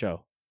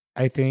show.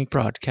 I think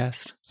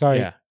broadcast. Sorry,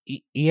 Yeah.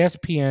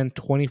 ESPN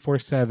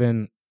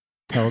 24/7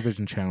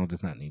 television channel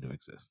does not need to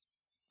exist.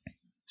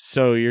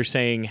 So you're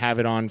saying have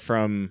it on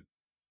from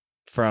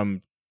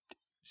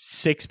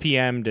 6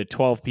 p.m. to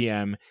 12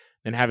 p.m.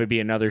 and have it be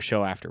another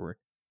show afterward.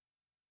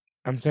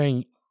 I'm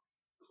saying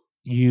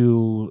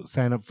you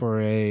sign up for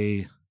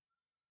an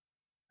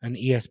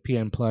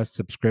ESPN Plus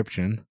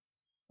subscription.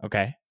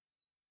 Okay.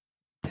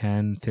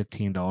 $10,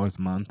 $15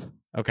 a month.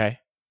 Okay.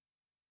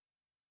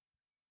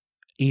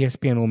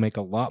 ESPN will make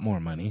a lot more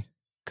money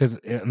because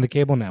in the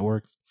cable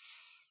networks,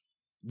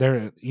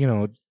 they're,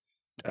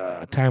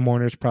 Time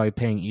Warner's probably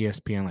paying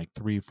ESPN like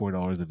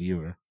 $3-4 a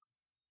viewer.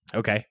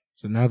 Okay.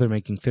 So now they're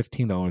making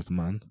 $15 a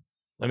month.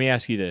 Let me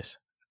ask you this.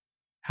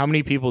 How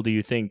many people do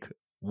you think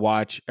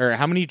watch, or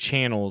how many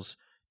channels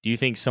do you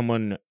think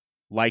someone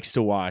likes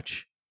to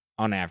watch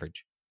on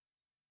average?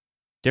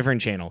 Different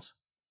channels.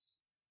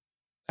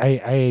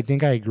 I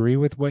think I agree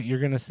with what you're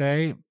going to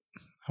say.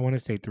 I want to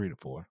say 3 to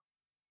 4.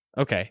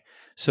 Okay.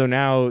 So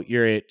now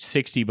you're at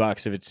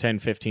 $60 if it's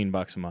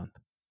 $10-15 a month.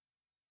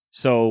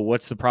 So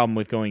what's the problem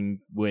with going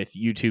with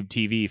YouTube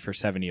TV for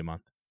 $70 a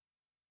month?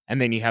 And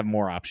then you have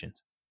more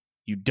options.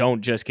 You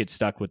don't just get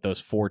stuck with those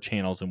 4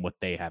 channels and what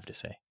they have to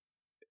say.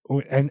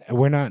 And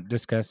we're not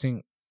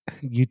discussing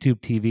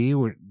YouTube TV.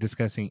 We're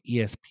discussing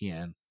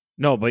ESPN.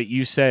 No, but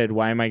you said,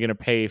 why am I going to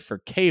pay for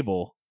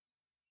cable?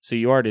 So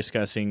you are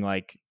discussing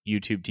like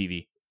YouTube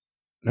TV.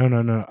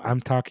 No. I'm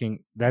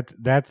talking that's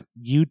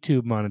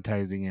YouTube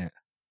monetizing it.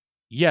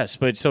 Yes,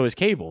 but so is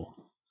cable.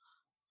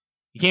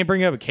 You can't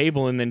bring up a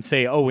cable and then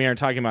say, "Oh, we aren't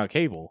talking about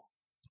cable."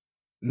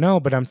 No,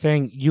 but I'm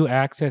saying you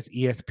access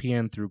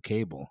ESPN through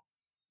cable.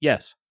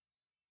 Yes.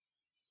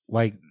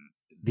 Like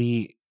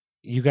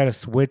you got to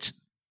switch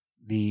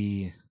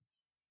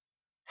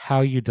how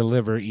you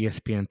deliver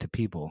ESPN to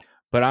people.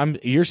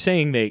 But you're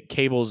saying that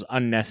cable's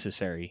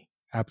unnecessary.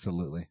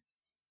 Absolutely.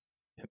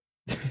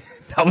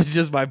 That was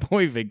just my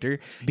point,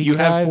 Victor. Because you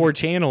have 4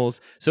 channels,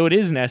 so it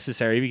is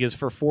necessary because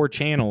for 4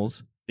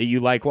 channels that you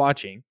like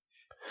watching,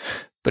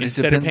 but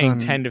instead of paying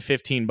 $10 to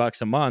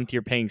 $15 a month,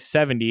 you're paying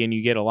 $70 and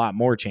you get a lot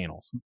more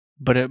channels.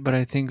 But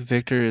I think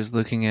Victor is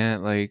looking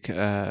at like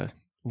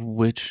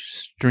which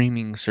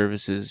streaming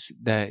services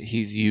that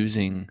he's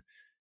using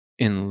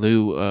in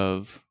lieu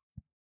of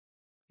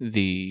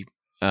the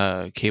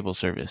cable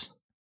service.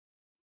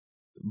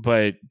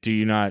 But do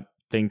you not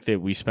think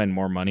that we spend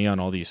more money on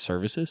all these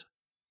services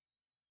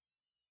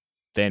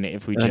than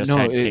if we just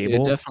had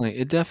cable?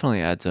 It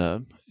definitely adds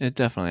up. It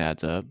definitely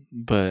adds up.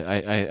 But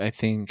I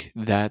think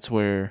that's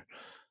where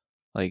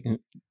like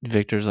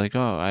Victor's like,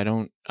 oh, I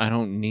don't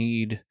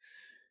need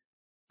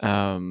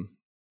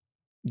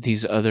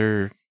these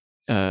other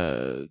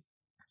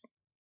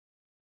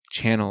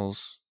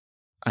channels.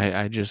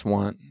 I just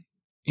want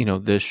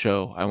this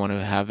show. I want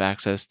to have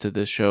access to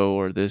this show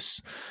or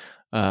this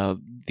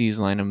these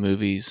line of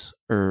movies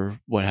or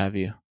what have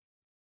you.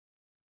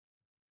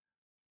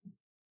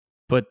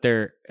 But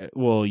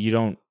you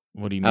don't.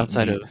 What do you mean?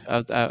 Outside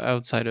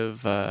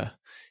of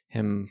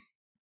him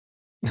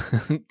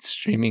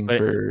Streaming But-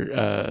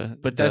 for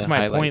But that's the my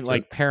point. highlights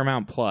Like of-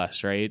 Paramount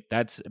Plus, right?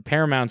 That's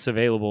Paramount's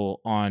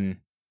available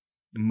on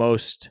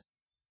most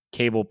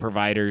cable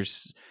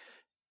providers,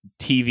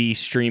 TV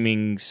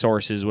streaming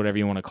sources, whatever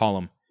you want to call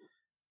them.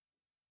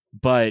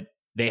 But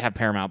they have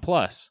Paramount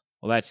Plus.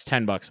 Well, that's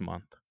 $10 a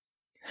month.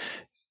 I have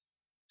a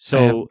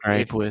So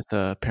gripe if with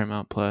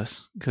Paramount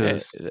Plus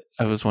because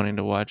I was wanting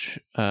to watch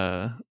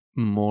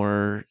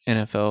more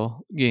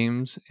NFL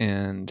games,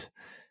 and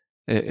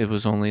it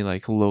was only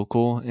like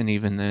local, and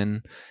even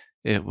then,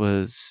 it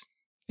was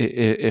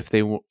if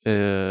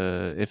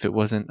it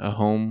wasn't a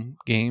home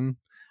game,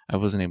 I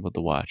wasn't able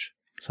to watch,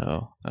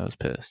 so I was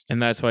pissed.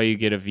 and that's why you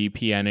get a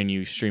VPN and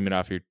you stream it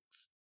off your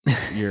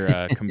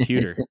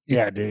computer.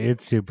 Yeah, dude,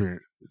 it's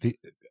super.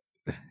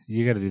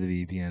 You got to do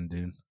the VPN,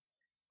 dude.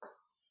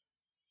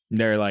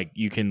 They're like,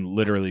 you can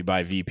literally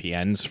buy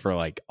VPNs for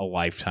like a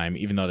lifetime,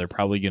 even though they're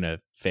probably going to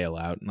fail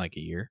out in like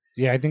a year.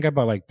 Yeah, I think I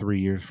bought like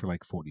 3 years for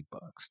like $40. Dude.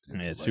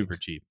 And it's Like, super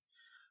cheap.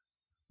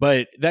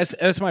 But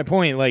that's my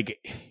point. Like,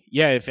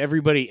 yeah,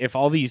 if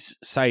all these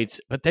sites,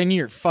 but then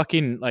you're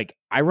fucking like,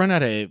 I run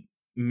out of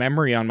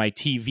memory on my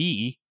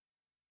TV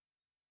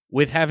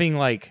with having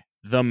like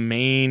the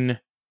main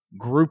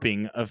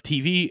grouping of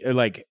TV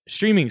like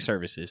streaming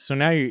services. So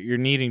now you're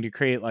needing to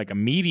create like a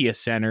media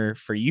center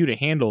for you to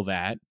handle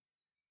that.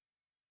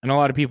 And a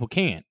lot of people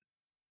can't.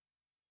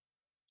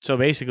 So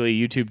basically,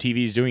 YouTube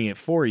TV is doing it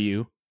for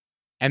you,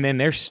 and then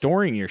they're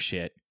storing your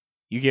shit.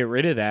 You get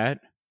rid of that.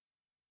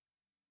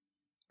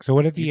 So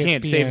what if You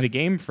can't save the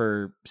game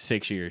for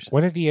 6 years.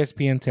 What if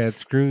ESPN said,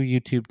 "Screw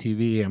YouTube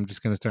TV, I'm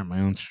just going to start my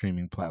own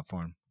streaming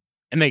platform"?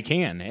 And they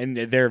can. And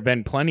there have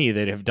been plenty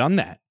that have done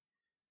that.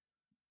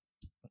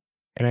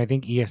 And I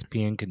think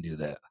ESPN can do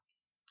that.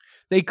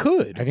 They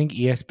could. I think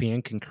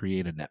ESPN can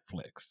create a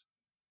Netflix.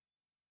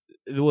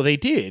 Well, they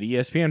did.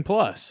 ESPN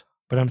Plus.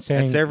 But I'm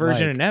saying That's their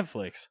version like, of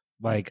Netflix.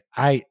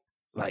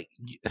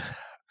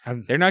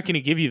 I'm, They're not going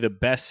to give you the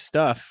best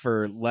stuff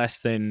for less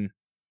than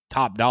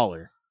top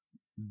dollar.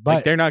 but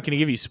Like, they're not going to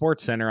give you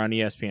Sports Center on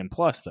ESPN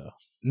Plus, though.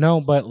 no,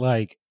 but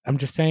like I'm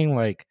just saying,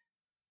 like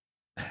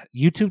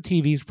YouTube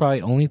TV is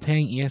probably only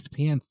paying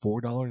ESPN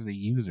 $4 a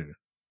user.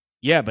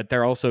 Yeah, but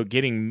they're also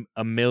getting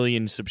 1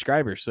 million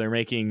subscribers, so they're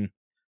making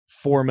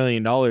 $4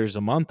 million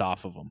a month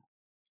off of them.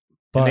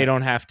 But And they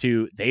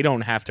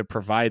don't have to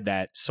provide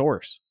that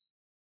source.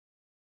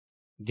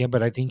 yeah,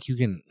 but I think you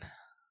can.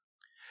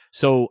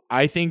 So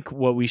I think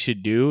what we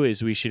should do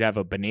is we should have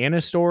a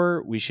banana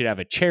store, we should have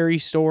a cherry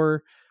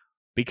store,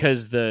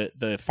 because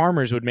the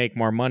farmers would make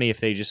more money if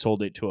they just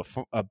sold it to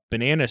a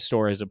banana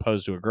store as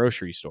opposed to a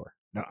grocery store.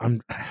 No,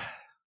 I'm.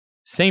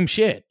 Same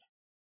shit.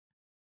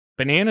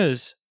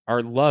 Bananas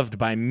are loved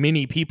by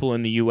many people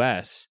in the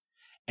U.S.,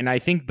 and I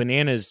think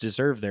bananas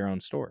deserve their own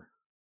store.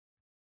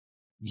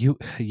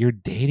 You're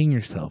dating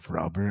yourself,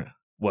 Robert.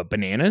 What,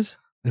 bananas?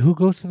 Who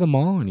goes to the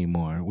mall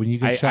anymore when you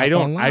can shop I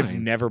don't. online? I've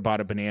never bought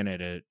a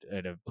banana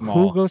at a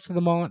mall. Who goes to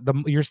the mall?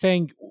 You're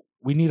saying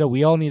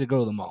we all need to go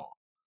to the mall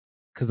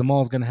because the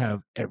mall is going to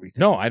have everything.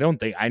 No, I don't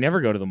think. I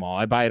never go to the mall.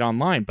 I buy it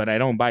online, but I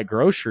don't buy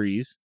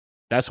groceries.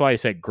 That's why I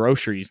said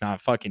groceries, not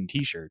fucking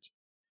t-shirts.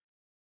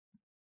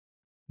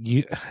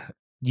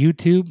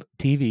 YouTube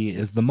TV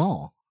is the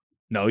mall.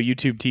 No,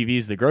 YouTube TV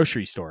is the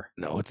grocery store.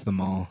 No, it's the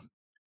mall.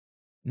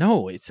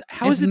 No, it's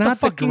It's is it not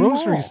the fucking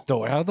grocery mall?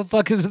 store? How the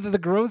fuck is it the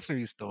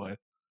grocery store?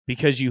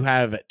 Because you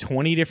have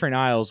 20 different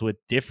aisles with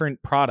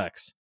different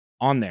products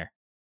on there.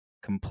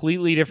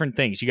 Completely different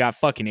things. You got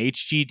fucking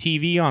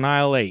HGTV on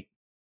aisle 8.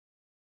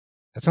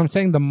 That's what I'm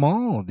saying. The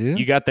mall, dude.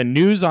 You got the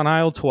news on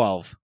aisle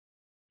 12.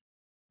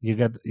 You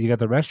got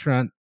the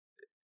restaurant.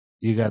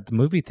 You got the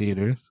movie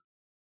theaters.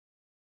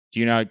 Do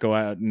you not go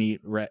out and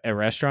eat at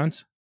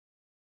restaurants?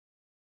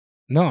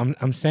 No,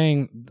 I'm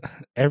saying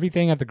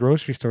everything at the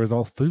grocery store is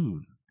all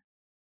food.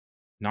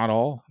 Not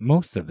all.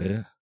 Most of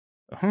it.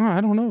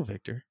 I don't know,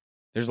 Victor.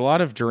 There's a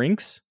lot of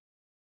drinks.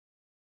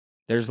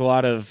 There's a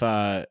lot of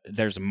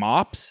there's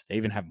mops. They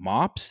even have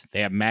mops.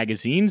 They have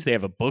magazines. They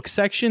have a book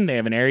section. They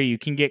have an area you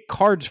can get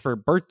cards for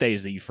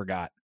birthdays that you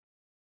forgot.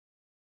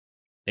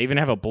 They even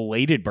have a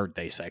belated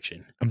birthday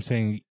section. I'm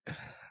saying,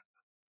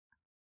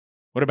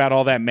 What about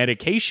all that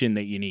medication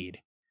that you need?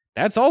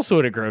 That's also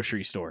at a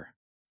grocery store.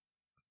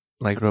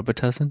 Like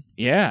Robitussin?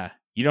 Yeah.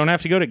 You don't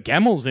have to go to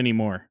Gemmel's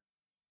anymore.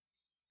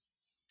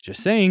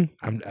 Just saying.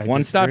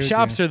 One-stop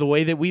shops are the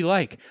way that we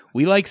like.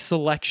 We like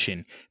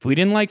selection. If we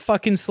didn't like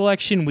fucking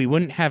selection, we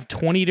wouldn't have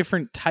 20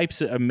 different types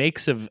of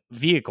makes of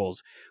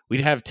vehicles. We'd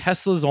have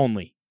Teslas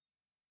only.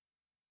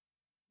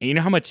 And you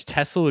know how much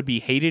Tesla would be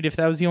hated if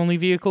that was the only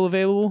vehicle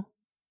available?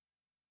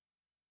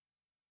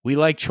 We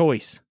like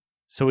choice.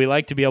 So we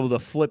like to be able to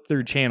flip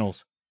through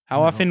channels.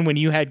 How often when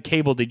you had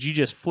cable did you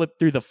just flip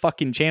through the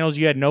fucking channels?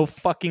 You had no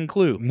fucking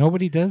clue.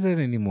 Nobody does that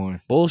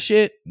anymore.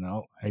 Bullshit.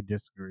 No, I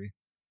disagree.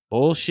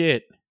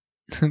 Bullshit.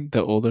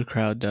 The older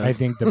crowd does. I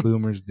think the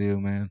boomers do,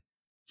 man.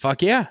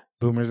 Fuck yeah.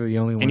 Boomers are the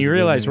only ones. And you doing it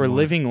realize we're anymore.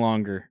 living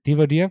longer.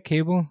 Devo, do you have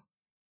cable?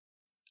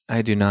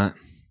 I do not.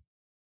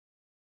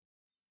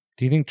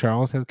 Do you think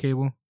Charles has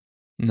cable?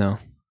 No.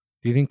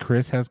 Do you think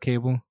Chris has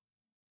cable?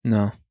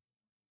 No.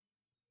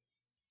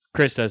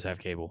 Chris does have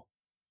cable.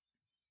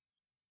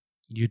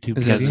 YouTube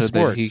Is that Because TV? of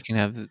so that he sports. can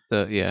have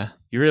the yeah.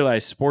 You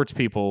realize sports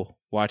people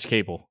watch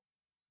cable.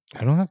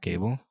 I don't have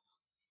cable.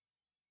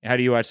 How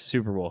do you watch the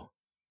Super Bowl?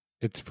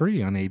 It's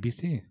free on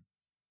ABC.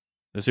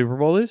 The Super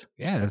Bowl is?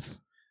 Yes.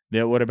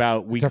 Yeah, what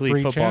about It's a weekly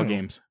free football channel.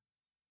 games?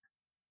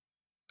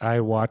 I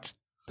watch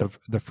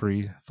the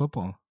free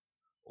football.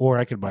 Or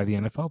I could buy the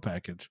NFL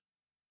package.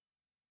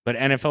 But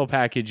NFL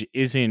package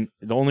isn't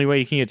the only way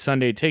you can get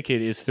Sunday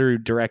Ticket is through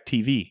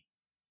DirecTV.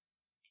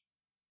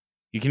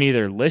 You can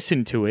either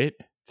listen to it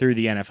through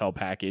the NFL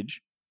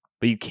package,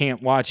 but you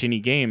can't watch any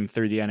game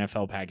through the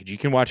NFL package. You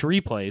can watch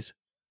replays,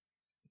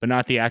 but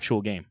not the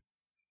actual game.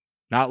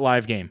 Not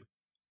live game.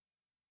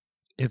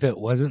 If it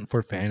wasn't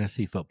for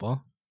fantasy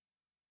football,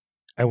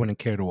 I wouldn't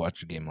care to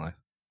watch the game live.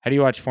 How do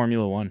you watch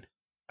Formula One?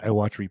 I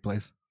watch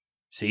replays.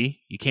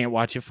 See? You can't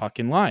watch it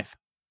fucking live.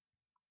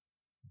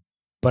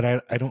 But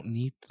I don't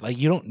need, like,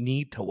 you don't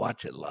need to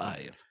watch it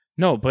live.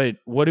 No, but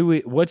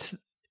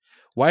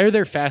why are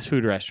there fast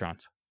food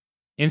restaurants?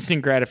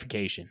 Instant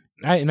gratification.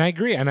 I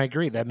agree.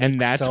 That makes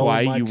And that's so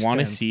why much you want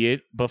to sense. see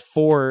it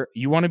before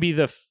you want to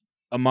be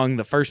among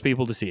the first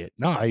people to see it.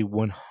 No, I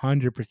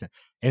 100%.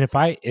 And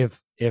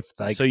if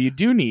like, So you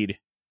do need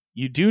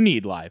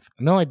live.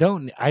 no, I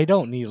don't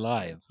need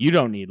live. You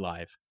don't need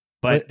live,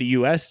 but But- the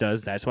US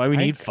does. That's why we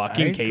need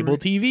fucking I cable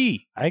agree. TV.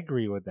 I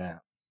agree with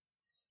that.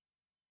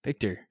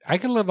 Victor, I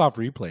can live off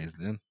replays,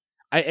 then.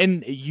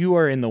 and you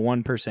are in the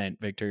 1%,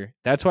 Victor.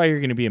 That's why you're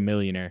going to be a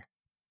millionaire.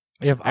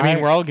 If I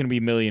mean, we're all going to be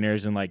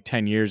millionaires in like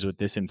 10 years with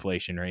this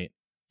inflation rate.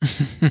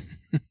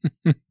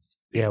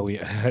 yeah, we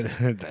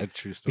that's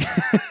true story.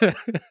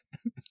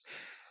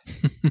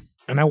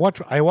 And I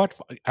watch.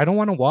 I don't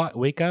want to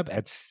wake up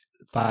at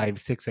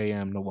 5-6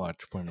 a.m. to watch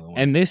Formula One.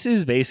 And this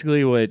is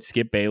basically what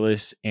Skip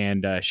Bayless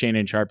and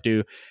Shannon Sharp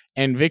do.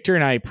 And Victor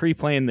and I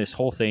pre-planned this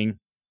whole thing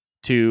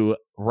to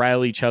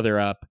rile each other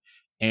up.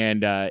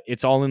 And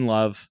it's all in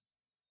love.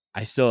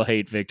 I still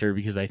hate Victor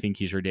because I think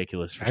he's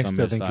ridiculous for I some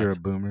still of his think you're a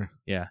thoughts. boomer.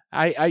 Yeah.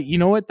 I you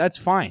know what? That's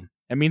fine.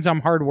 That means I'm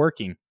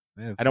hardworking.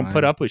 Yeah, I don't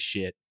put up with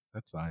shit.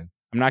 That's fine.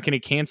 I'm not going to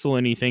cancel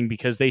anything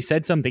because they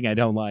said something I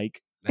don't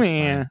like. That's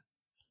Meh.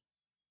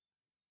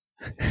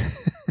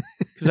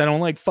 Because I don't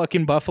like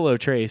fucking Buffalo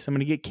Trace. I'm going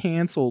to get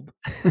canceled.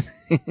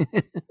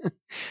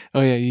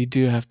 Oh yeah, you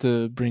do have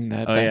to bring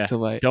that Oh, back yeah. to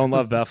light. Don't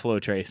love Buffalo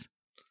Trace.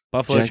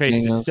 Buffalo Jack Trace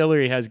Daniels.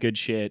 Distillery has good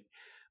shit.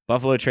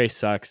 Buffalo Trace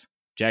sucks.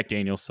 Jack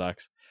Daniels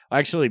sucks.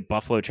 Actually,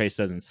 Buffalo Trace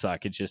doesn't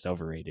suck. It's just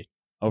overrated,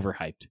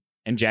 overhyped.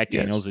 And Jack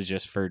Yes. Daniels is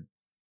just for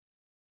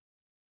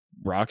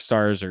rock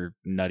stars or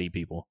nutty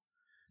people.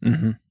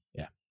 Mm-hmm.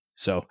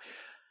 So,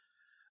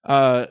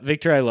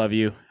 Victor, I love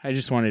you. I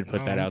just wanted to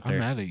put that out there. I'm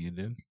mad at you,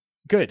 dude.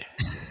 Good.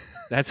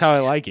 That's how I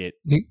like it.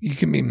 You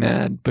can be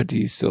mad, but do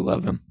you still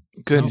love him?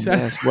 Goodness,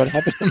 No. what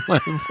happened to my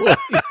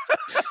voice?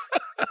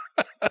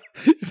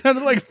 You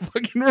sounded like a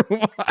fucking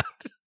robot.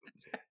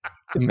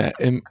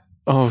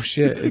 Oh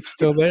shit, it's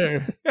still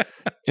there.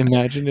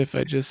 Imagine if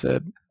I just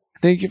said,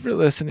 "Thank you for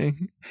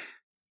listening.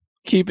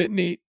 Keep it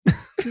neat."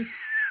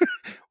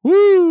 Woo!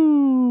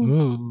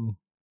 Ooh.